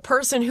the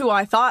person who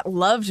I thought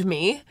loved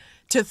me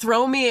to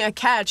throw me a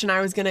catch, and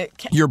I was going to...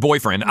 Your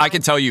boyfriend. I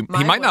can tell you,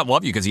 he might not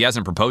love you because he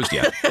hasn't proposed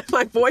yet.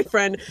 My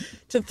boyfriend,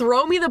 to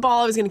throw me the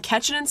ball. I was going to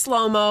catch it in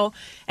slow-mo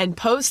and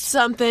post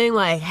something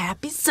like,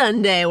 Happy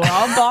Sunday, we're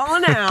all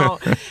balling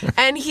out.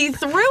 And he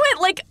threw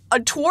it, like,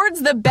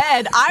 towards the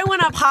bed. I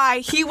went up high,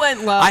 he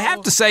went low. I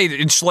have to say,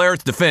 in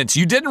Schlereth's defense,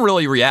 you didn't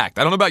really react.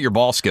 I don't know about your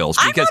ball skills.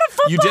 Because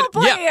I'm not a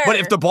football player. Yeah, but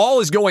if the ball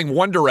is going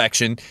one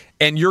direction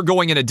and you're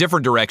going in a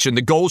different direction,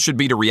 the goal should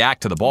be to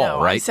react to the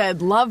ball, right? I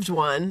said, loved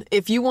one,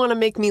 if you want to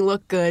make me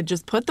look good,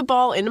 just put the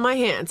ball into my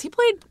hands. He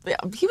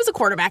was a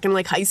quarterback in,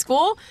 like, high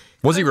school.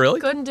 Was he really?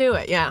 Couldn't do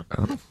it, yeah.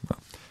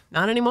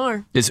 Not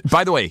anymore.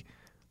 By the way,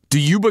 do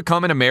you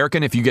become an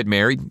American if you get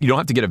married? You don't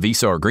have to get a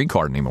visa or green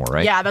card anymore,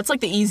 right? Yeah, that's like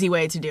the easy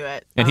way to do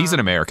it. And he's an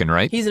American,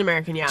 right? He's an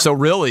American, yeah. So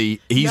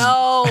really, he's...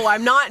 No,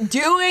 I'm not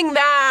doing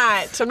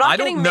that. I'm not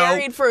getting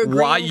married for a green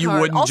card. Why you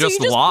wouldn't also, just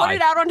you just lie. put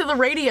it out onto the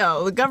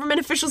radio. The government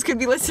officials could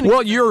be listening.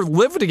 Well, you're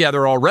living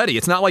together already.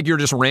 It's not like you're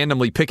just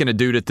randomly picking a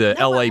dude at the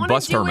LA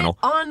bus terminal.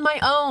 On my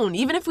own.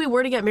 Even if we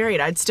were to get married,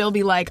 I'd still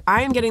be like,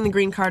 I am getting the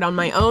green card on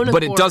my own.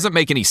 But it doesn't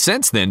make any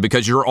sense then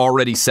because you're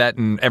already set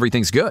and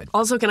everything's good.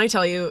 Also, can I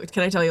tell you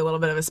a little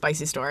bit of a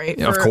spicy story.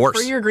 Yeah, of course.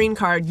 For your green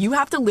card, you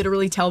have to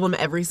literally tell them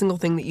every single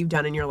thing that you've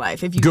done in your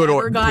life. If you've Good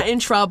ever or- got in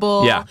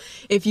trouble,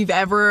 if you've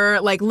ever,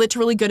 like,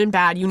 literally good and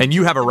bad. And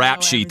you have a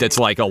rap sheet that's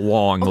like a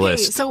long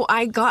list. So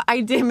I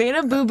made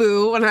a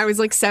boo-boo when I was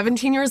like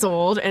 17 years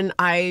old, and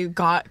I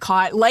got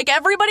caught, like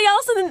everybody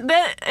else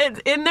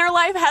in their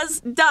life has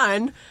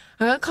done,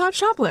 I got caught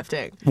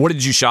shoplifting. What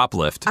did you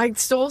shoplift? I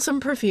stole some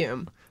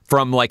perfume.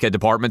 From like a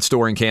department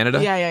store in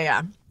Canada?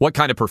 Yeah. What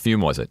kind of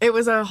perfume was it? It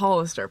was a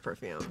Hollister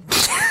perfume.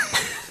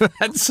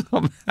 That's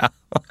somehow...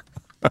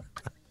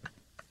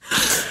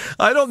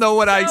 I don't know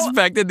what I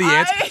expected the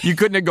answer. You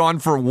couldn't have gone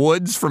for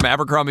Woods from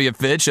Abercrombie &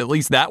 Fitch. At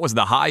least that was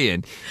the high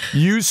end.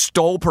 You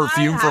stole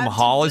perfume from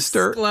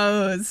Hollister?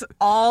 Disclose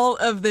all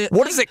of the...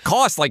 What does it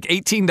cost? Like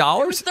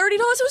 $18? It was $30.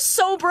 It was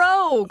so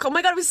broke. Oh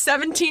my God, I was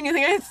 17. You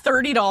think I had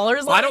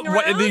 $30 lying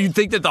around? Do you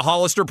think that the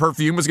Hollister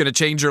perfume was going to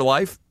change your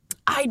life?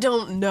 I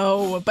don't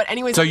know. But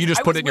anyways. So you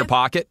just put it in your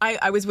pocket?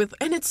 I was with,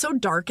 and it's so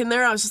dark in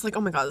there. I was just like, oh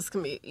my God, this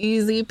can be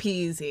easy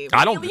peasy.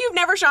 You've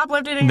never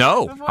shoplifted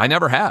anything before? I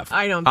never have.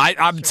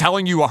 I'm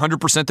telling you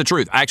 100% the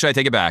truth. Actually, I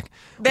take it back.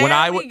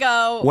 There we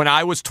go. When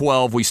I was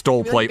 12, we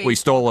stole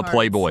a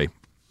Playboy.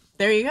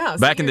 There you go.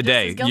 Back in the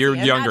day, you're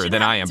younger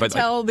than I am. But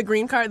tell the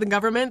green card, the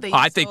government.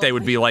 I think they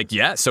would be like,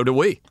 yeah, so do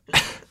we.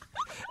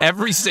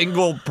 Every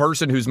single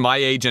person who's my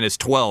age and is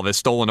 12 has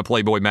stolen a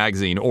Playboy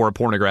magazine or a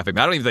pornographic.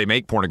 I don't even think they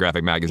make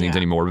pornographic magazines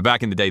anymore, but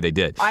back in the day they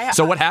did.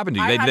 So what happened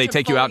to you? Did they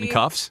take you out in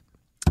cuffs?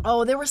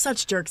 Oh, they were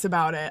such jerks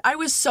about it. I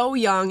was so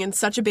young and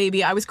such a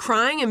baby. I was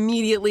crying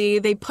immediately.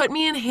 They put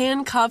me in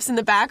handcuffs in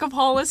the back of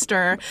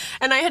Hollister,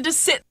 and I had to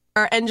sit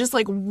there and just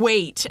like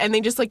wait. And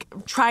they just like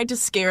tried to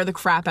scare the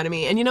crap out of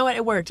me. And you know what?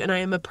 It worked. And I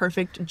am a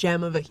perfect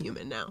gem of a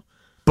human now.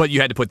 But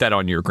you had to put that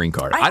on your green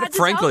card. I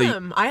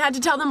had to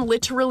tell them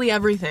literally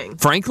everything.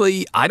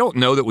 Frankly, I don't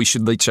know that we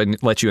should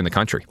let you in the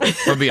country,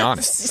 to be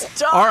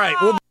honest. All right.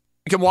 Well,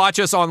 you can watch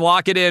us on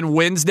Lock It In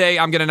Wednesday.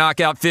 I'm going to knock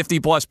out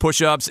 50-plus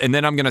push-ups, and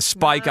then I'm going to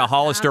spike a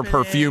Hollister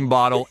perfume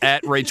bottle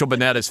at Rachel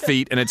Bonetta's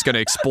feet, and it's going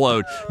to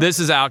explode. This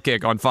is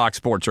Outkick on Fox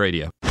Sports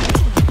Radio.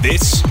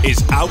 This is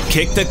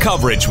Outkick the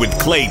Coverage with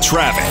Clay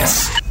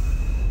Travis.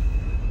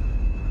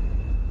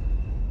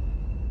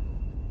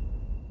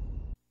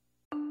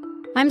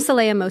 I'm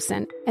Saleha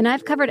Mohsen, and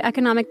I've covered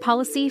economic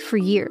policy for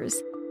years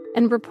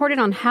and reported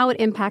on how it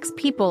impacts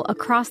people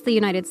across the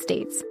United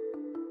States.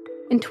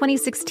 In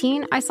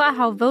 2016, I saw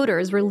how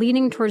voters were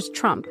leaning towards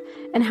Trump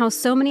and how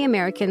so many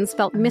Americans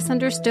felt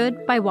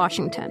misunderstood by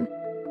Washington.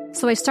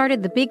 So I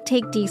started The Big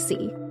Take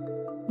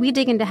DC. We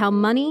dig into how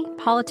money,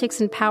 politics,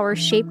 and power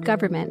shape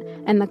government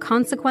and the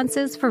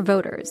consequences for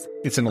voters.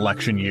 It's an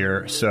election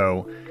year,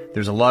 so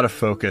there's a lot of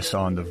focus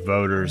on the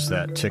voters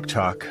that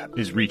TikTok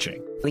is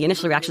reaching. The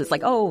initial reaction is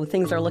like, oh,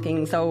 things are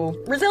looking so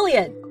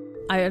resilient.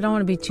 I don't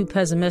want to be too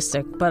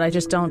pessimistic, but I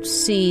just don't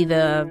see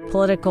the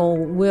political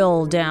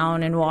will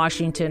down in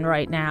Washington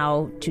right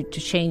now to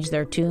change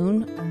their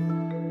tune.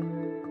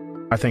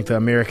 I think the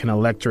American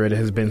electorate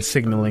has been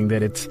signaling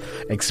that it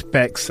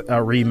expects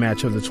a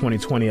rematch of the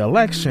 2020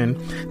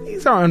 election.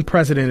 These are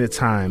unprecedented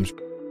times.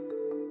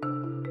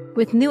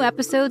 With new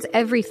episodes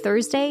every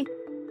Thursday,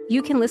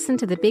 you can listen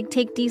to The Big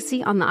Take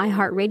DC on the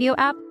iHeartRadio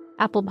app,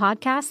 Apple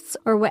Podcasts,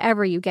 or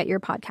wherever you get your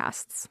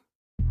podcasts.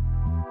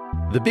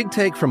 The Big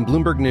Take from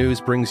Bloomberg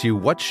News brings you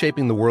what's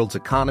shaping the world's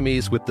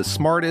economies with the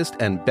smartest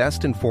and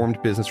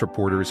best-informed business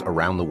reporters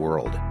around the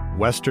world.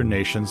 Western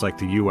nations like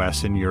the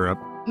U.S. and Europe.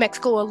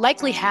 Mexico will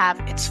likely have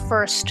its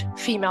first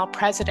female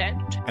president.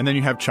 And then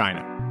you have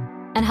China.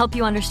 And help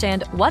you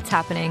understand what's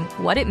happening,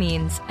 what it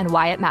means, and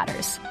why it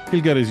matters. He'll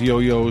get his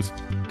yo-yos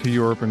to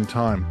Europe in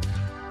time.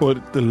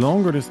 But the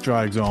longer this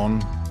drags on,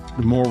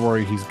 the more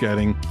worry he's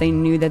getting. They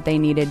knew that they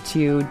needed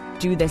to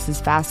do this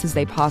as fast as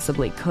they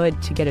possibly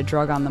could to get a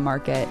drug on the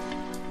market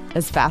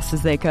as fast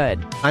as they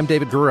could. I'm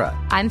David Gura.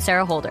 I'm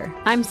Sarah Holder.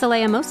 I'm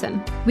Saleha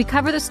Mohsen. We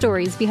cover the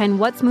stories behind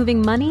what's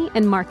moving money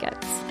and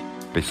markets.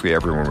 Basically,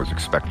 everyone was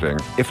expecting,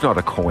 if not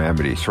a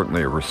calamity,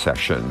 certainly a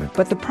recession.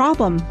 But the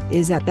problem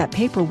is that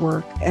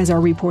paperwork, as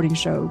our reporting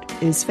showed,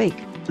 is fake.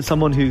 As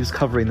someone who's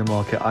covering the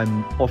market,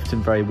 I'm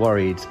often very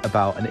worried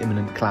about an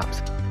imminent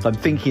collapse. So I'm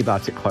thinking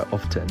about it quite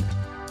often.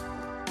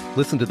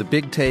 Listen to The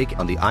Big Take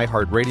on the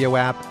iHeartRadio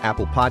app,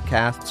 Apple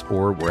Podcasts,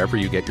 or wherever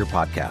you get your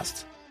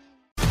podcasts.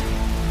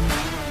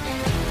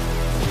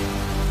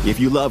 If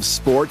you love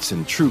sports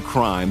and true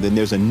crime, then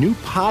there's a new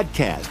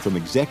podcast from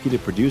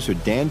executive producer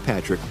Dan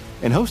Patrick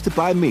and hosted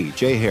by me,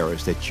 Jay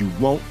Harris, that you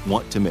won't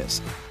want to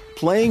miss.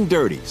 Playing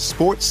Dirty: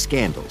 Sports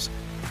Scandals.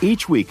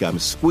 Each week, I'm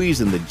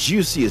squeezing the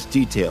juiciest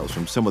details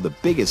from some of the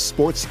biggest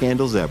sports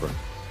scandals ever.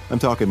 I'm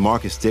talking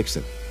Marcus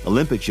Dixon,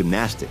 Olympic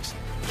gymnastics,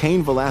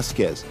 Cain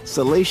Velasquez,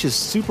 salacious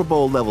Super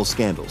Bowl-level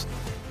scandals.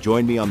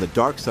 Join me on the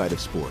dark side of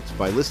sports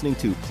by listening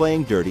to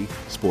Playing Dirty: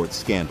 Sports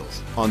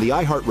Scandals on the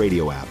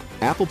iHeartRadio app,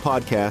 Apple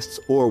Podcasts,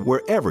 or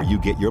wherever you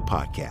get your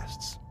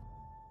podcasts.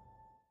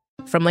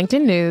 From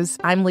LinkedIn News,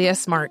 I'm Leah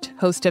Smart,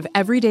 host of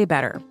Everyday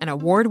Better, an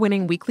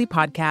award-winning weekly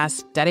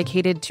podcast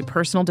dedicated to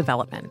personal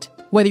development.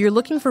 Whether you're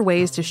looking for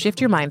ways to shift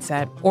your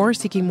mindset or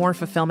seeking more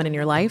fulfillment in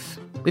your life,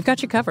 we've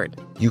got you covered.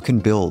 You can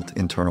build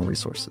internal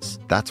resources.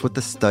 That's what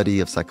the study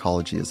of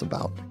psychology is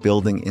about,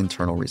 building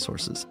internal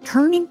resources.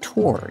 Turning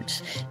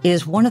towards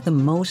is one of the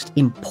most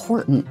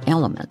important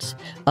elements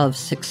of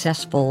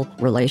successful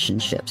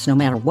relationships, no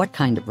matter what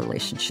kind of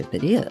relationship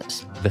it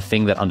is. The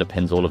thing that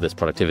underpins all of this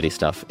productivity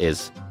stuff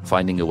is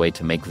finding a way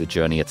to make the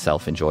journey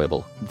itself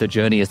enjoyable. The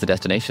journey is the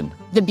destination.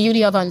 The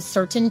beauty of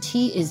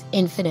uncertainty is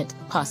infinite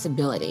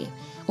possibility.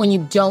 When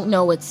you don't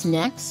know what's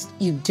next,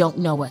 you don't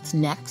know what's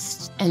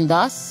next. And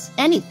thus,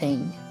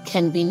 anything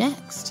can be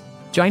next.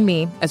 Join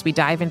me as we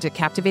dive into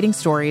captivating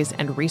stories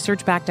and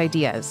research-backed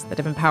ideas that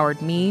have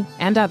empowered me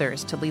and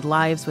others to lead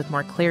lives with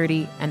more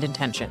clarity and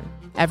intention.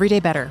 Everyday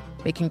Better,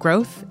 making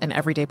growth an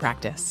everyday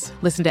practice.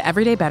 Listen to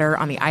Everyday Better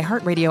on the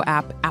iHeartRadio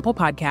app, Apple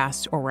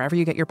Podcasts, or wherever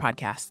you get your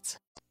podcasts.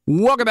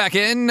 Welcome back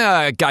in,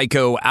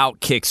 Geico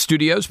Outkick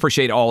Studios.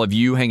 Appreciate all of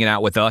you hanging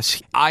out with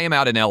us. I am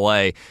out in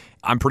L.A.,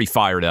 I'm pretty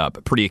fired up,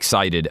 pretty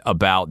excited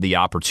about the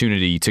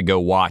opportunity to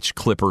go watch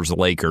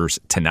Clippers-Lakers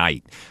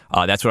tonight.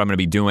 That's what I'm going to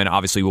be doing.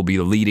 Obviously, we'll be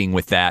leading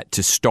with that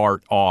to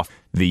start off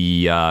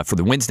the for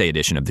the Wednesday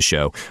edition of the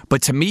show.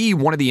 But to me,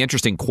 one of the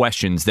interesting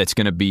questions that's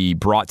going to be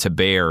brought to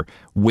bear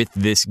with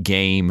this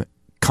game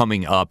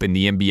coming up in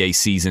the NBA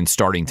season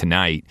starting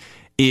tonight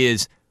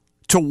is,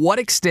 to what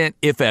extent,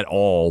 if at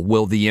all,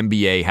 will the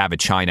NBA have a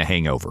China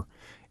hangover?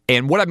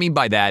 And what I mean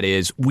by that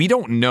is we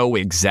don't know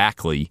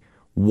exactly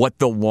what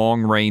the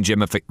long-range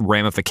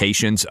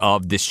ramifications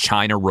of this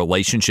China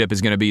relationship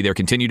is going to be. There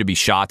continue to be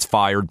shots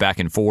fired back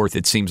and forth,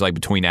 it seems like,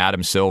 between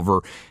Adam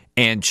Silver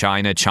and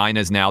China.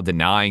 China's now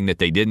denying that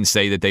they didn't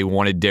say that they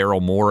wanted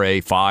Daryl Morey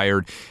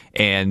fired.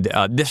 And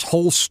this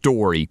whole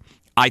story,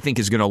 I think,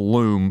 is going to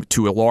loom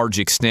to a large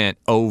extent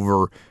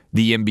over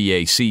the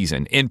NBA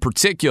season, in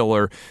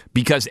particular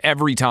because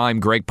every time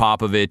Greg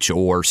Popovich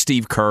or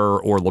Steve Kerr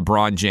or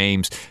LeBron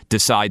James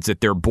decides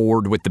that they're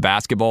bored with the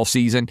basketball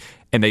season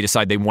and they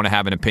decide they want to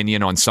have an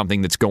opinion on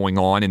something that's going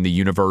on in the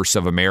universe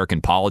of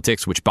American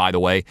politics, which, by the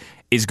way,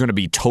 is going to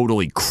be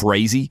totally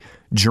crazy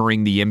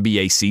during the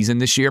NBA season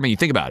this year. I mean, you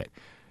think about it.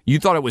 You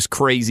thought it was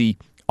crazy,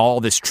 all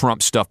this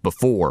Trump stuff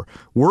before.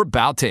 We're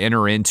about to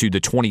enter into the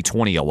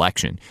 2020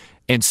 election.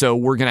 And so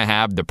we're going to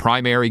have the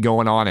primary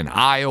going on in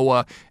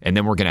Iowa, and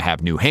then we're going to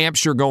have New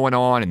Hampshire going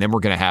on, and then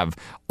we're going to have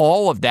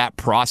all of that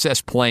process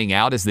playing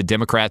out as the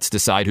Democrats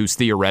decide who's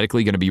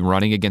theoretically going to be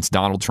running against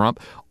Donald Trump.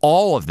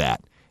 All of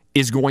that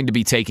is going to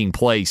be taking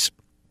place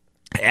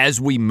as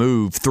we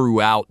move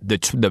throughout the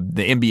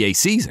NBA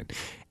season.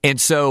 And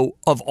so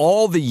of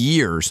all the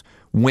years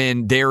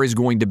when there is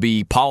going to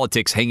be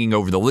politics hanging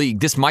over the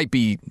league, this might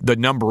be the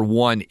number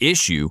one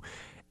issue.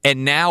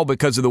 And now,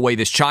 because of the way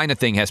this China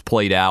thing has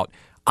played out,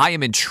 I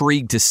am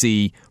intrigued to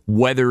see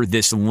whether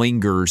this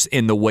lingers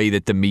in the way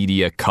that the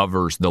media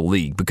covers the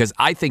league. Because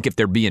I think if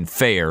they're being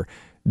fair,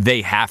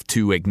 they have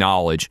to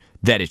acknowledge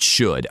that it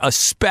should.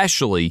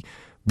 Especially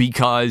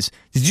because,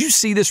 did you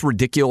see this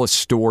ridiculous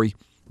story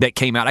that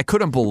came out? I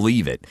couldn't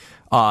believe it.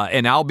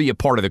 And I'll be a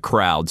part of the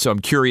crowd, so I'm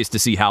curious to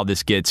see how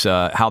this gets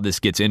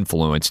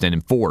influenced and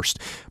enforced.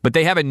 But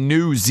they have a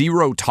new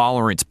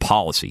zero-tolerance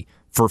policy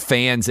for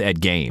fans at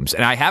games.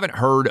 And I haven't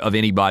heard of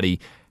anybody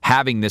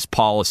having this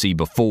policy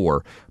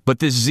before, but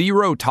this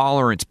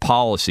zero-tolerance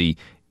policy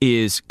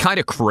is kind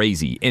of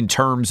crazy in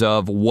terms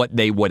of what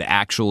they would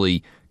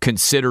actually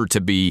consider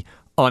to be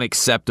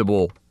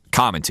unacceptable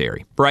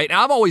commentary, right? And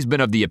I've always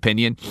been of the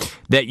opinion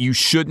that you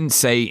shouldn't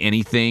say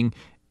anything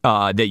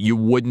that you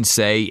wouldn't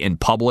say in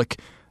public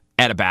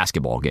at a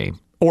basketball game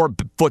or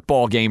a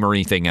football game or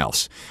anything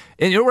else.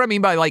 And you know what I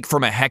mean by, like,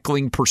 from a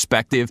heckling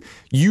perspective?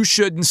 You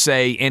shouldn't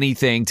say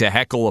anything to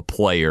heckle a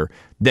player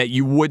that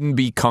you wouldn't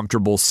be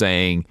comfortable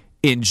saying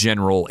in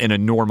general in a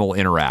normal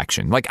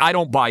interaction. Like, I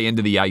don't buy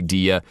into the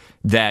idea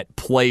that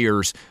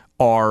players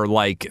are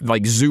like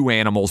zoo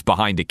animals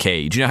behind a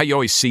cage. You know how you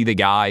always see the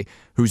guy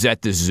who's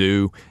at the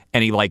zoo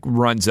and he like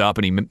runs up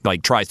and he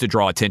like tries to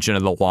draw attention to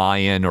the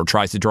lion or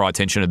tries to draw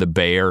attention to the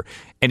bear,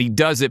 and he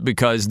does it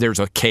because there's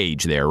a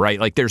cage there, right?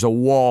 Like there's a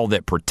wall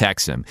that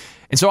protects him.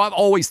 And so I've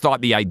always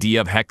thought the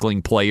idea of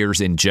heckling players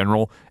in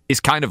general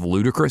is kind of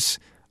ludicrous.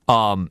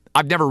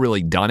 I've never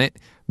really done it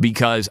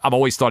because I've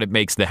always thought it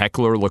makes the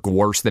heckler look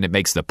worse than it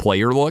makes the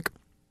player look.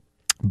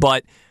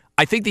 But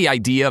I think the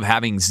idea of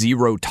having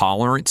zero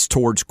tolerance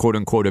towards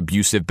quote-unquote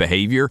abusive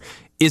behavior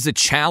is a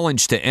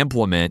challenge to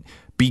implement,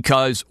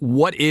 because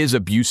what is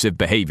abusive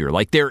behavior?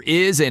 Like, there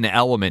is an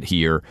element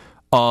here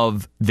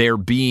of there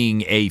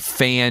being a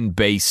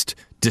fan-based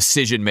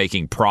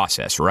decision-making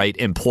process, right,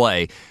 in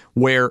play,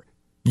 where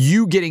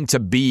you getting to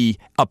be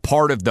a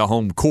part of the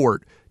home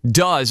court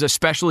does,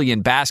 especially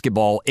in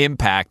basketball,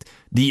 impact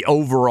the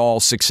overall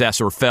success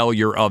or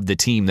failure of the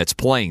team that's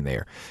playing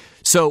there.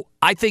 So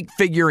I think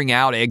figuring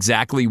out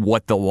exactly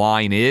what the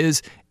line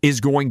is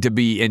going to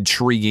be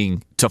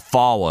intriguing to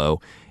follow.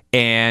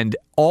 And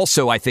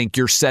also, I think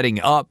you're setting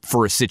up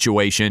for a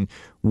situation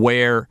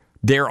where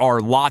there are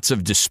lots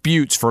of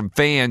disputes from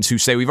fans who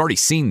say, we've already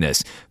seen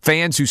this,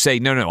 fans who say,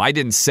 no, I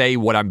didn't say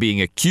what I'm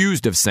being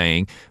accused of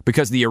saying,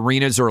 because the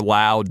arenas are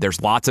loud,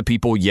 there's lots of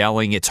people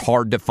yelling, it's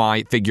hard to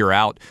figure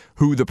out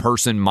who the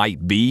person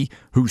might be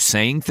who's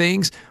saying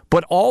things.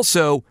 But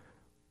also,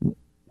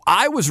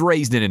 I was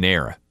raised in an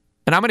era,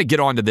 and I'm going to get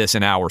onto this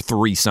in hour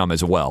 3 some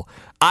as well.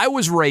 I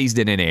was raised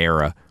in an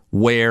era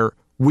where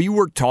we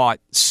were taught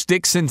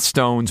sticks and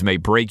stones may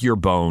break your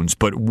bones,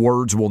 but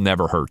words will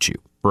never hurt you,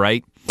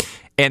 right?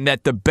 And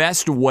that the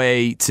best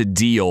way to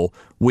deal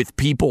with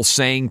people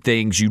saying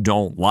things you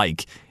don't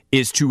like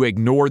is to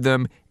ignore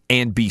them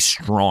and be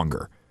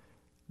stronger.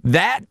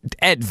 That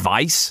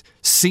advice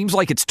seems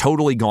like it's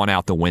totally gone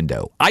out the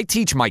window. I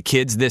teach my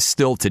kids this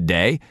still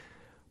today,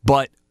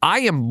 but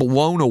I am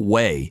blown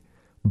away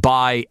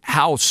by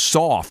how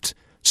soft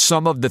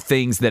some of the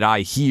things that I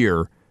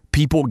hear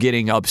people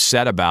getting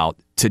upset about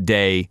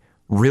today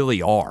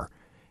really are.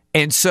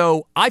 And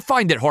so I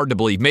find it hard to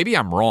believe, maybe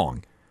I'm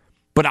wrong,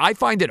 but I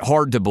find it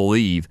hard to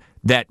believe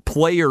that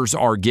players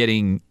are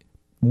getting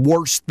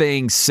worse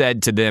things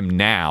said to them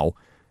now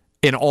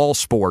in all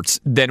sports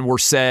than were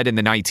said in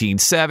the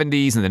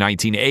 1970s and the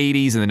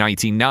 1980s and the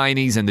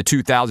 1990s and the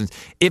 2000s.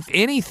 If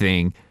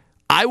anything,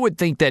 I would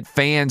think that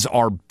fans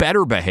are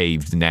better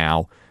behaved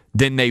now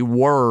than they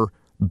were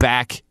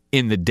back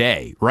in the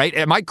day, right?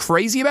 Am I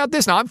crazy about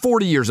this? Now, I'm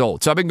 40 years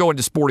old, so I've been going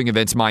to sporting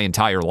events my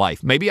entire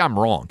life. Maybe I'm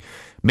wrong.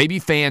 Maybe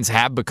fans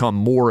have become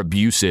more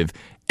abusive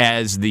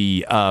as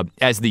the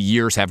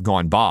years have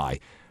gone by.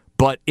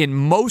 But in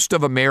most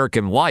of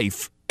American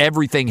life,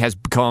 everything has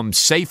become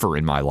safer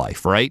in my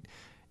life, right?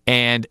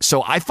 And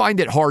so I find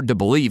it hard to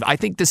believe. I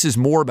think this is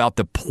more about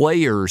the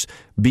players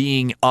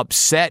being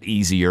upset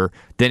easier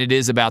than it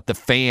is about the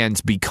fans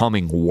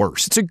becoming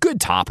worse. It's a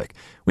good topic.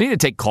 We need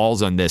to take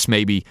calls on this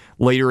maybe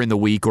later in the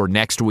week or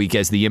next week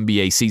as the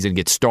NBA season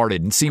gets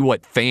started and see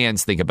what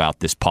fans think about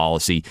this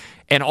policy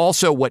and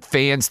also what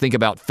fans think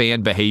about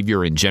fan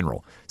behavior in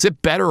general. Is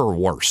it better or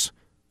worse?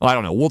 Well, I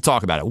don't know. We'll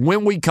talk about it.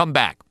 When we come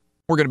back,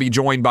 we're going to be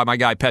joined by my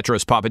guy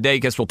Petros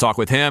Papadakis. We'll talk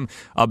with him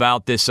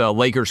about this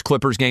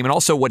Lakers-Clippers game and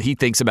also what he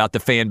thinks about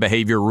the fan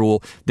behavior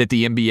rule that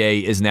the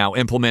NBA is now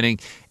implementing.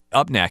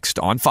 Up next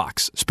on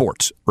Fox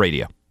Sports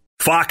Radio.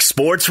 Fox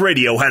Sports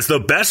Radio has the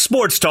best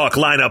sports talk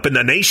lineup in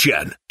the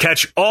nation.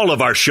 Catch all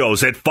of our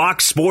shows at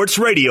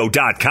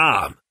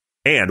foxsportsradio.com.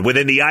 And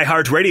within the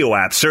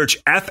iHeartRadio app, search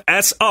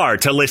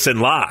FSR to listen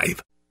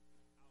live.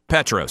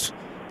 Petros,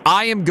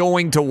 I am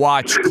going to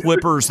watch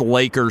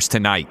Clippers-Lakers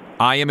tonight.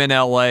 I am in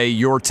L.A.,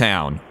 your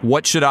town.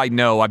 What should I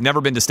know? I've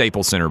never been to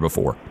Staples Center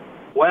before.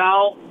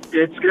 Well,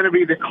 it's going to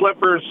be the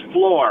Clippers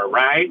floor,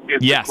 right?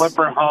 It's yes. The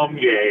Clipper home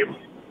game.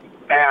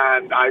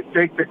 And I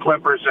think the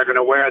Clippers are going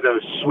to wear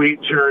those sweet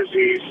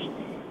jerseys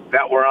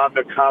that were on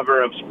the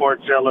cover of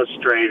Sports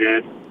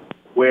Illustrated,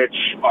 which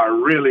are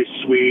really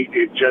sweet.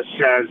 It just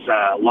says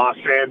Los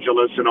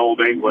Angeles in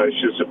Old English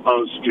as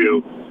opposed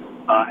to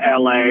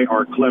L.A.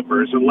 or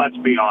Clippers. And let's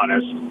be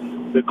honest,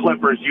 the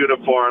Clippers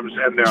uniforms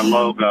and their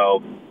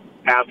logo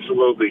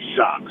absolutely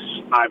sucks.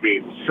 I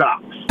mean,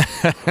 sucks.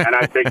 And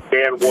I think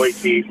Dan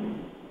Wojcicki,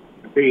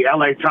 the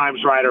L.A.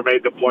 Times writer,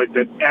 made the point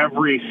that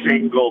every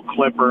single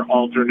Clipper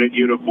alternate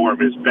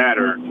uniform is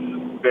better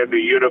than the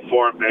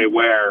uniform they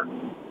wear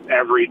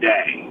every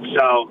day.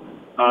 So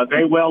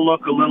they will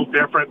look a little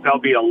different. There'll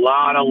be a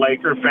lot of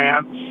Laker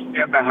fans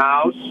in the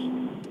house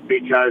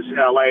because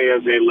L.A.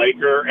 is a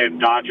Laker and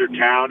Dodger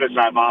town, as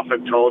I've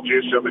often told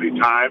you so many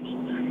times.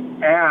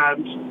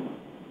 And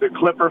the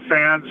Clipper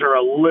fans are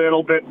a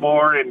little bit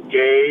more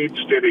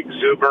engaged and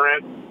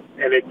exuberant,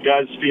 and it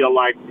does feel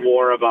like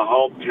more of a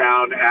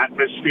hometown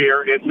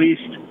atmosphere, at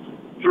least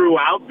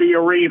throughout the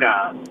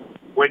arena.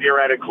 When you're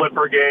at a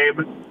Clipper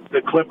game,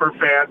 the Clipper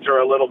fans are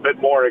a little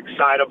bit more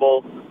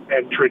excitable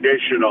and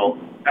traditional.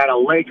 At a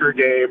Laker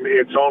game,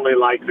 it's only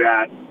like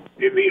that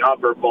in the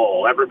upper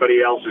bowl.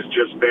 Everybody else is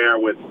just there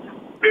with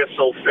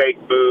Bissell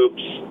fake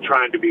boobs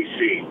trying to be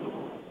seen.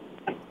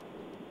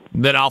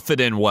 Then I'll fit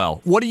in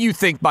well. What do you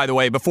think, by the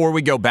way, before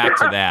we go back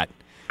to that?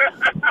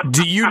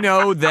 Do you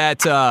know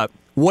that,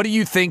 what do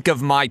you think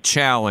of my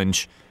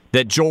challenge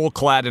that Joel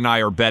Klatt and I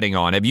are betting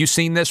on? Have you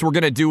seen this? We're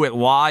going to do it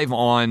live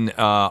on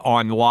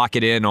Lock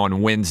It In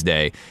on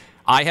Wednesday.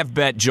 I have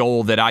bet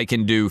Joel that I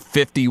can do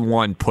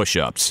 51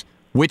 push-ups.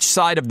 Which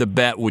side of the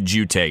bet would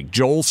you take?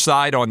 Joel's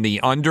side on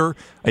the under?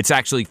 It's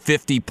actually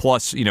 50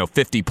 plus,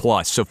 50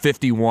 plus. So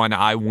 51,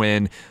 I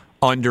win.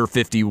 Under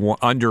 50,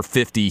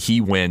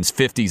 he wins.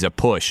 50's a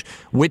push.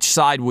 Which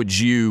side would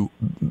you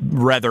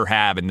rather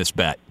have in this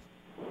bet?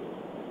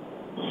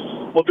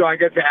 Well, do I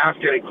get to ask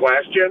any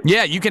questions?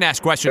 Yeah, you can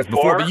ask questions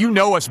before, but you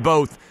know us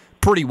both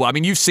pretty well. I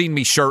mean, you've seen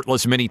me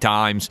shirtless many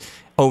times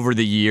over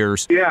the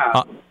years.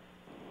 Yeah.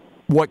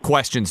 What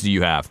questions do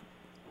you have?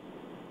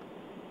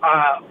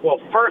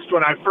 Well, first,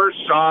 when I first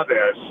saw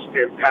this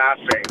in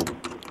passing,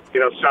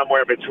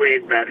 somewhere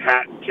between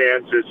Manhattan,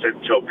 Kansas,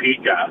 and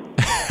Topeka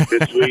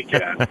this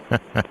weekend,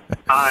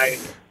 I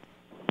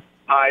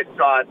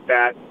thought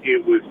that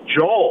it was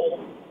Joel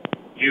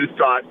you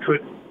thought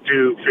could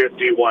do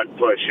 51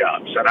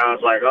 push-ups. And I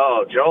was like,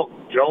 oh,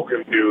 Joel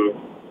can do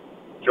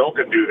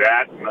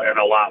that and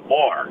a lot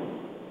more.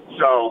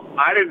 So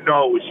I didn't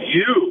know it was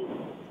you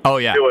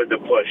doing the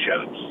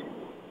push-ups.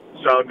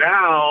 So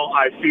now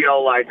I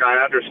feel like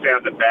I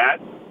understand the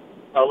bet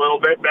a little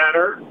bit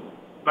better.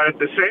 But at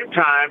the same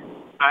time,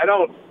 I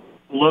don't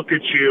look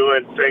at you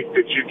and think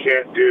that you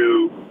can't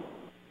do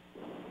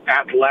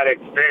athletic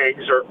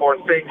things or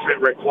things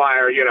that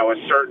require,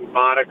 a certain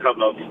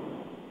modicum of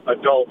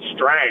adult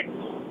strength.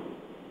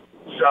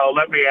 So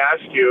let me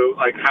ask you,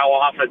 how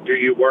often do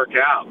you work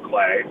out,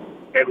 Clay?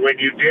 And when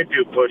you did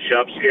do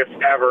push-ups, if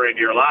ever in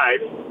your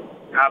life,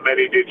 how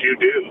many did you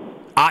do?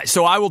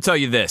 So I will tell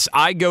you this.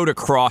 I go to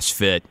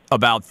CrossFit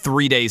about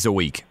 3 days a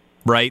week,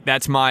 right?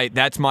 That's my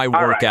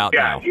workout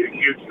now.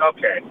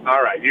 Okay.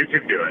 All right. You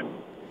can do it.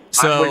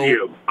 So, I'm with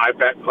you. I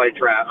bet Clay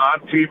Travis.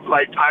 I'm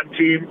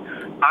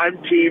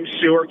team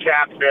sewer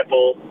cap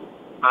nipple.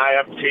 I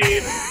am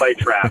team Clay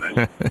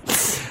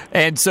Travis.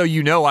 And so,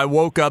 I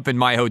woke up in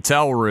my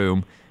hotel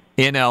room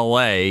in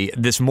L.A.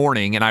 this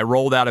morning, and I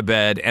rolled out of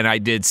bed, and I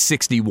did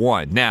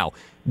 61. Now,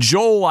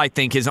 Joel, I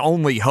think, his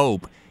only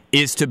hope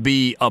is to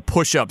be a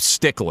push-up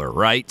stickler,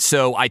 right?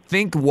 So I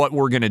think what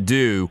we're going to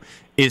do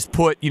is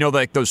put,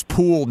 like those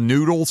pool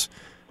noodles.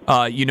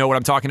 You know what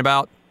I'm talking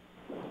about?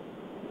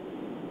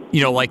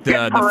 Like the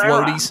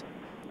floaties?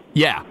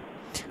 Yeah.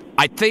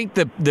 I think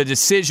the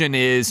decision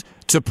is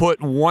to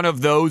put one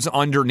of those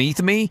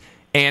underneath me,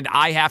 and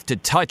I have to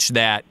touch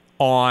that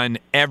on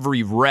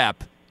every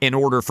rep in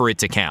order for it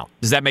to count.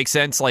 Does that make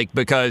sense?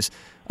 Because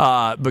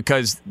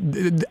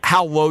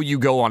how low you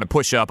go on a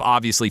push-up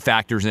obviously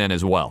factors in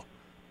as well.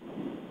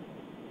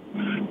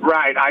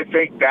 Right. I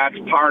think that's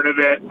part of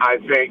it. I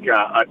think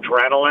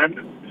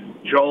adrenaline.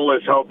 Joel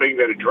is hoping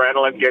that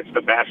adrenaline gets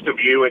the best of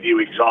you and you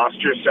exhaust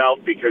yourself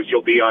because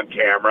you'll be on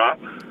camera.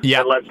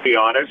 Yeah. And let's be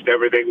honest,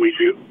 everything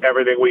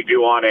we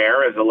do on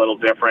air is a little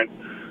different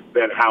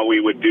than how we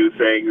would do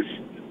things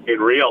in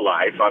real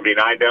life. I mean,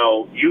 I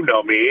know, you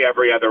know me,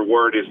 every other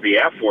word is the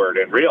F word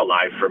in real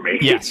life for me.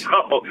 Yes.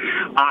 So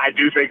I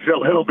do things a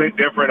little bit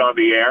different on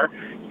the air,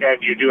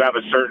 and you do have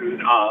a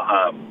certain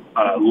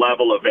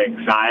level of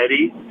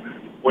anxiety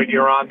when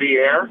you're on the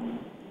air.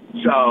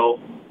 So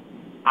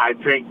I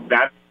think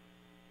that,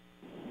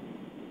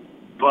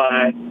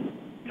 but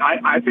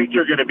I think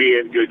you're going to be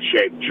in good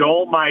shape.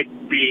 Joel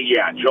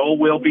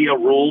will be a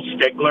rule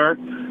stickler,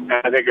 and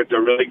I think it's a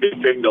really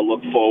good thing to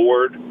look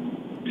forward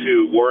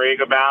to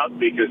worrying about,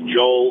 because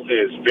Joel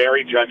is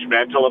very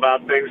judgmental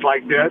about things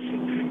like this.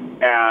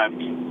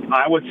 And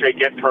I would say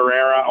get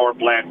Pereira or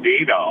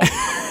Blandino.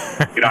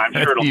 I'm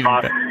sure it'll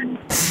cost.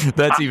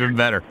 That's even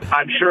better.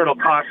 I'm sure it'll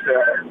cost.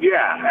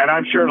 And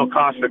I'm sure it'll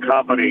cost the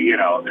company, a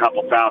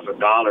couple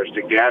 $1,000s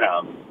to get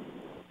them.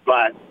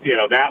 But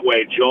that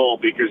way,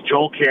 because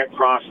Joel can't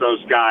cross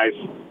those guys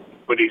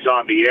when he's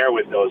on the air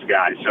with those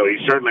guys, so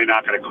he's certainly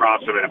not going to cross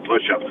them in a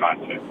push-up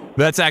contest.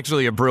 That's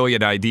actually a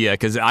brilliant idea,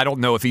 because I don't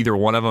know if either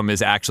one of them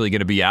is actually going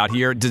to be out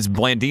here. Does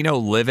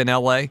Blandino live in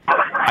L.A.?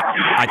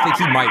 I think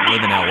he might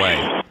live in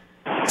L.A.,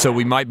 so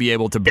we might be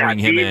able to bring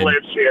him in. He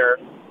lives here.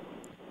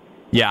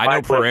 Yeah, I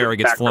know Pereira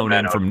gets flown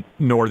in from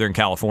Northern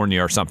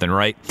California or something,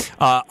 right?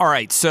 All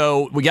right,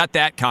 so we got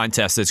that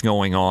contest that's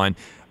going on.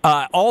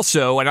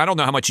 Also, and I don't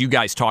know how much you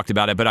guys talked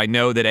about it, but I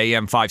know that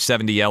AM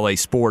 570 LA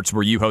Sports,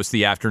 where you host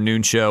the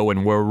afternoon show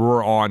and where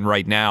we're on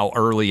right now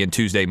early and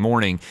Tuesday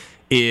morning,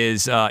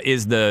 is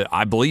the,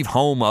 I believe,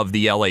 home of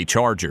the LA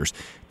Chargers.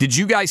 Did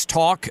you guys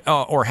talk,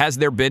 or has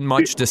there been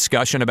much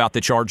discussion about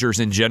the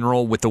Chargers in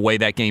general with the way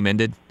that game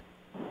ended?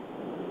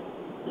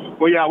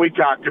 Well, yeah, we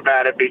talked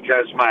about it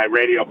because my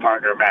radio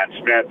partner, Matt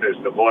Smith, is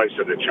the voice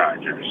of the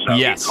Chargers. So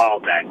yes. He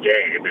called that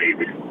game.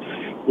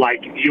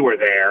 Like you were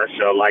there,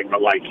 so like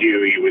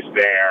you, he was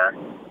there,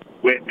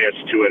 witness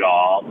to it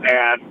all.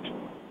 And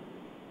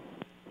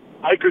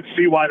I could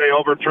see why they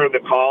overturned the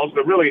calls.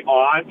 The really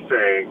odd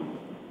thing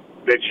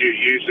that you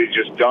usually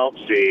just don't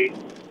see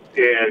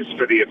is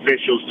for the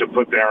officials to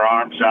put their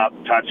arms up,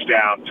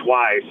 touchdown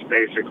twice,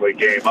 basically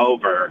game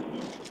over,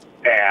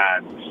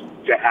 and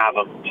to have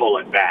them pull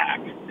it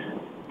back.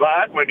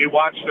 But when you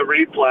watch the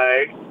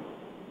replay,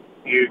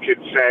 you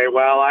can say,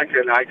 well, I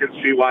can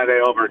see why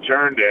they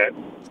overturned it.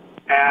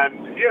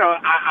 And,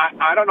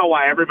 I don't know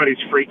why everybody's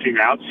freaking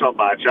out so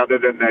much, other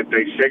than that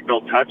they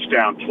signaled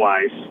touchdown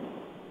twice.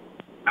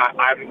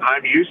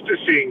 I'm used to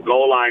seeing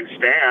goal line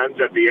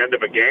stands at the end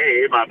of a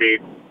game. I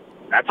mean,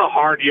 that's a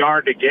hard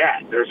yard to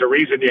get. There's a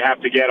reason you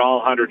have to get all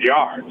 100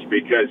 yards,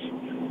 because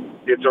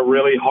it's a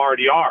really hard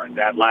yard,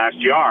 that last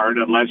yard,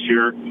 unless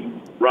you're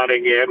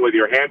running in with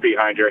your hand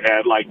behind your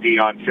head like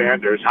Deion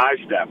Sanders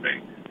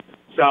high-stepping.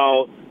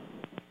 So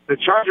the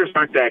Chargers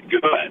aren't that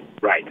good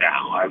right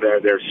now.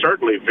 They're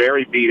certainly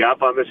very beat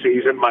up on the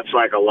season, much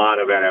like a lot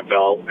of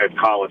NFL and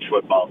college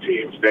football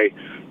teams. They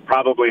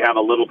probably have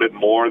a little bit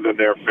more than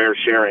their fair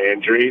share of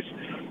injuries.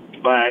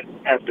 But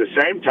at the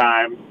same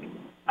time,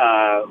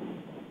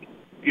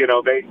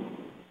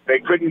 they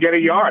couldn't get a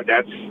yard.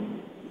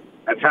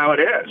 That's how it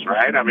is,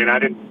 right? I mean, I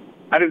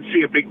didn't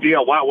see a big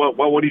deal.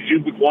 What did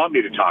you want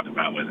me to talk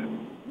about with it?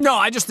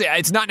 No,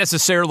 it's not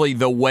necessarily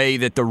the way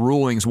that the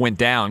rulings went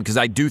down, because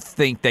I do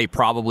think they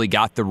probably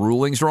got the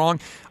rulings wrong.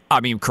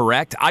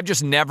 Correct. I've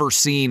just never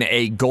seen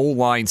a goal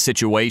line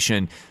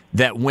situation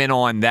that went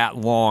on that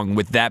long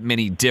with that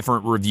many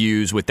different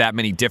reviews, with that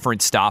many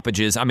different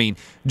stoppages.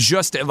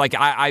 Just like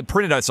I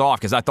printed us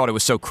off because I thought it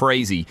was so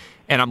crazy.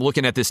 And I'm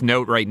looking at this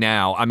note right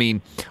now.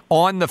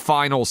 On the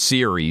final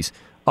series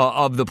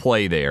of the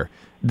play there,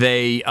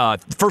 they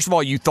first of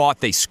all, you thought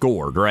they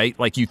scored, right?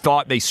 Like you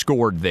thought they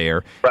scored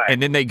there. Right.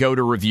 And then they go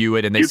to review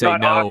it and they say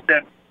no.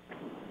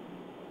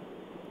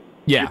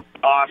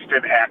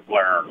 Austin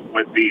Eckler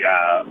with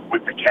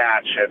the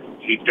catch,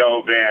 and he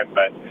dove in,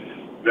 but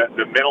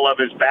the middle of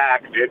his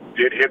back did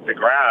hit the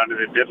ground,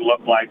 and it didn't look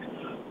like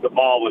the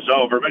ball was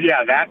over. But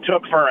yeah, that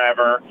took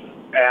forever,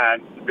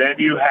 and then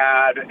you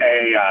had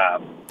a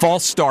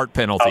false start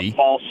penalty. A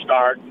false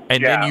start,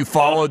 and then you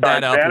followed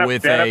that up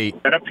with a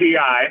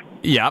PI.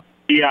 Yep,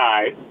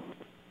 PI,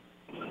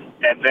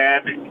 and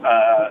then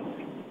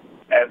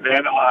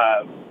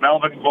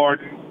Melvin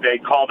Gordon. They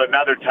called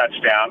another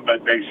touchdown,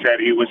 but they said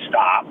he was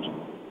stopped,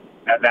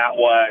 and that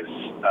was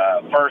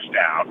first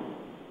down.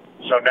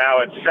 So now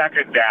it's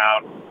second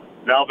down.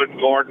 Melvin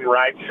Gordon,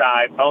 right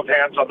side, both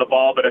hands on the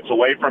ball, but it's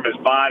away from his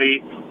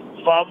body.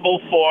 Fumble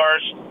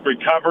forced,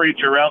 recovery,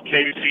 Jarrell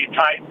Casey,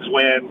 Titans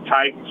win.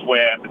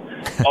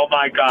 Oh,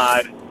 my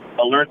God.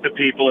 Alert the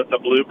people at the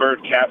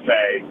Bluebird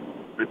Cafe.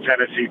 The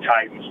Tennessee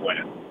Titans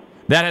win.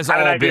 That has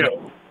all been...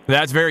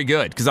 That's very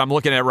good, because I'm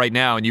looking at it right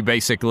now, and you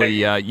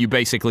basically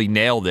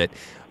nailed it.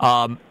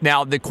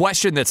 Now, the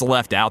question that's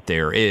left out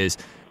there is,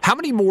 how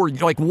many more,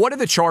 what do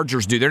the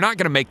Chargers do? They're not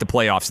going to make the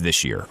playoffs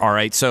this year, all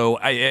right? So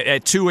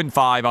at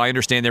 2-5, I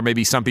understand there may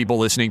be some people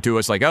listening to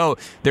us like, oh,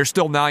 there's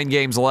still 9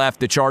 games left.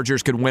 The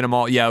Chargers could win them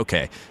all. Yeah,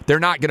 okay. They're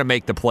not going to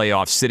make the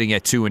playoffs sitting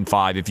at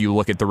 2-5 if you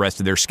look at the rest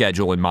of their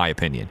schedule, in my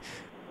opinion.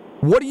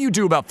 What do you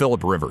do about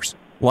Phillip Rivers?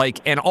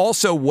 And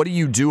also, what do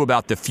you do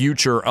about the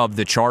future of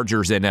the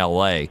Chargers in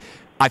L.A.?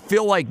 I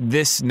feel like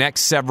this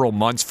next several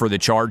months for the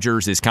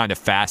Chargers is kind of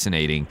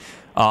fascinating.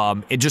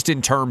 Just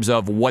in terms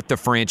of what the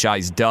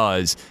franchise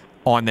does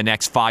on the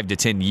next 5 to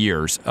 10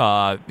 years.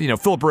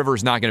 Phillip Rivers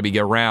is not going to be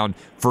around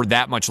for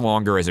that much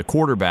longer as a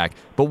quarterback.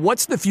 But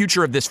what's the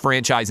future of this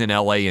franchise in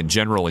L.A. in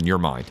general, in your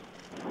mind?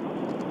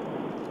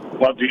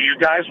 Well, do you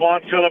guys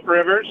want Phillip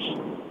Rivers?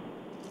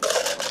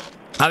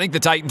 I think the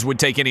Titans would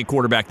take any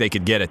quarterback they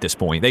could get at this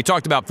point. They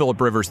talked about Phillip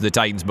Rivers to the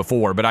Titans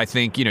before, but I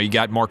think, you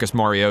got Marcus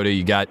Mariota,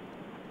 you got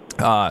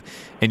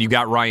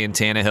Ryan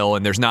Tannehill,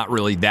 and there's not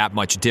really that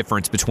much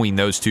difference between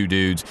those two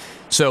dudes.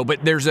 So,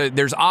 but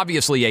there's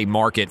obviously a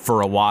market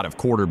for a lot of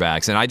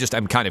quarterbacks, and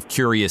I'm kind of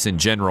curious in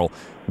general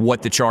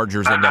what the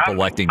Chargers end up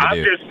electing to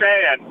do.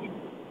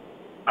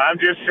 I'm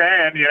just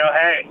saying,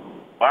 hey,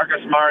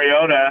 Marcus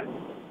Mariota,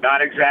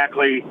 not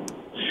exactly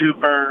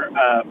super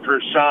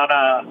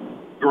persona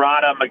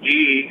grata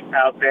McGee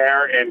out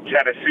there in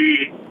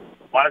Tennessee.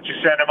 Why don't you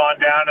send him on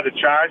down to the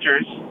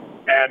Chargers?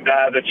 And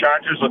the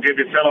Chargers will give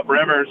you Phillip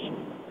Rivers,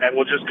 and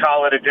we'll just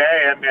call it a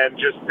day and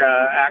just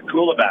act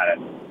cool about it.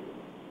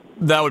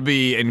 That would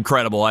be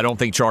incredible. I don't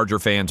think Charger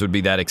fans would be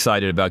that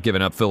excited about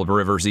giving up Phillip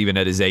Rivers, even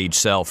at his age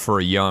self, for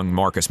a young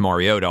Marcus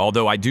Mariota,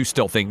 although I do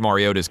still think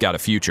Mariota's got a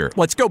future.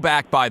 Let's go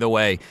back, by the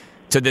way,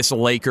 to this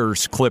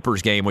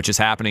Lakers-Clippers game, which is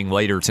happening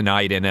later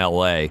tonight in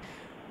L.A.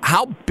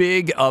 How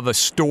big of a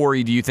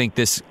story do you think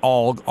this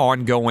all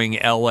ongoing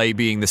L.A.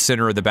 being the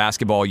center of the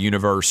basketball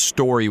universe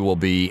story will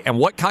be? And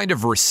what kind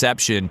of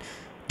reception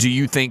do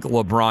you think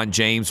LeBron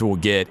James will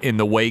get in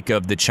the wake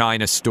of the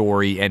China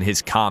story and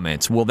his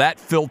comments? Will that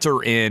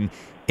filter in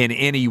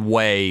any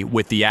way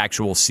with the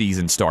actual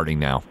season starting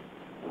now?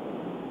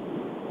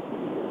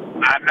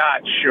 I'm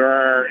not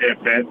sure if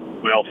it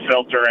will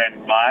filter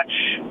in much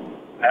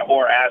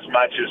or as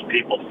much as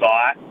people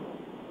thought.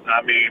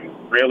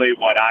 Really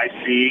what I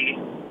see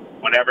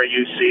whenever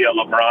you see a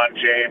LeBron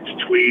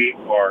James tweet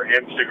or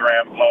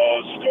Instagram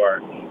post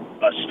or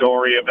a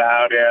story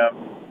about him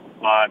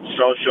on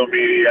social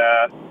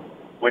media,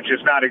 which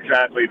is not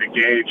exactly the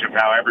gauge of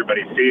how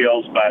everybody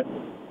feels, but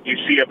you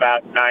see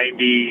about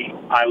 90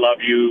 I love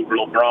you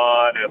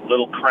LeBron and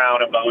little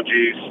crown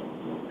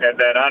emojis, and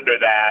then under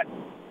that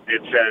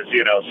it says,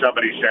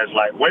 somebody says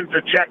like, when's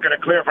the check going to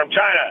clear from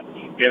China?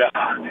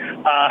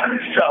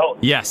 So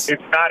yes,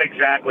 it's not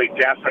exactly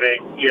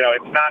deafening.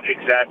 It's not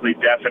exactly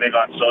deafening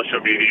on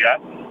social media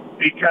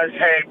because,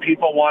 hey,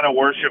 people want to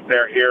worship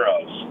their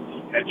heroes.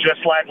 And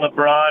just like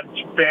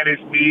LeBron bent his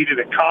knee to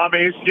the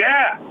commies, the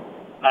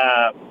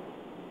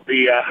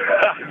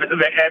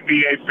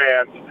NBA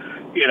fans,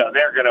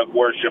 they're going to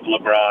worship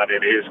LeBron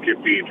in his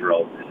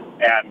cathedral.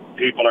 And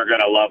people are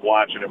going to love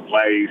watching him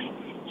play.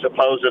 He's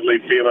supposedly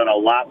feeling a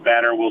lot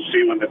better. We'll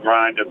see when the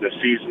grind of the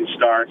season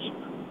starts.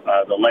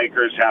 The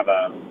Lakers have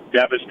a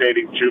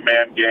devastating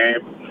two-man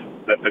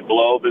game that the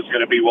globe is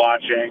going to be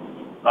watching.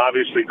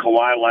 Obviously,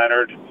 Kawhi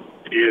Leonard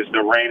is the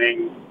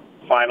reigning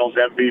Finals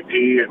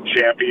MVP and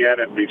champion,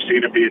 and we've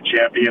seen him be a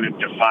champion and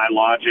defy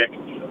logic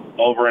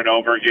over and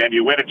over again.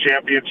 You win a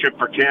championship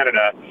for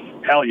Canada,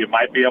 hell, you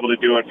might be able to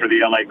do it for the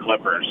LA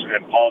Clippers.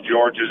 And Paul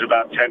George is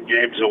about 10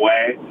 games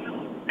away,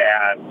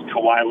 and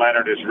Kawhi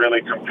Leonard is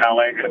really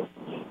compelling. And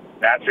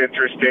that's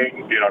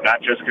interesting,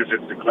 not just because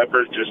it's the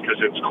Clippers, just because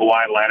it's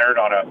Kawhi Leonard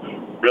on a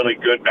really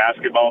good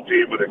basketball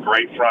team with a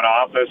great front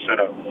office and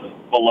a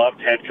beloved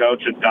head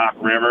coach in Doc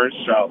Rivers.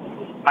 So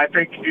I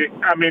think,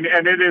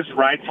 and it is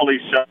rightfully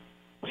so.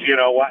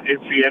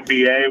 It's the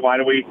NBA. Why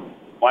do we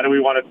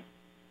want to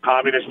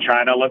communist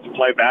China? Let's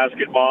play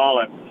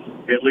basketball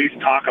and at least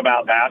talk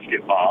about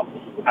basketball.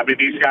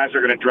 These guys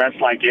are going to dress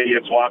like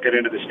idiots walking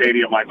into the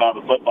stadium like all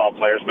the football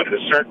players, but at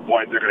a certain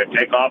point they're going to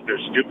take off their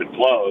stupid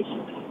clothes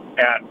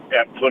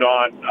and put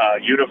on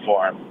a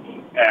uniform,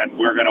 and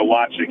we're going to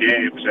watch the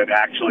games and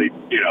actually,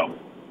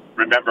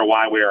 remember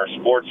why we are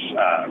sports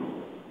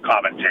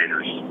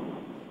commentators.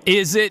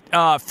 Is it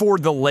for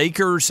the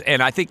Lakers,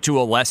 and I think to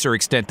a lesser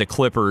extent the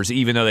Clippers,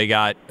 even though they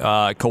got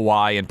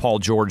Kawhi and Paul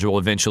George will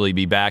eventually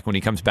be back when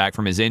he comes back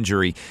from his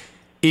injury,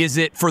 is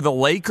it for the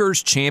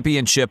Lakers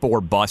championship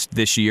or bust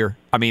this year?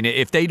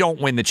 If they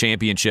don't win the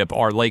championship,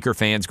 are Laker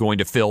fans going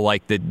to feel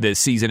like the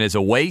season is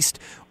a waste?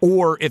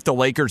 Or if the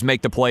Lakers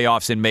make the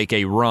playoffs and make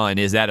a run,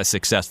 is that a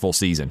successful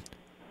season?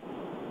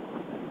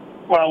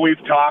 Well,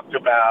 we've talked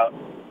about,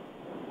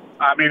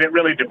 it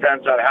really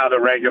depends on how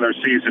the regular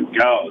season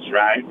goes,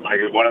 right?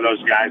 Like if one of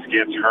those guys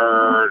gets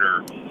hurt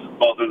or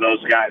both of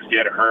those guys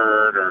get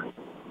hurt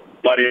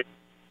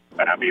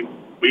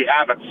we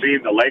haven't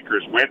seen the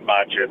Lakers win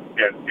much in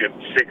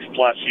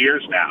 6+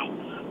 years now.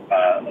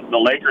 The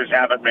Lakers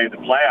haven't made the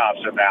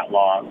playoffs in that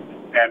long,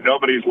 and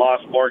nobody's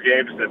lost more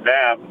games than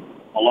them,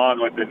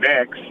 along with the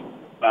Knicks,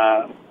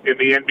 in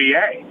the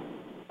NBA.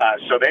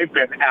 So they've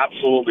been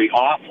absolutely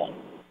awful.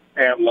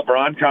 And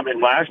LeBron coming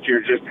last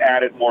year just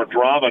added more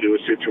drama to a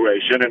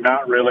situation and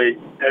not really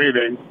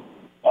anything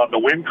on the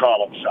win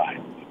column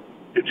side.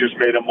 It just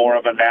made it more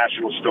of a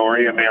national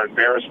story, and their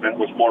embarrassment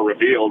was more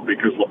revealed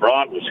because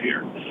LeBron was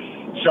here.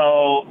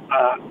 So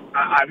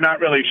I'm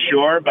not really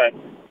sure, but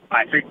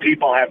I think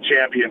people have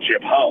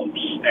championship hopes,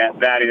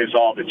 and that is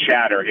all the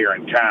chatter here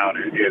in town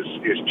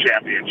is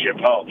championship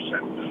hopes.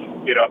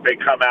 And, if they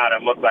come out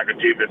and look like a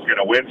team that's going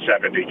to win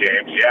 70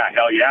 games,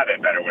 hell yeah,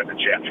 they better win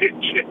the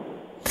championship.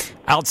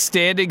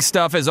 Outstanding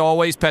stuff as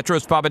always.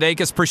 Petros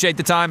Papadakis, appreciate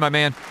the time, my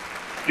man.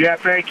 Yeah,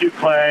 thank you,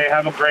 Clay.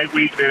 Have a great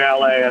week in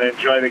L.A. and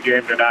enjoy the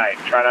game tonight.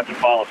 Try not to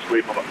fall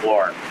asleep on the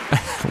floor.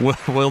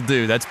 Will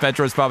do. That's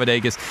Petros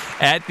Papadakis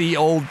at the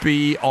Old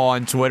B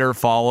on Twitter.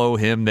 Follow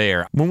him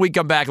there. When we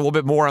come back, a little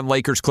bit more on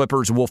Lakers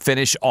Clippers. We'll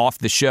finish off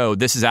the show.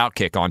 This is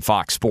Outkick on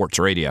Fox Sports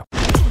Radio.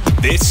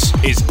 This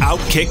is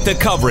Outkick the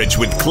Coverage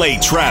with Clay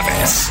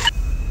Travis.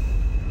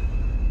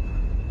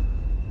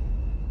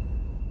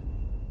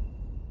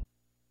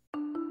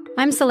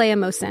 I'm Saleha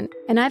Mohsin,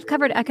 and I've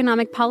covered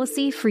economic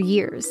policy for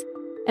years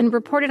and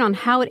reported on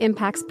how it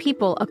impacts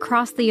people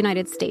across the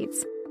United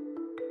States.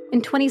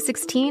 In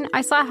 2016,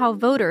 I saw how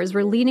voters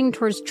were leaning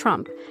towards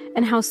Trump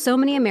and how so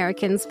many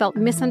Americans felt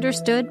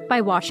misunderstood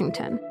by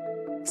Washington.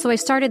 So I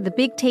started the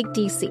Big Take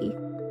DC.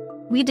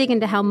 We dig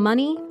into how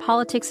money,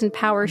 politics, and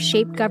power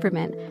shape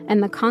government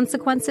and the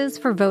consequences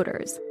for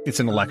voters. It's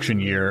an election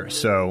year,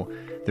 so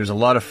there's a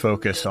lot of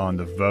focus on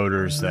the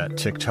voters that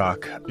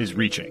TikTok is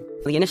reaching.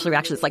 The initial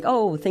reaction is like,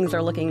 oh, things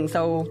are looking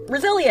so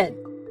resilient.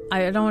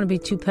 I don't want to be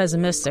too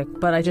pessimistic,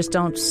 but I just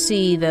don't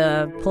see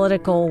the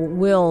political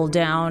will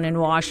down in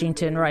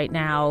Washington right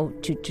now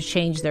to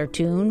change their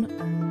tune.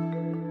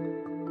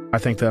 I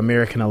think the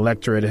American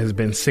electorate has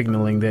been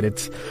signaling that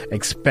it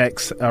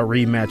expects a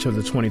rematch of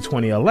the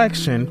 2020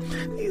 election.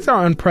 These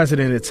are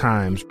unprecedented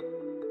times.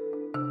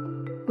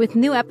 With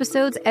new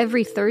episodes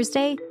every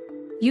Thursday,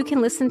 you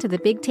can listen to the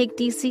Big Take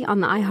DC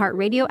on the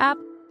iHeartRadio app,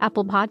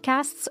 Apple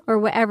Podcasts, or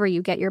wherever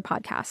you get your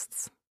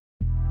podcasts.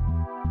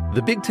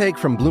 The Big Take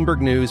from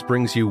Bloomberg News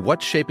brings you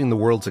what's shaping the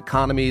world's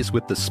economies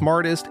with the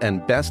smartest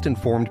and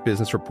best-informed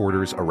business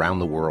reporters around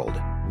the world.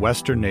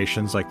 Western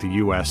nations like the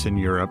U.S. and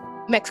Europe.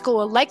 Mexico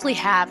will likely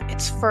have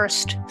its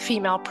first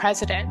female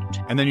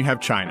president. And then you have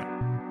China.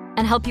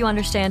 And help you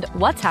understand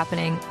what's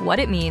happening, what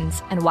it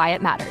means, and why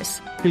it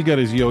matters. He'll get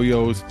his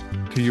yo-yos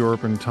to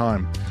Europe in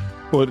time.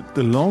 But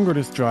the longer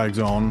this drags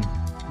on,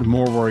 the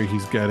more worry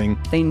he's getting.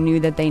 They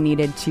knew that they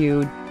needed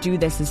to do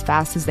this as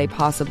fast as they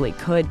possibly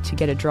could to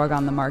get a drug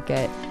on the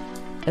market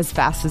as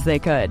fast as they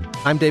could.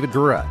 I'm David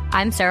Gura.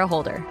 I'm Sarah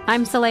Holder.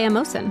 I'm Saleha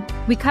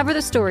Mohsin. We cover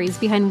the stories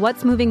behind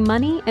what's moving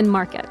money and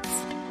markets.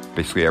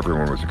 Basically,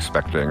 everyone was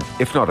expecting,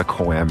 if not a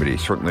calamity,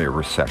 certainly a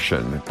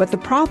recession. But the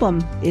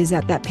problem is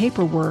that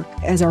paperwork,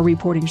 as our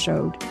reporting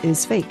showed,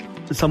 is fake.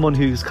 As someone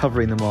who's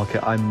covering the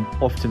market, I'm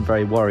often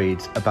very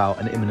worried about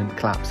an imminent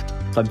collapse.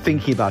 So I'm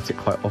thinking about it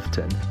quite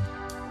often.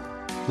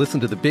 Listen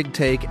to The Big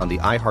Take on the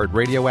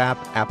iHeartRadio app,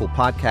 Apple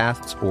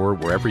Podcasts, or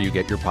wherever you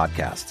get your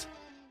podcasts.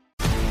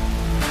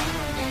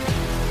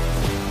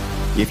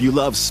 If you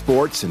love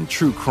sports and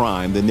true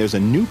crime, then there's a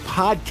new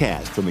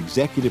podcast from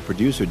executive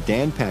producer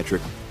Dan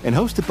Patrick and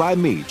hosted by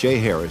me, Jay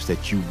Harris,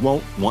 that you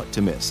won't want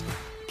to miss.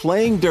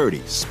 Playing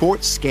Dirty: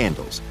 Sports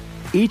Scandals.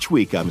 Each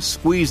week, I'm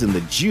squeezing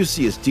the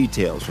juiciest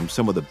details from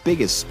some of the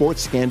biggest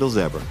sports scandals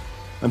ever.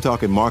 I'm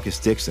talking Marcus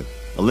Dixon,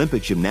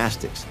 Olympic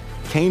gymnastics,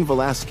 Cain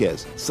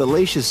Velasquez,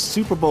 salacious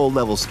Super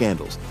Bowl-level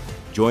scandals.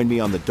 Join me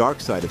on the dark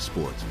side of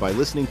sports by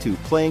listening to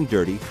Playing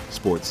Dirty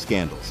Sports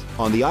Scandals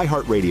on the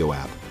iHeartRadio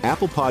app,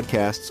 Apple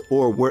Podcasts,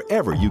 or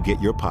wherever you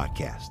get your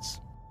podcasts.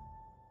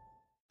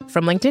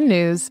 From LinkedIn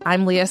News,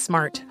 I'm Leah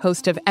Smart,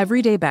 host of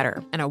Everyday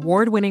Better, an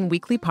award-winning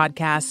weekly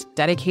podcast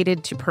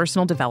dedicated to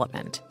personal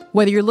development.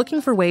 Whether you're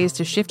looking for ways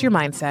to shift your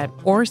mindset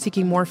or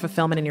seeking more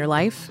fulfillment in your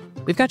life,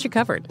 we've got you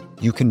covered.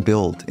 You can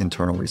build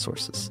internal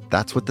resources.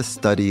 That's what the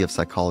study of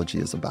psychology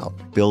is about,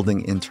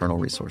 building internal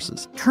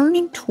resources.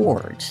 Turning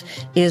towards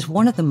is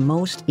one of the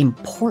most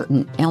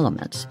important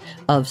elements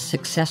of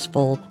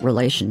successful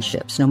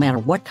relationships, no matter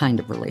what kind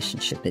of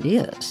relationship it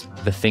is.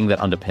 The thing that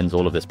underpins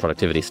all of this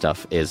productivity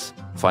stuff is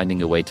finding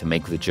a way to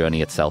make the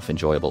journey itself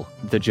enjoyable.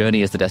 The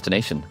journey is the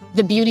destination.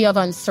 The beauty of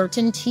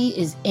uncertainty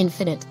is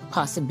infinite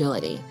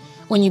possibility.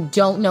 When you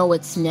don't know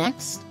what's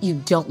next, you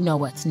don't know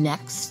what's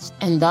next.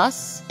 And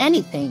thus,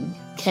 anything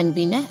can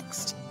be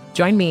next.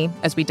 Join me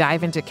as we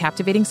dive into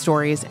captivating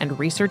stories and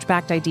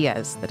research-backed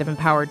ideas that have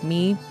empowered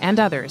me and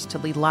others to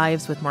lead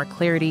lives with more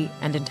clarity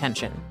and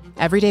intention.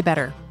 Everyday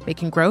Better,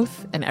 making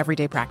growth an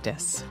everyday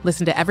practice.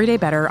 Listen to Everyday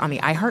Better on the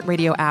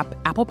iHeartRadio app,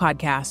 Apple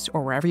Podcasts,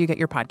 or wherever you get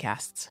your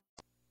podcasts.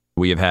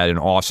 We have had an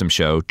awesome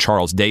show.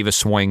 Charles Davis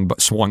swung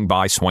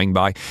by.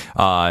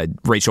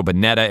 Rachel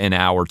Bonnetta in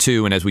hour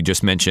 2. And as we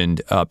just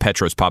mentioned,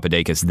 Petros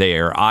Papadakis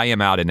there. I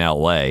am out in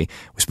L.A.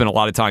 We spent a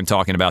lot of time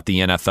talking about the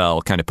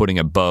NFL, kind of putting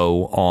a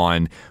bow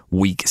on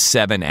Week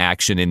 7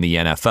 action in the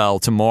NFL.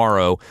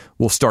 Tomorrow,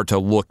 we'll start to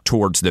look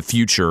towards the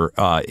future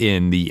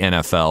in the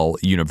NFL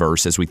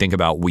universe as we think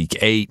about Week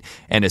 8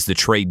 and as the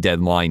trade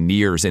deadline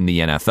nears in the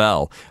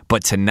NFL.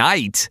 But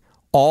tonight,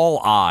 all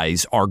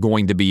eyes are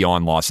going to be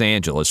on Los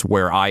Angeles,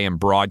 where I am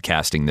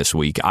broadcasting this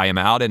week. I am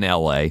out in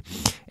L.A.,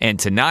 and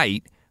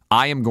tonight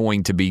I am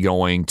going to be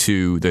going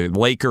to the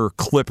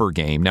Laker-Clipper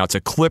game. Now, it's a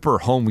Clipper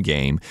home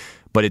game,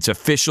 but it's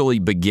officially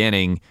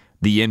beginning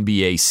the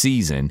NBA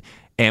season.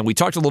 And we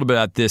talked a little bit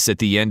about this at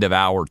the end of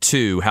hour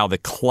 2, how the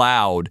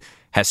cloud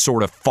has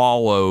sort of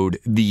followed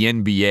the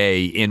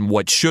NBA in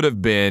what should have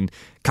been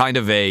kind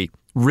of a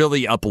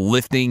really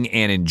uplifting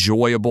and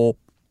enjoyable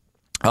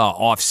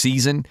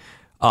offseason.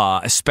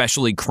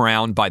 Especially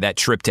crowned by that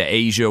trip to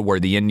Asia where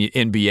the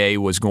NBA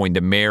was going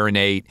to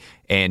marinate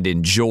and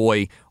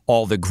enjoy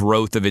all the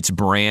growth of its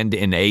brand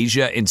in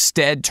Asia,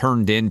 instead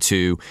turned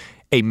into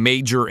a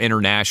major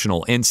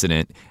international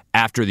incident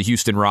after the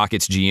Houston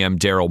Rockets GM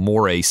Daryl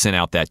Morey sent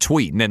out that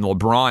tweet. And then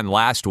LeBron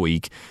last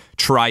week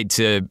tried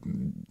to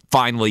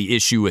finally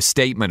issue a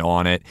statement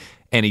on it,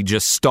 and he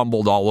just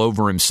stumbled all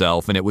over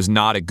himself, and it was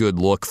not a good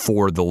look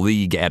for the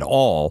league at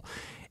all.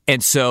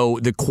 And so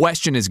the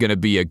question is going to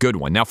be a good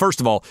one. Now,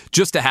 first of all,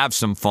 just to have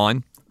some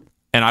fun,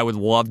 and I would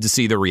love to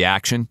see the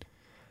reaction,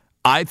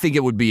 I think it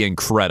would be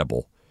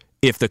incredible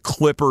if the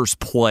Clippers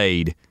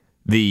played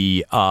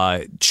the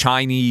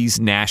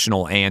Chinese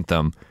national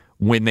anthem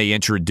when they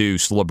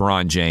introduced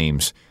LeBron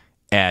James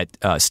at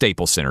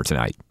Staples Center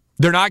tonight.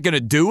 They're not going to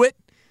do it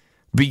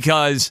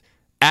because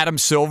Adam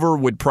Silver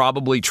would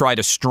probably try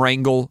to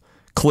strangle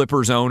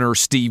Clippers owner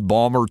Steve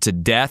Ballmer to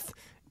death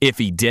if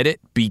he did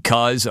it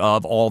because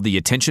of all the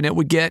attention it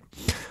would get.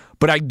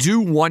 But I do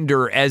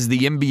wonder, as the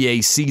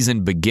NBA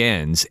season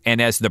begins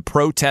and as the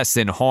protests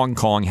in Hong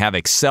Kong have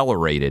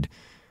accelerated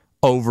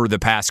over the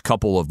past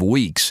couple of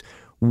weeks,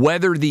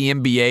 whether the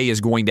NBA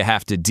is going to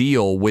have to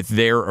deal with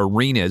their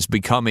arenas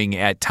becoming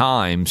at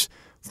times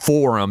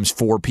forums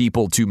for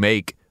people to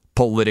make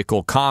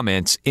political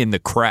comments in the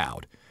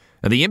crowd.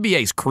 Now, the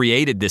NBA's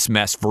created this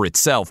mess for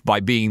itself by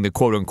being the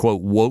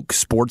quote-unquote woke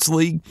sports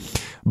league.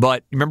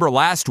 But remember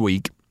last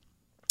week,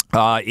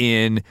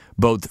 in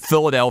both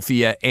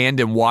Philadelphia and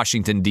in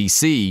Washington,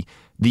 D.C.,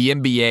 the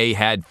NBA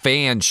had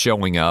fans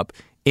showing up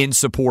in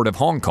support of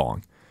Hong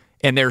Kong.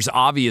 And there's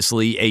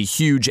obviously a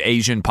huge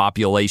Asian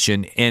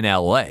population in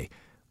L.A.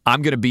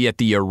 I'm going to be at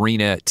the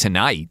arena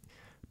tonight,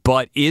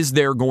 but is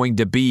there going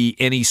to be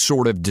any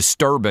sort of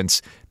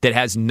disturbance that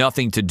has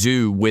nothing to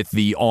do with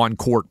the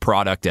on-court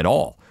product at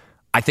all?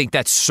 I think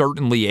that's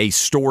certainly a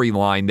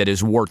storyline that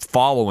is worth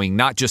following,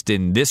 not just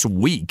in this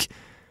week,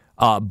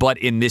 but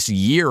in this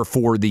year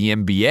for the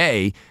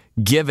NBA,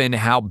 given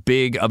how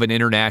big of an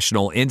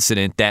international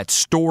incident that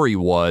story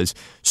was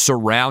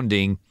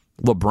surrounding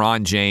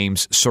LeBron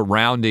James,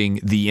 surrounding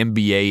the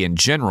NBA in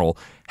general.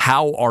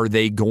 How are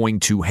they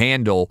going to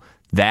handle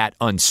that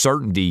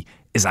uncertainty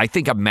is, I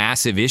think, a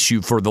massive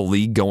issue for the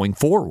league going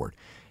forward.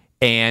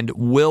 And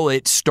will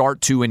it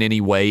start to in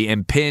any way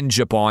impinge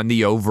upon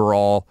the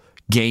overall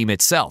game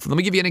itself? Let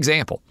me give you an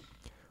example.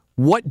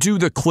 What do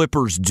the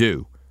Clippers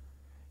do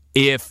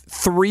if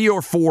 3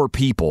 or 4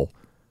 people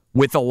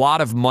with a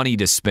lot of money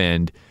to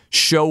spend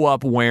show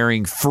up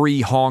wearing free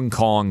Hong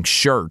Kong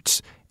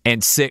shirts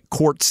and sit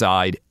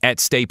courtside at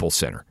Staples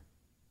Center?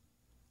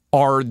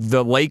 Are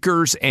the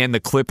Lakers and the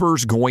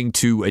Clippers going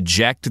to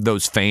eject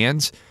those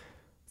fans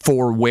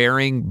for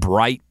wearing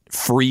bright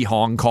free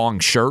Hong Kong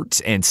shirts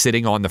and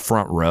sitting on the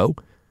front row?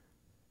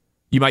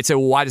 You might say,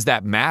 well, why does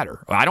that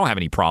matter? I don't have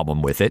any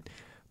problem with it.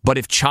 But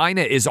if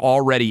China is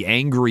already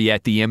angry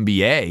at the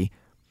NBA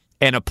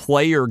and a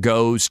player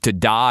goes to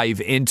dive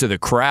into the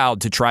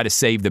crowd to try to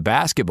save the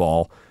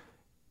basketball,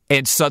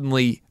 and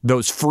suddenly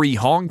those free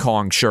Hong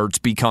Kong shirts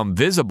become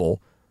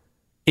visible,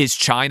 is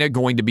China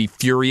going to be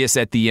furious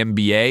at the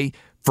NBA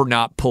for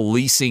not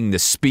policing the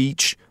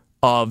speech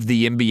of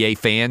the NBA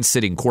fans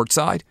sitting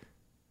courtside?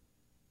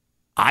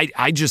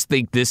 I just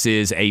think this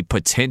is a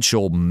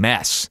potential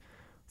mess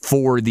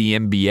for the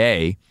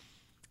NBA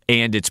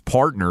and its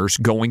partners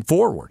going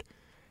forward.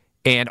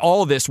 And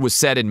all of this was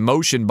set in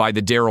motion by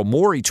the Daryl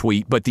Morey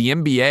tweet, but the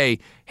NBA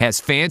has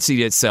fancied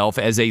itself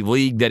as a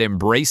league that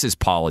embraces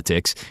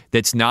politics,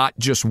 that's not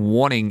just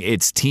wanting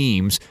its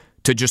teams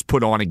to just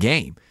put on a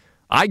game.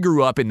 I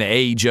grew up in the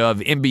age of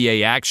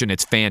NBA Action.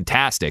 It's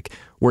fantastic,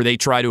 where they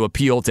try to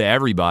appeal to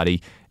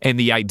everybody. And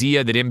the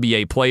idea that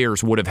NBA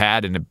players would have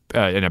had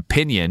an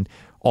opinion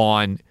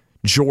on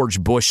George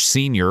Bush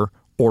Sr.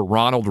 or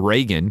Ronald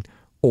Reagan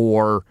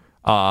or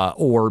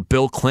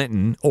Bill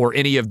Clinton or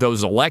any of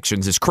those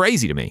elections is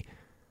crazy to me.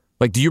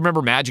 Like, do you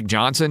remember Magic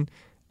Johnson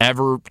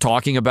ever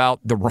talking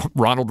about the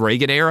Ronald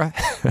Reagan era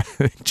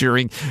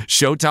during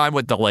Showtime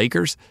with the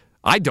Lakers?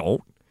 I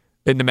don't.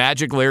 In the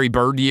Magic Larry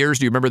Bird years,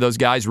 do you remember those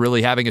guys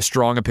really having a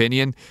strong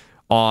opinion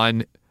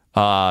on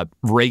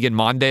Reagan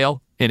Mondale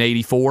in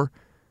 '84?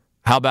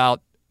 How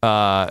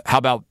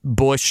about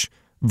Bush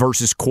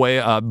versus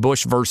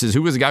Bush versus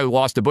who was the guy who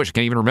lost to Bush? I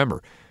can't even remember.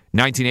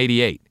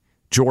 1988.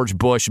 George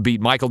Bush beat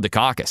Michael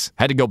Dukakis.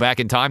 Had to go back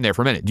in time there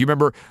for a minute. Do you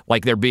remember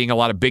like there being a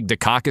lot of big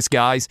Dukakis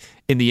guys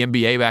in the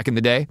NBA back in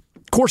the day?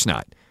 Of course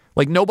not.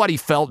 Like nobody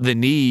felt the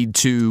need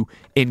to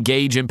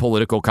engage in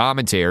political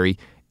commentary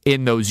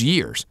in those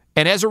years.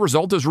 And as a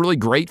result, it was really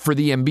great for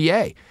the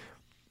NBA.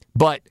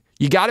 But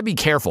you got to be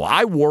careful.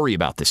 I worry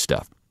about this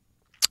stuff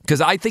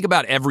because I think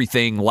about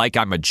everything like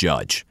I'm a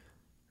judge,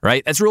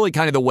 right? That's really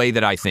kind of the way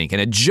that I think.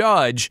 And a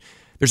judge,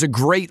 there's a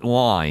great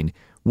line,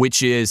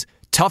 which is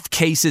tough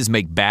cases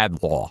make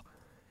bad law.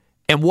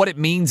 And what it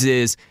means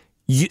is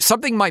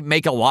something might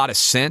make a lot of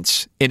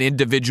sense in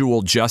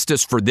individual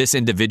justice for this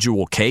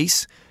individual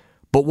case,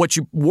 but what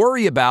you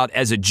worry about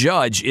as a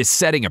judge is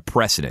setting a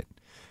precedent.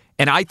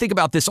 And I think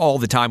about this all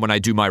the time when I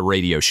do my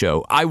radio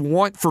show. I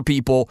want for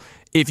people,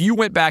 if you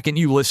went back and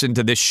you listened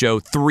to this show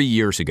 3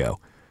 years ago,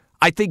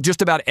 I think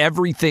just about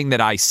everything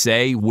that I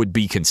say would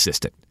be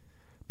consistent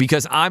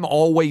because I'm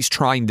always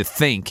trying to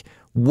think,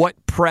 what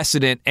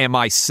precedent am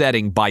I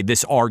setting by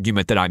this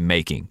argument that I'm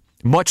making?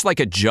 Much like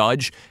a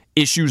judge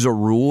issues a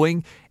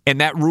ruling, and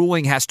that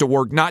ruling has to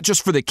work not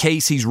just for the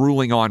case he's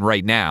ruling on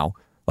right now.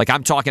 Like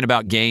I'm talking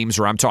about games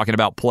or I'm talking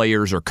about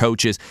players or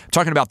coaches. I'm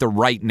talking about the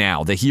right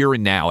now, the here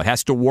and now. It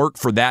has to work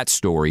for that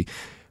story.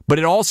 But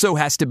it also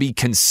has to be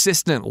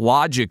consistent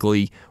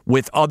logically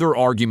with other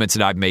arguments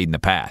that I've made in the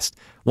past.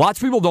 Lots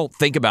of people don't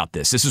think about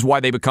this. This is why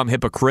they become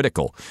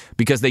hypocritical,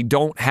 because they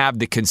don't have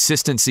the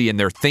consistency in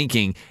their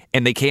thinking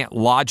and they can't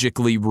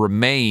logically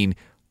remain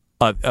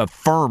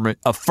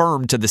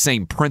affirm to the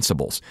same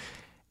principles.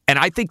 And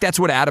I think that's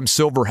what Adam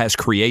Silver has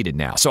created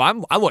now. So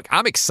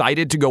I'm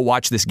excited to go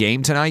watch this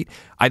game tonight.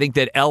 I think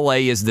that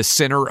LA is the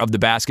center of the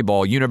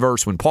basketball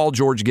universe. When Paul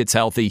George gets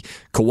healthy,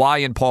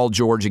 Kawhi and Paul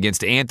George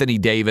against Anthony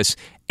Davis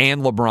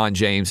and LeBron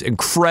James,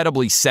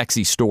 incredibly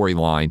sexy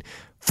storyline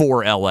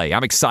for LA.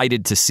 I'm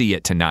excited to see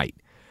it tonight.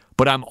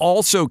 But I'm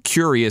also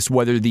curious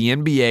whether the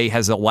NBA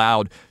has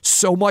allowed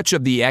so much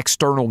of the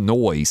external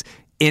noise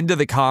into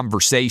the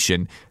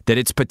conversation that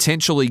it's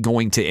potentially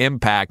going to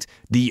impact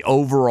the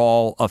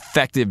overall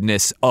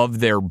effectiveness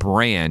of their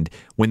brand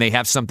when they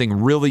have something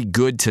really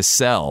good to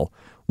sell,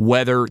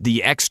 whether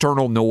the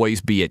external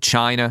noise, be it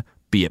China,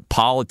 be it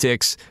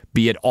politics,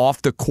 be it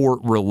off-the-court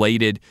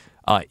related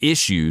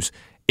issues,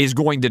 is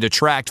going to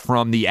detract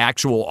from the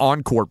actual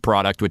on-court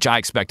product, which I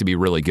expect to be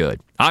really good.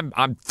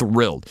 I'm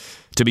thrilled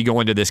to be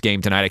going to this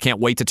game tonight. I can't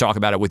wait to talk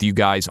about it with you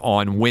guys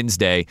on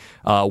Wednesday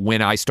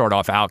when I start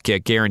off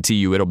Outkick. Guarantee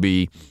you it'll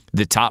be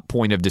the top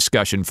point of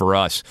discussion for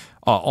us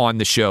on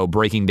the show,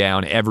 breaking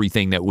down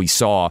everything that we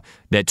saw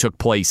that took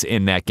place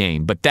in that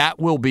game. But that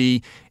will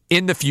be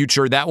in the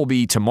future. That will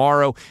be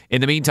tomorrow. In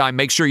the meantime,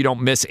 make sure you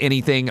don't miss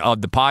anything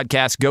of the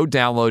podcast. Go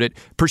download it.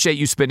 Appreciate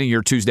you spending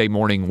your Tuesday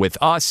morning with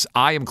us.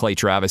 I am Clay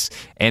Travis,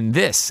 and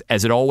this,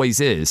 as it always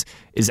is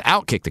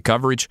Outkick the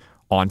Coverage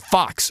on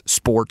Fox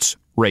Sports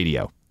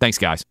Radio. Thanks,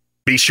 guys.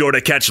 Be sure to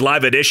catch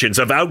live editions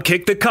of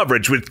Outkick the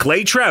Coverage with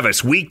Clay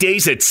Travis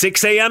weekdays at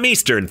 6 a.m.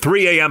 Eastern,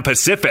 3 a.m.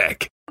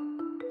 Pacific.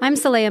 I'm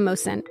Saleha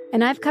Mohsin,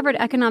 and I've covered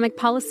economic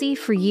policy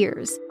for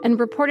years and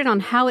reported on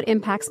how it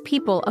impacts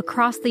people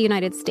across the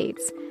United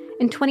States.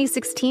 In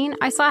 2016,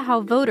 I saw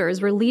how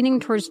voters were leaning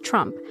towards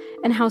Trump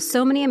and how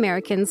so many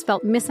Americans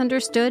felt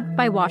misunderstood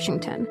by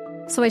Washington.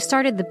 So I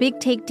started The Big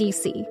Take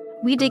DC.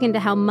 We dig into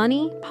how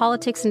money,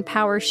 politics, and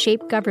power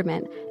shape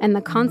government and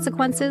the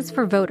consequences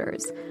for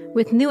voters.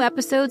 With new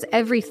episodes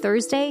every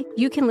Thursday,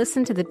 you can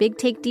listen to The Big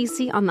Take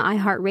DC on the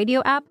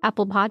iHeartRadio app,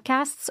 Apple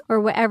Podcasts, or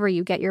wherever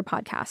you get your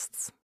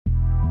podcasts.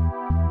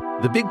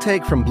 The Big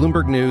Take from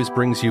Bloomberg News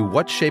brings you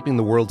what's shaping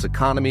the world's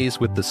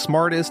economies with the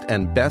smartest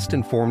and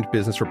best-informed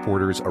business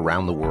reporters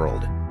around the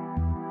world.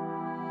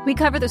 We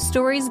cover the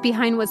stories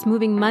behind what's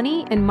moving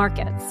money and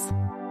markets,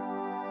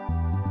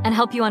 and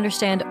help you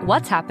understand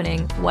what's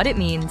happening, what it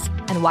means,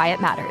 and why it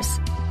matters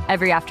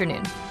every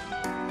afternoon.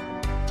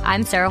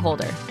 I'm Sarah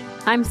Holder.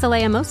 I'm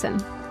Saleha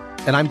Mohsin.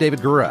 And I'm David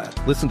Gura.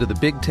 Listen to The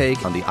Big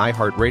Take on the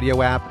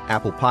iHeartRadio app,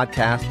 Apple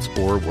Podcasts,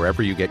 or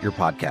wherever you get your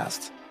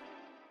podcasts.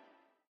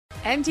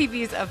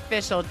 MTV's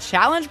official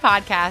Challenge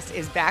podcast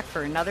is back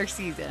for another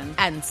season.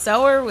 And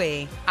so are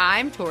we.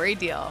 I'm Tori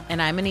Deal.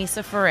 And I'm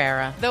Anissa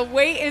Ferreira. The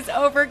wait is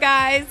over,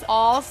 guys.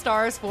 All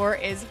Stars 4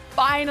 is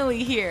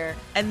finally here.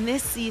 And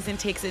this season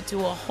takes it to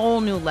a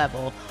whole new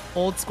level.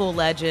 Old school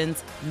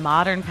legends,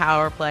 modern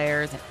power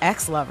players, and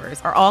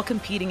ex-lovers are all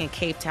competing in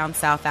Cape Town,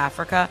 South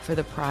Africa for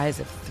the prize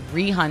of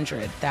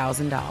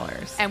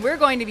 $300,000. And we're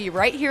going to be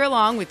right here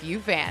along with you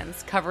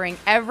fans, covering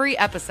every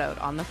episode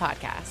on the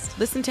podcast.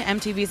 Listen to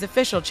MTV's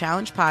official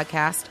Challenge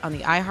podcast on the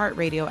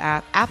iHeartRadio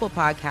app, Apple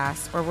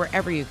Podcasts, or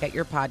wherever you get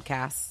your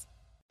podcasts.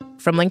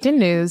 From LinkedIn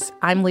News,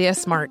 I'm Leah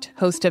Smart,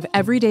 host of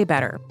Everyday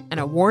Better, an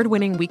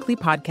award-winning weekly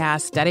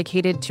podcast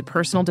dedicated to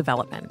personal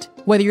development.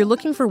 Whether you're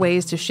looking for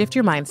ways to shift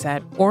your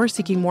mindset or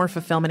seeking more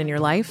fulfillment in your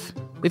life,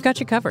 we've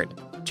got you covered.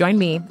 Join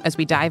me as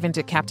we dive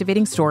into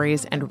captivating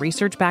stories and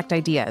research-backed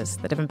ideas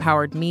that have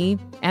empowered me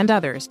and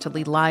others to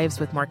lead lives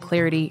with more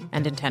clarity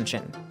and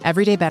intention.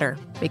 Everyday Better,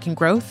 making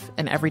growth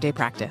an everyday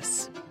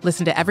practice.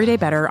 Listen to Everyday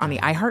Better on the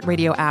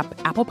iHeartRadio app,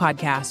 Apple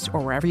Podcasts, or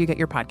wherever you get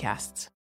your podcasts.